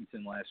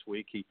Washington last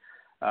week. He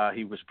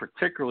was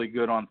particularly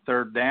good on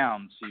third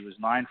downs. He was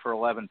 9 for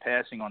 11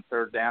 passing on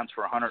third downs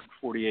for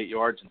 148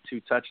 yards and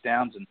 2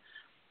 touchdowns. And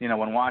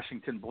when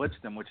Washington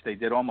blitzed them, which they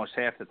did almost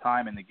half the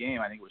time in the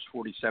game, I think it was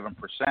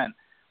 47%.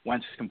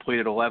 Wentz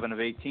completed 11 of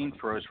 18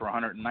 throws for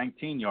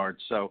 119 yards.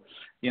 So,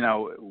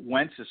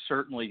 Wentz has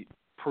certainly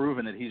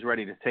proven that he's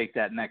ready to take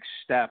that next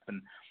step.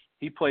 And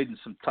he played in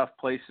some tough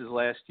places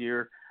last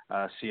year.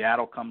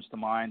 Seattle comes to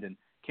mind, and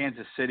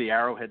Kansas City,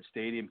 Arrowhead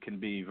Stadium can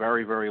be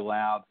very, very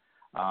loud.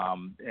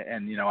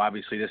 And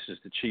obviously this is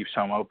the Chiefs'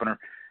 home opener.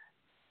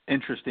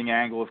 Interesting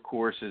angle, of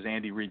course, is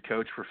Andy Reid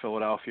coached for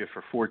Philadelphia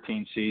for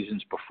 14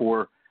 seasons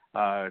before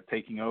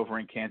taking over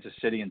in Kansas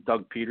City, and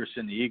Doug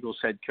Peterson, the Eagles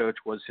head coach,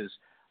 was his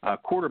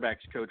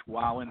quarterbacks coach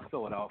while in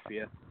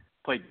Philadelphia.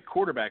 Played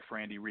quarterback for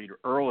Andy Reid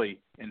early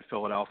in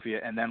Philadelphia,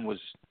 and then was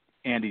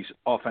Andy's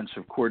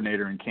offensive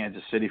coordinator in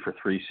Kansas City for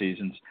 3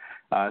 seasons.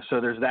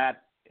 So there's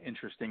that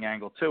interesting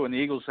angle too. And the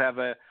Eagles have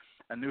a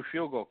new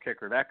field goal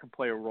kicker that could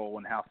play a role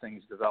in how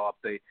things develop.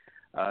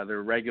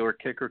 Their regular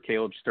kicker,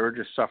 Caleb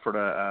Sturgis, suffered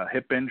a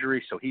hip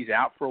injury, so he's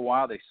out for a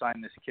while. They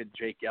signed this kid,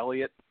 Jake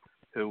Elliott,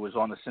 who was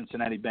on the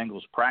Cincinnati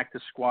Bengals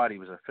practice squad. He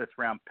was a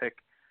 5th-round pick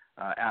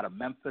out of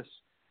Memphis.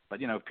 But,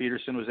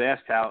 Peterson was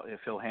asked if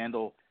he'll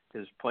handle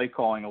his play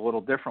calling a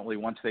little differently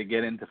once they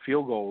get into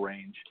field goal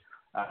range.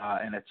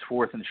 And it's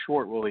 4th and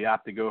short. Will he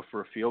opt to go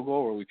for a field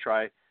goal, or will we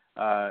try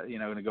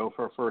to go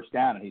for a first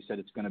down? And he said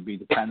it's going to be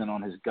dependent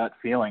on his gut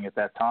feeling at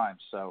that time.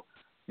 So,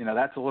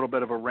 that's a little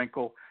bit of a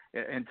wrinkle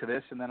into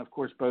this. And then, of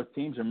course, both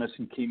teams are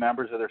missing key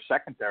members of their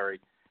secondary.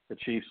 The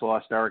Chiefs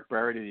lost Eric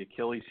Berry to the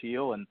Achilles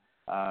heel and,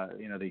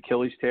 the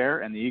Achilles tear,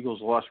 and the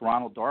Eagles lost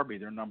Ronald Darby,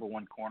 their number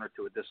 1 corner,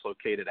 to a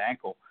dislocated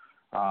ankle.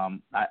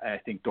 I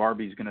think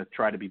Darby's going to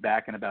try to be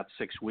back in about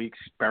 6 weeks.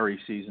 Berry's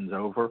season's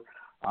over.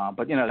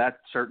 But, that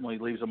certainly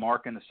leaves a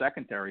mark in the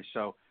secondary.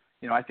 So,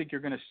 I think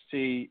you're going to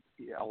see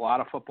a lot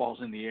of footballs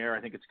in the air.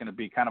 I think it's going to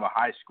be kind of a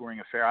high-scoring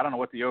affair. I don't know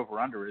what the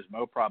over-under is.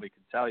 Mo probably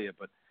can tell you,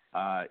 but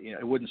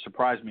it wouldn't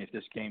surprise me if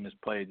this game is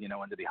played,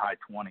 into the high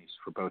 20s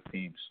for both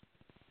teams.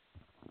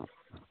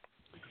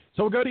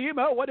 So we'll go to you,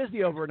 Mo. What is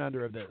the over and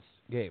under of this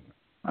game?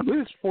 I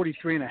believe it's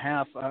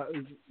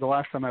 43.5. The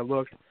last time I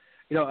looked,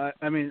 I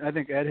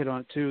think Ed hit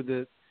on it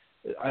too.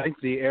 I think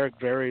the Eric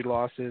Berry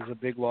loss is a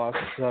big loss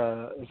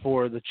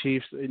for the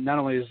Chiefs. Not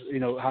only is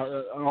an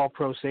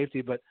all-pro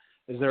safety, but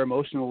is their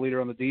emotional leader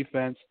on the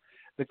defense.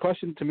 The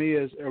question to me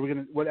is,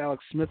 what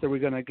Alex Smith are we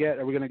going to get?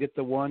 Are we going to get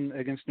the one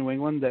against New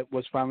England that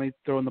was finally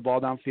throwing the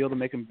ball downfield and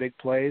making big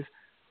plays?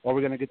 Or are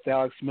we going to get the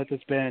Alex Smith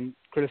that's been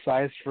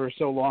criticized for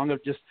so long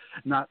of just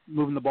not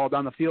moving the ball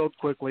down the field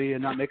quickly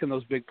and not making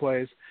those big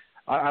plays?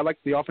 I like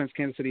the offense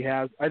Kansas City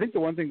has. I think the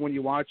one thing when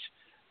you watch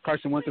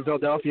Carson Wentz in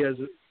Philadelphia is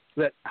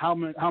that how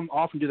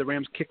often do the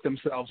Rams kick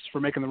themselves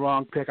for making the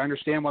wrong pick? I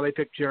understand why they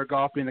picked Jared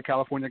Goff being the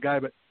California guy,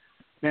 but,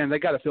 man, they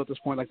got to feel at this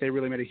point like they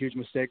really made a huge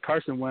mistake.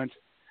 Carson Wentz,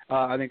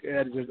 I think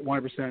Ed is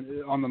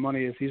 100% on the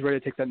money. If he's ready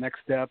to take that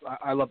next step,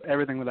 I love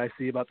everything that I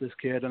see about this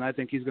kid, and I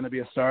think he's going to be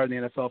a star in the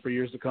NFL for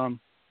years to come.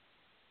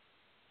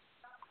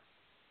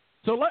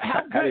 So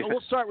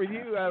we'll start with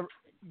you.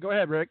 Go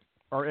ahead, Rick,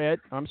 or Ed.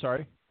 I'm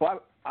sorry.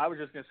 Well, I was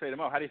just going to say to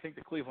Mo, how do you think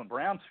the Cleveland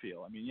Browns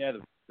feel? I mean, yeah,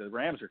 the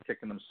Rams are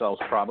kicking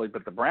themselves probably,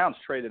 but the Browns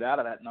traded out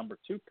of that number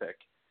 2 pick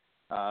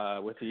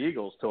with the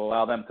Eagles to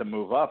allow them to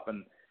move up.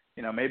 And,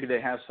 maybe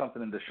they have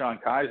something in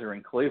Deshaun Kaiser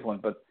in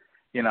Cleveland, but,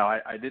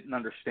 I didn't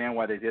understand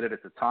why they did it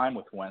at the time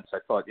with Wentz. I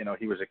thought,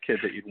 he was a kid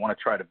that you'd want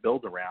to try to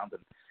build around,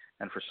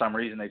 and for some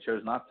reason they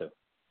chose not to.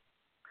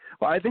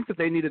 Well, I think that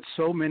they needed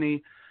so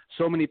many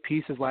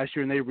pieces last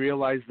year, and they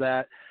realized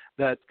that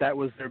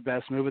was their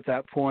best move at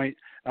that point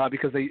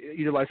because they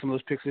utilized some of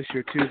those picks this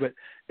year too. But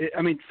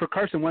for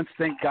Carson Wentz,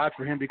 thank God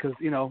for him because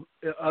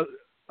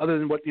other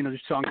than what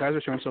Deshaun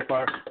Kaiser showing so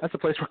far, that's a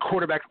place where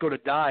quarterbacks go to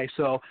die.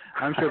 So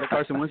I'm sure that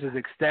Carson Wentz is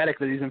ecstatic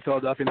that he's in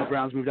Philadelphia and the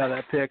Browns moved out of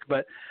that pick.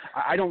 But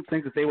I don't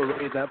think that they were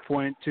ready at that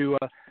point to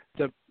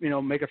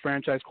make a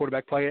franchise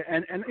quarterback play.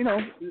 And a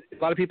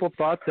lot of people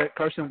thought that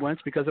Carson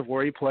Wentz, because of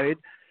where he played,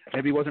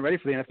 maybe he wasn't ready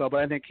for the NFL, but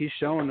I think he's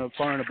shown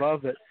far and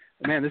above that,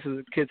 man, this is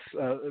a kid's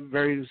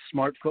very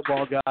smart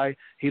football guy.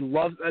 He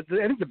loves – I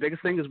think the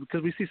biggest thing is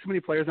because we see so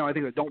many players now, I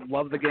think, that don't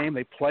love the game.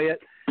 They play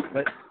it.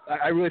 But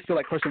I really feel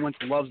like Carson Wentz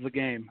loves the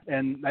game,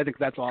 and I think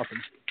that's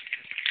awesome.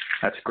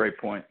 That's a great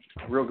point.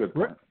 Real good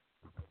point.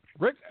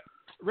 Rick,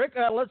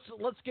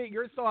 let's get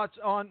your thoughts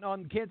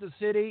on Kansas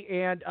City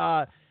and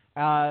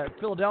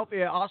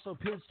Philadelphia, also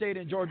Penn State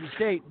and Georgia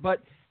State.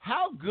 But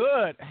how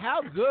good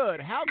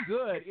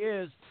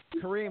is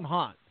Kareem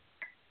Hunt?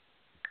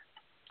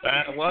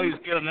 Well, he was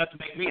good enough to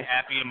make me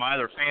happy in my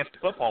other fantasy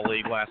football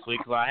league last week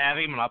because I have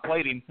him and I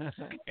played him, and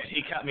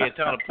he got me a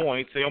ton of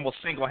points. He almost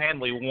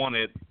single-handedly won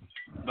it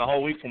the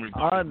whole week for me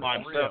by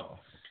himself.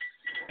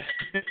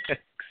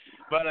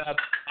 But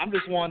I'm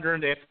just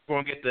wondering if we're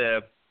going to get the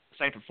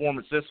same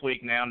performance this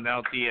week now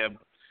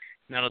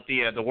that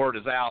the word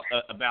is out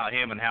about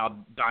him and how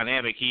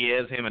dynamic he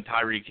is, him and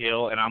Tyreek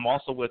Hill. And I'm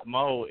also with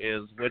Mo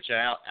is which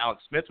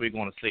Alex Smith we're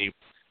going to see.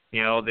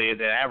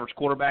 The average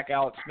quarterback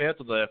Alex Smith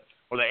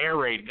or the air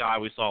raid guy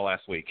we saw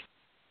last week.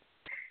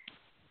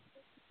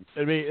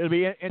 It'll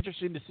be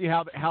interesting to see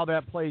how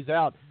that plays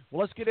out.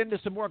 Well, let's get into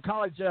some more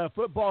college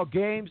football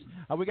games.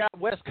 We got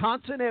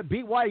Wisconsin at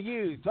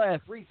BYU,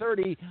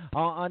 3:30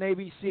 on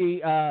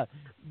ABC.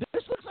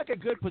 This looks like a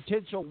good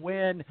potential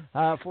win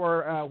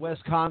for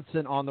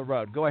Wisconsin on the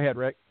road. Go ahead,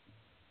 Rick.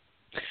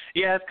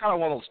 Yeah, it's kind of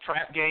one of those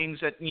trap games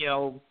that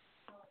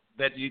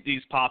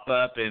these pop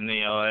up, and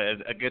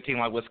a good team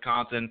like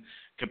Wisconsin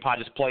could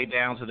probably just play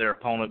down to their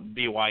opponent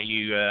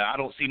BYU. I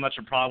don't see much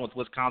of a problem with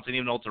Wisconsin,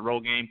 even though it's a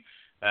road game.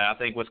 I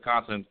think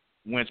Wisconsin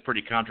wins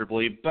pretty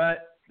comfortably,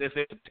 but this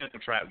is a potential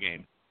trap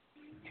game.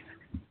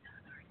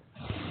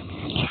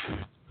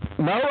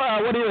 Mo,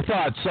 what are your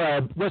thoughts?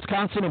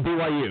 Wisconsin and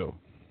BYU.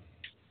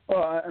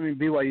 Well, I mean,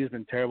 BYU's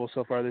been terrible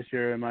so far this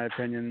year, in my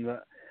opinion.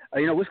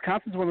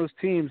 Wisconsin's one of those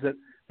teams that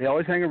they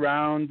always hang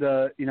around,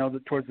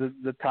 towards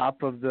the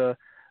top of the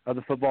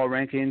football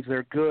rankings.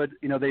 They're good.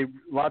 They a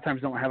lot of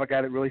times don't have a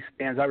guy that really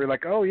stands out. You're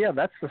like, oh yeah,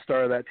 that's the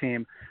star of that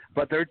team.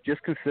 But they're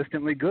just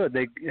consistently good.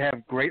 They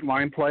have great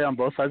line play on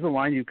both sides of the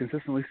line. You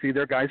consistently see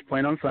their guys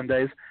playing on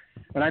Sundays,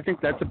 and I think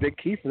that's a big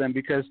key for them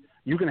because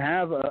you can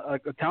have a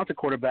talented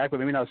quarterback, but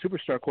maybe not a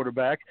superstar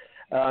quarterback.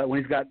 When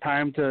he's got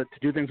time to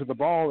do things with the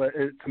ball,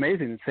 it's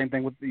amazing. The same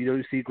thing with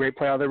you see great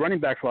play out of their running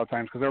backs a lot of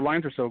times because their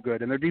lines are so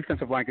good and their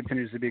defensive line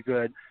continues to be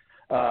good.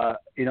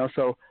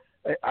 So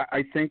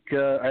I think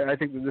that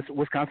this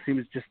Wisconsin team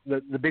is just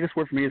the biggest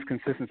word for me is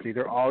consistency.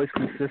 They're always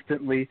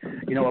consistently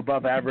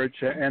above average,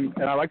 and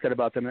I like that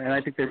about them. And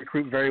I think they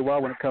recruit very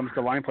well when it comes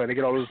to line play. They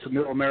get all those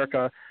Middle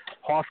America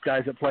Hoss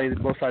guys that play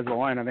both sides of the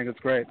line. I think it's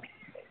great.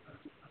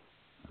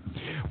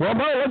 Well,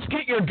 Mo, let's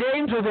get your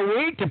games of the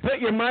week to put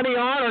your money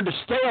on or to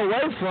stay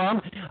away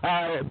from.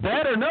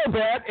 Bet or no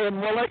bet, and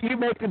we'll let you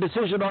make the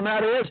decision on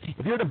that.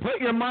 If you're to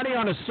put your money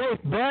on a safe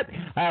bet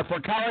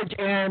for college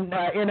and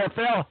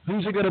NFL,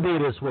 who's it going to be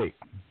this week?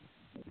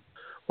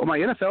 Well, my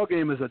NFL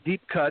game is a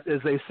deep cut,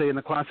 as they say in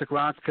the classic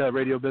rock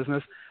radio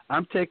business.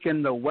 I'm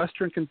taking the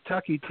Western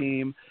Kentucky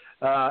team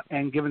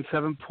and giving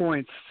 7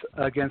 points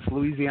against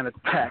Louisiana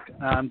Tech.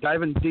 I'm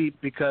diving deep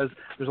because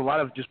there's a lot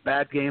of just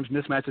bad games,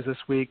 mismatches this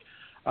week.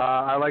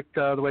 I like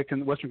the way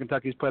Western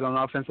Kentucky's played on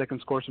offense. They can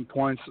score some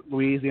points.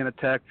 Louisiana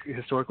Tech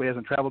historically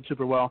hasn't traveled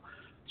super well,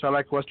 so I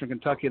like Western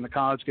Kentucky in the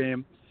college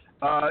game.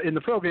 In the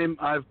pro game,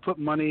 I've put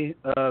money,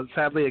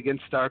 sadly,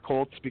 against our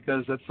Colts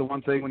because that's the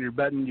one thing when you're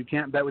betting, you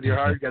can't bet with your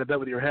heart, you got to bet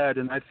with your head.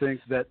 And I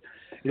think that,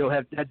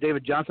 had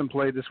David Johnson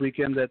played this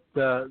weekend, that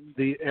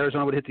the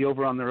Arizona would hit the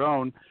over on their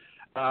own.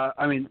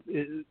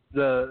 The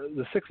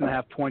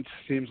 6.5 points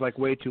seems like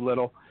way too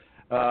little.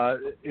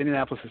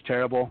 Indianapolis is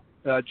terrible.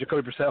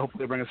 Jacoby Brissett,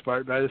 hopefully bring a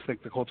spark, but I just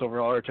think the Colts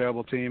overall are a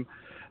terrible team.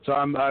 So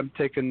I'm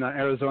taking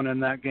Arizona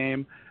in that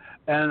game.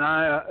 And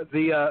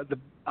the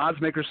odds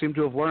makers seem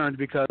to have learned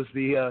because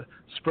the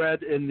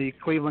spread in the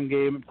Cleveland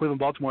game,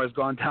 Cleveland-Baltimore, has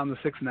gone down to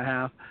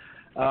 6.5.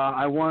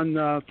 I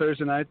won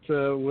Thursday night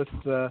with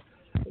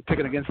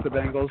picking against the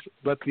Bengals.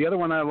 But the other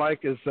one I like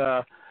is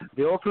the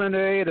Oakland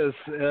Raiders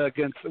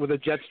with the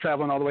Jets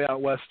traveling all the way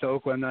out west to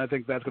Oakland. I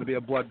think that's going to be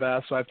a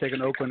bloodbath. So I've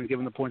taken Oakland and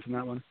given the points in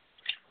that one.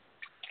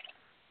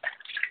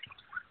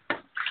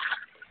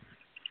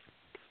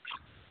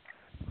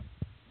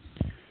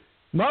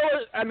 Mo,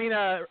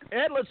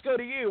 Ed, let's go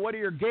to you. What are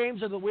your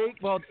games of the week,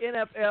 both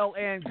NFL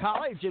and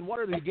college, and what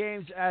are the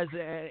games as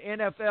an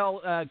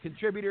NFL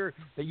contributor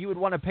that you would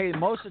want to pay the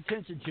most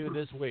attention to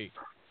this week?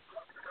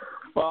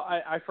 Well,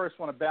 I first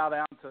want to bow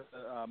down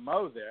to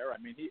Mo there. I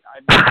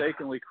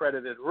mistakenly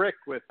credited Rick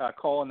with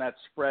calling that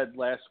spread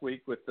last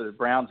week with the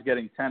Browns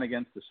getting 10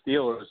 against the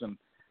Steelers, and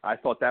I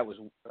thought that was,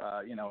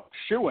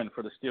 shoo-in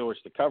for the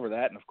Steelers to cover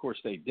that, and of course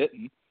they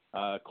didn't.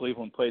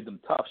 Cleveland played them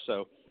tough,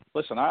 so.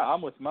 Listen,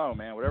 I'm with Mo,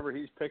 man. Whatever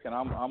he's picking,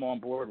 I'm on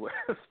board with.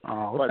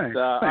 Oh, but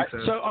thanks.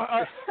 So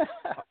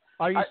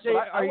are you saying?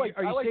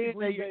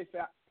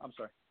 I'm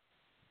sorry.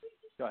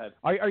 Go ahead.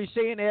 Are you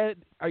saying,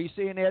 Ed? Are you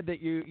saying, Ed, that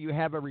you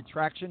have a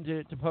retraction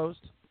to post?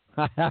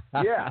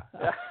 Yeah.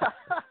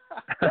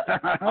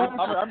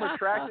 I'm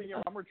retracting.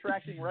 I'm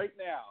retracting right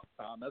now,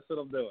 Tom. That's what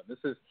I'm doing. This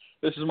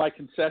is my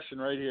concession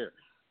right here.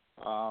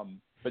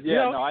 But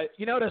yeah,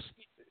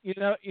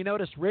 You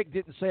notice Rick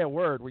didn't say a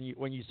word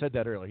when you said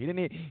that earlier. He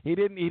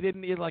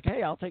didn't. He's like,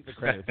 hey, I'll take the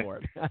credit for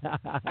it.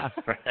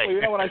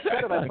 Well, when I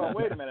said it, I thought,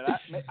 wait a minute,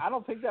 I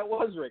don't think that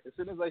was Rick. As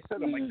soon as I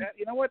said it, I'm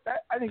like,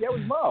 I think that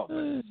was Mo.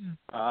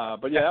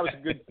 But yeah, that was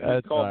a good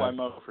call by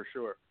Mo for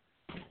sure.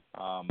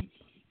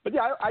 But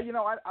yeah, I don't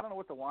know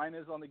what the line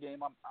is on the game.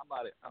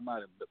 I'm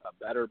not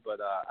a bettor, but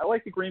I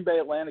like the Green Bay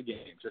Atlanta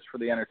game just for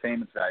the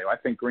entertainment value. I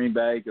think Green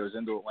Bay goes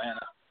into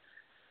Atlanta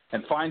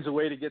and finds a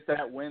way to get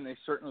that win. They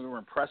certainly were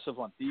impressive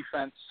on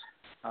defense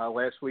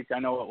last week. I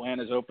know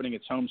Atlanta's opening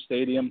its home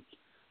stadium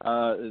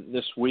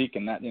this week,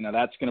 and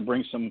that's going to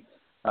bring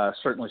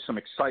certainly some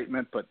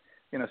excitement. But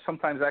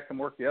sometimes that can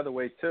work the other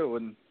way too,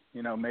 and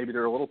maybe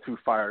they're a little too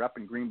fired up,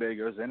 and Green Bay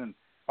goes in and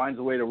finds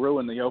a way to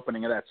ruin the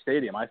opening of that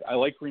stadium. I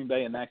like Green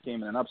Bay in that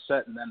game in an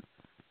upset, and then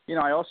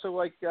I also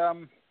like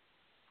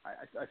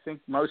I think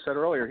Mo said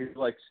earlier he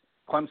likes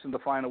Clemson to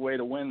find a way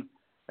to win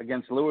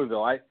against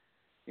Louisville.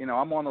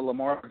 I'm on the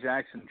Lamar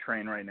Jackson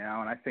train right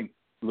now, and I think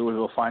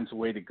Louisville finds a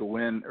way to go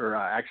in, or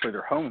actually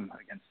they're home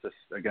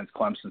against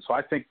Clemson. So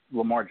I think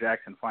Lamar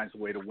Jackson finds a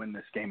way to win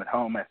this game at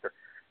home after,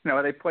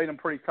 they played them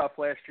pretty tough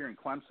last year in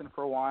Clemson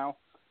for a while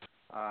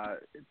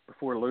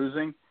before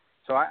losing.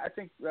 So I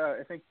think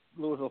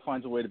Louisville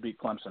finds a way to beat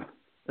Clemson.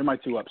 They're my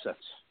two upsets.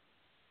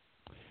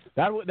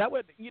 That would that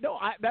would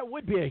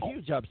be a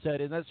huge upset,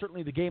 and that's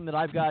certainly the game that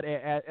I've got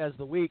as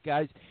the week,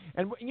 guys.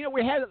 And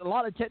we had a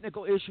lot of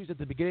technical issues at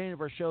the beginning of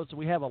our show, so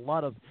we have a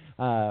lot of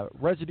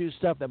residue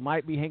stuff that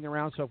might be hanging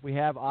around. So if we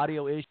have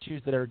audio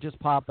issues that are just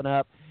popping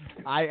up,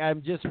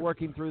 I'm just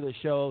working through the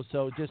show.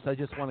 So I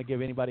just want to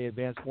give anybody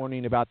advance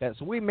warning about that.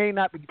 So we may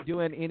not be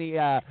doing any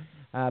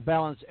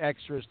balance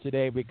extras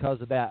today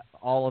because of that.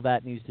 All of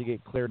that needs to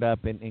get cleared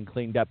up and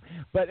cleaned up.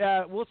 But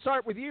we'll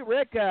start with you,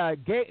 Rick.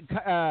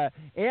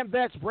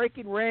 Amvets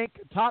breaking rank,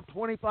 top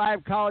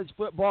 25 college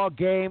football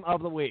game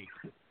of the week.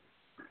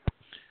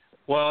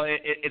 Well,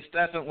 it's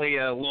definitely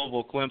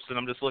Louisville Clemson.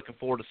 I'm just looking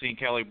forward to seeing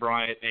Kelly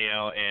Bryant,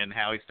 and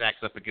how he stacks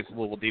up against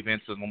Louisville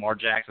defense and Lamar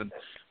Jackson,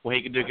 what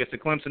he can do against the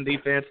Clemson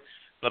defense.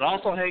 But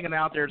also hanging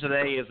out there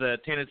today is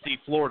Tennessee,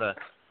 Florida,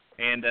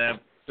 and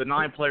the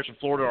 9 players from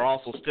Florida are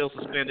also still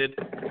suspended.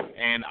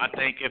 And I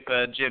think if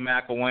Jim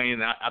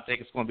McElwain, I think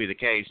it's going to be the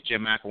case,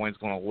 Jim McElwain's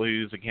going to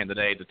lose again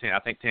today. I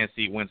think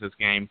Tennessee wins this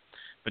game.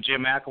 But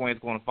Jim McElwain's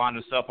going to find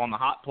himself on the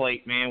hot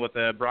plate, man, with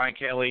Brian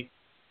Kelly,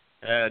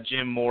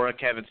 Jim Mora,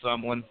 Kevin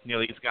Sumlin,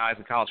 these guys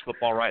in college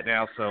football right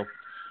now. So,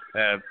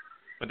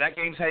 but that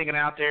game's hanging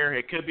out there.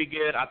 It could be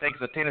good. I think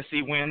it's a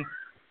Tennessee win.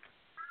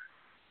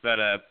 But,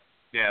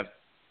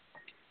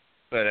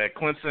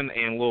 Clemson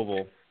and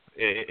Louisville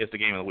is the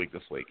game of the week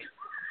this week.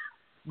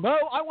 Mo,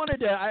 I wanted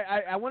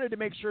to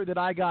make sure that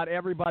I got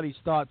everybody's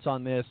thoughts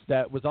on this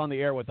that was on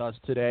the air with us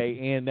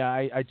today, and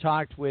I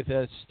talked with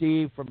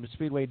Steve from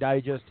Speedway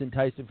Digest and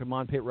Tyson from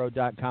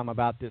OnPitRoad.com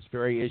about this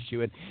very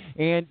issue,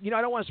 and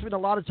I don't want to spend a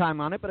lot of time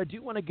on it, but I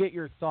do want to get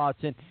your thoughts.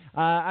 And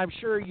I'm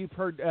sure you've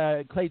heard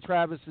Clay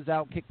Travis is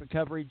Outkick the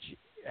Coverage.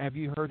 Have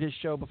you heard his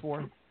show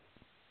before?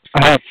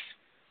 I have.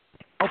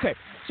 Okay,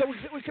 so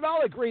we can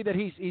all agree that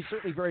he's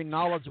certainly very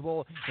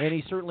knowledgeable, and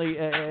he's certainly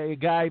a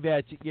guy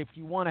that if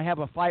you want to have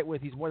a fight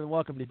with, he's more than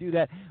welcome to do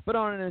that, but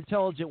on an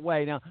intelligent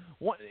way. Now,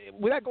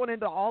 without going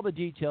into all the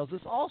details,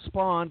 this all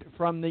spawned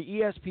from the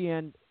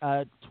ESPN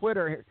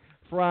Twitter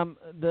from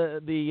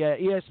the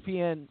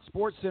ESPN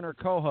Sports Center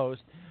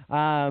co-host,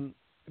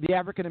 the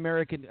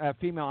African-American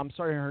female, I'm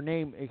sorry, her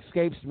name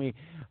escapes me,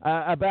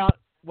 about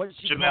what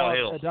she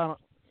called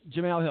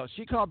Jamel Hill.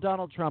 She called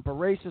Donald Trump a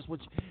racist,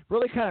 which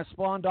really kind of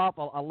spawned off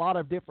a lot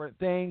of different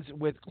things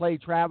with Clay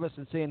Travis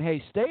and saying,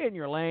 hey, stay in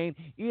your lane.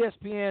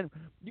 ESPN,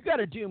 you got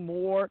to do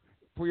more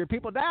for your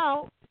people.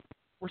 Now,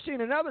 we're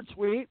seeing another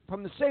tweet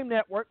from the same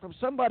network from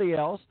somebody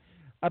else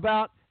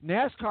about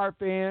NASCAR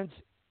fans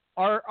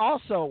are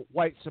also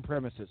white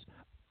supremacists,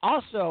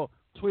 also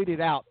tweeted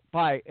out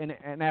by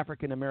an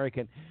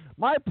African-American.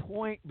 My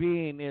point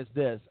being is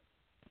this.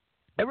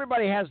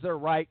 Everybody has their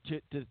right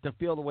to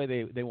feel the way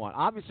they want.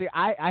 Obviously,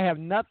 I have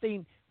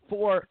nothing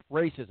for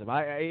racism.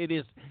 It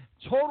is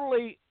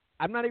totally –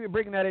 I'm not even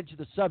bringing that into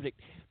the subject.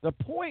 The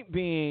point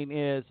being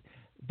is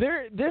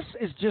this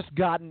has just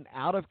gotten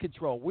out of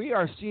control. We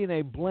are seeing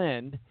a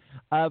blend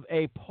of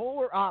a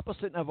polar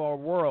opposite of our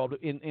world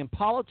in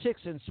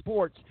politics and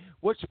sports,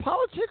 which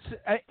politics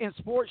and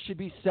sports should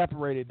be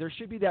separated. There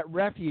should be that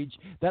refuge,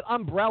 that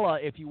umbrella,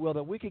 if you will,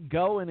 that we could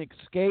go and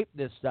escape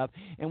this stuff.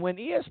 And when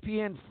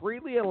ESPN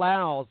freely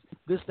allows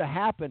this to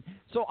happen,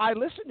 so I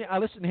listen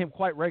to him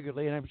quite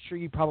regularly, and I'm sure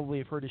you probably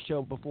have heard his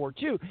show before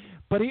too,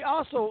 but he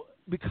also,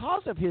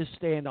 because of his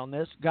stand on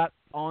this, got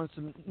on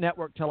some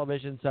network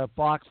televisions,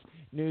 Fox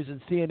News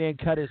and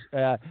CNN cut his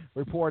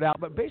report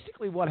out. But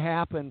basically what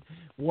happened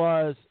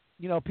was,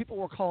 people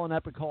were calling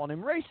up and calling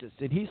him racist.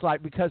 And he's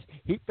like, because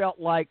he felt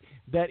like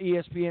that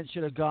ESPN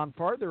should have gone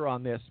further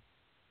on this.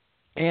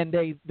 And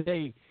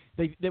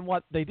then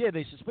what they did,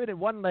 they suspended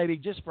one lady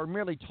just for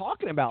merely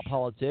talking about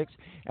politics.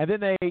 And then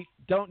they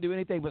don't do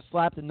anything but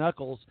slap the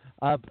knuckles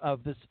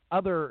of this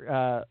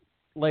other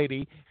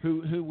lady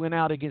who went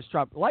out against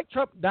Trump. Like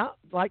Trump, not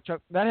like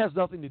Trump, that has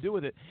nothing to do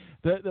with it.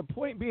 The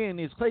point being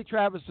is Clay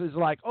Travis is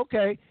like,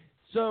 okay,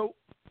 so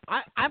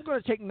I'm going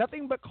to take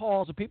nothing but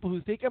calls of people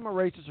who think I'm a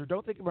racist or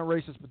don't think I'm a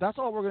racist, but that's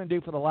all we're going to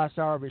do for the last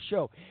hour of his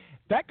show.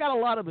 That got a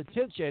lot of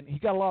attention. He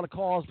got a lot of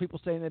calls, people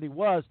saying that he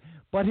was,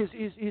 but his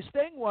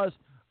thing was,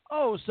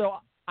 oh, so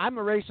I'm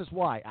a racist.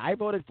 Why? I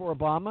voted for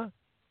Obama.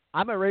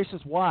 I'm a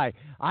racist. Why?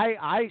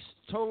 I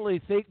totally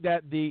think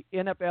that the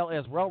NFL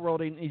is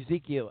railroading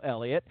Ezekiel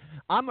Elliott.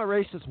 I'm a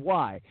racist.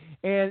 Why?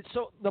 And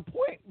so the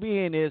point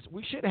being is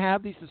we should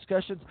have these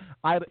discussions.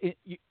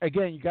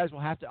 Again, you guys will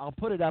have to – I'll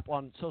put it up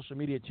on social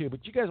media too,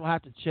 but you guys will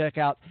have to check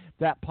out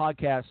that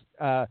podcast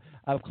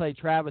of Clay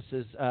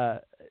Travis's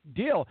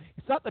deal.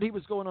 It's not that he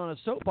was going on a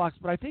soapbox,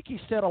 but I think he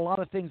said a lot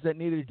of things that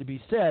needed to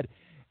be said.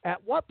 At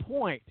what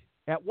point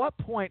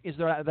is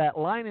there that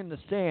line in the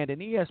sand,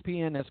 and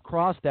ESPN has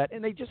crossed that,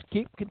 and they just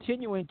keep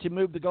continuing to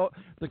move the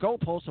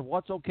goalposts of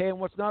what's okay and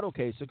what's not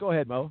okay? So go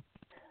ahead, Mo.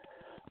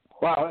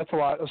 Wow, that's a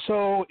lot.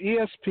 So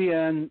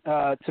ESPN,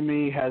 to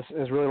me, has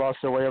really lost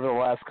their way over the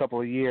last couple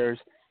of years.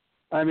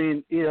 I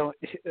mean,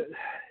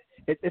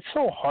 it's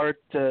so hard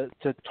to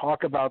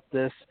talk about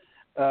this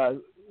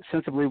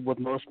sensibly with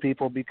most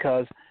people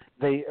because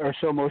they are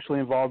so emotionally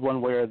involved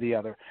one way or the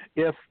other.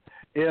 If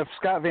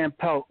Scott Van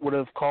Pelt would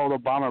have called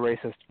Obama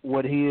racist,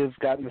 would he have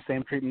gotten the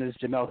same treatment as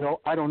Jamel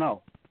Hill? I don't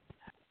know.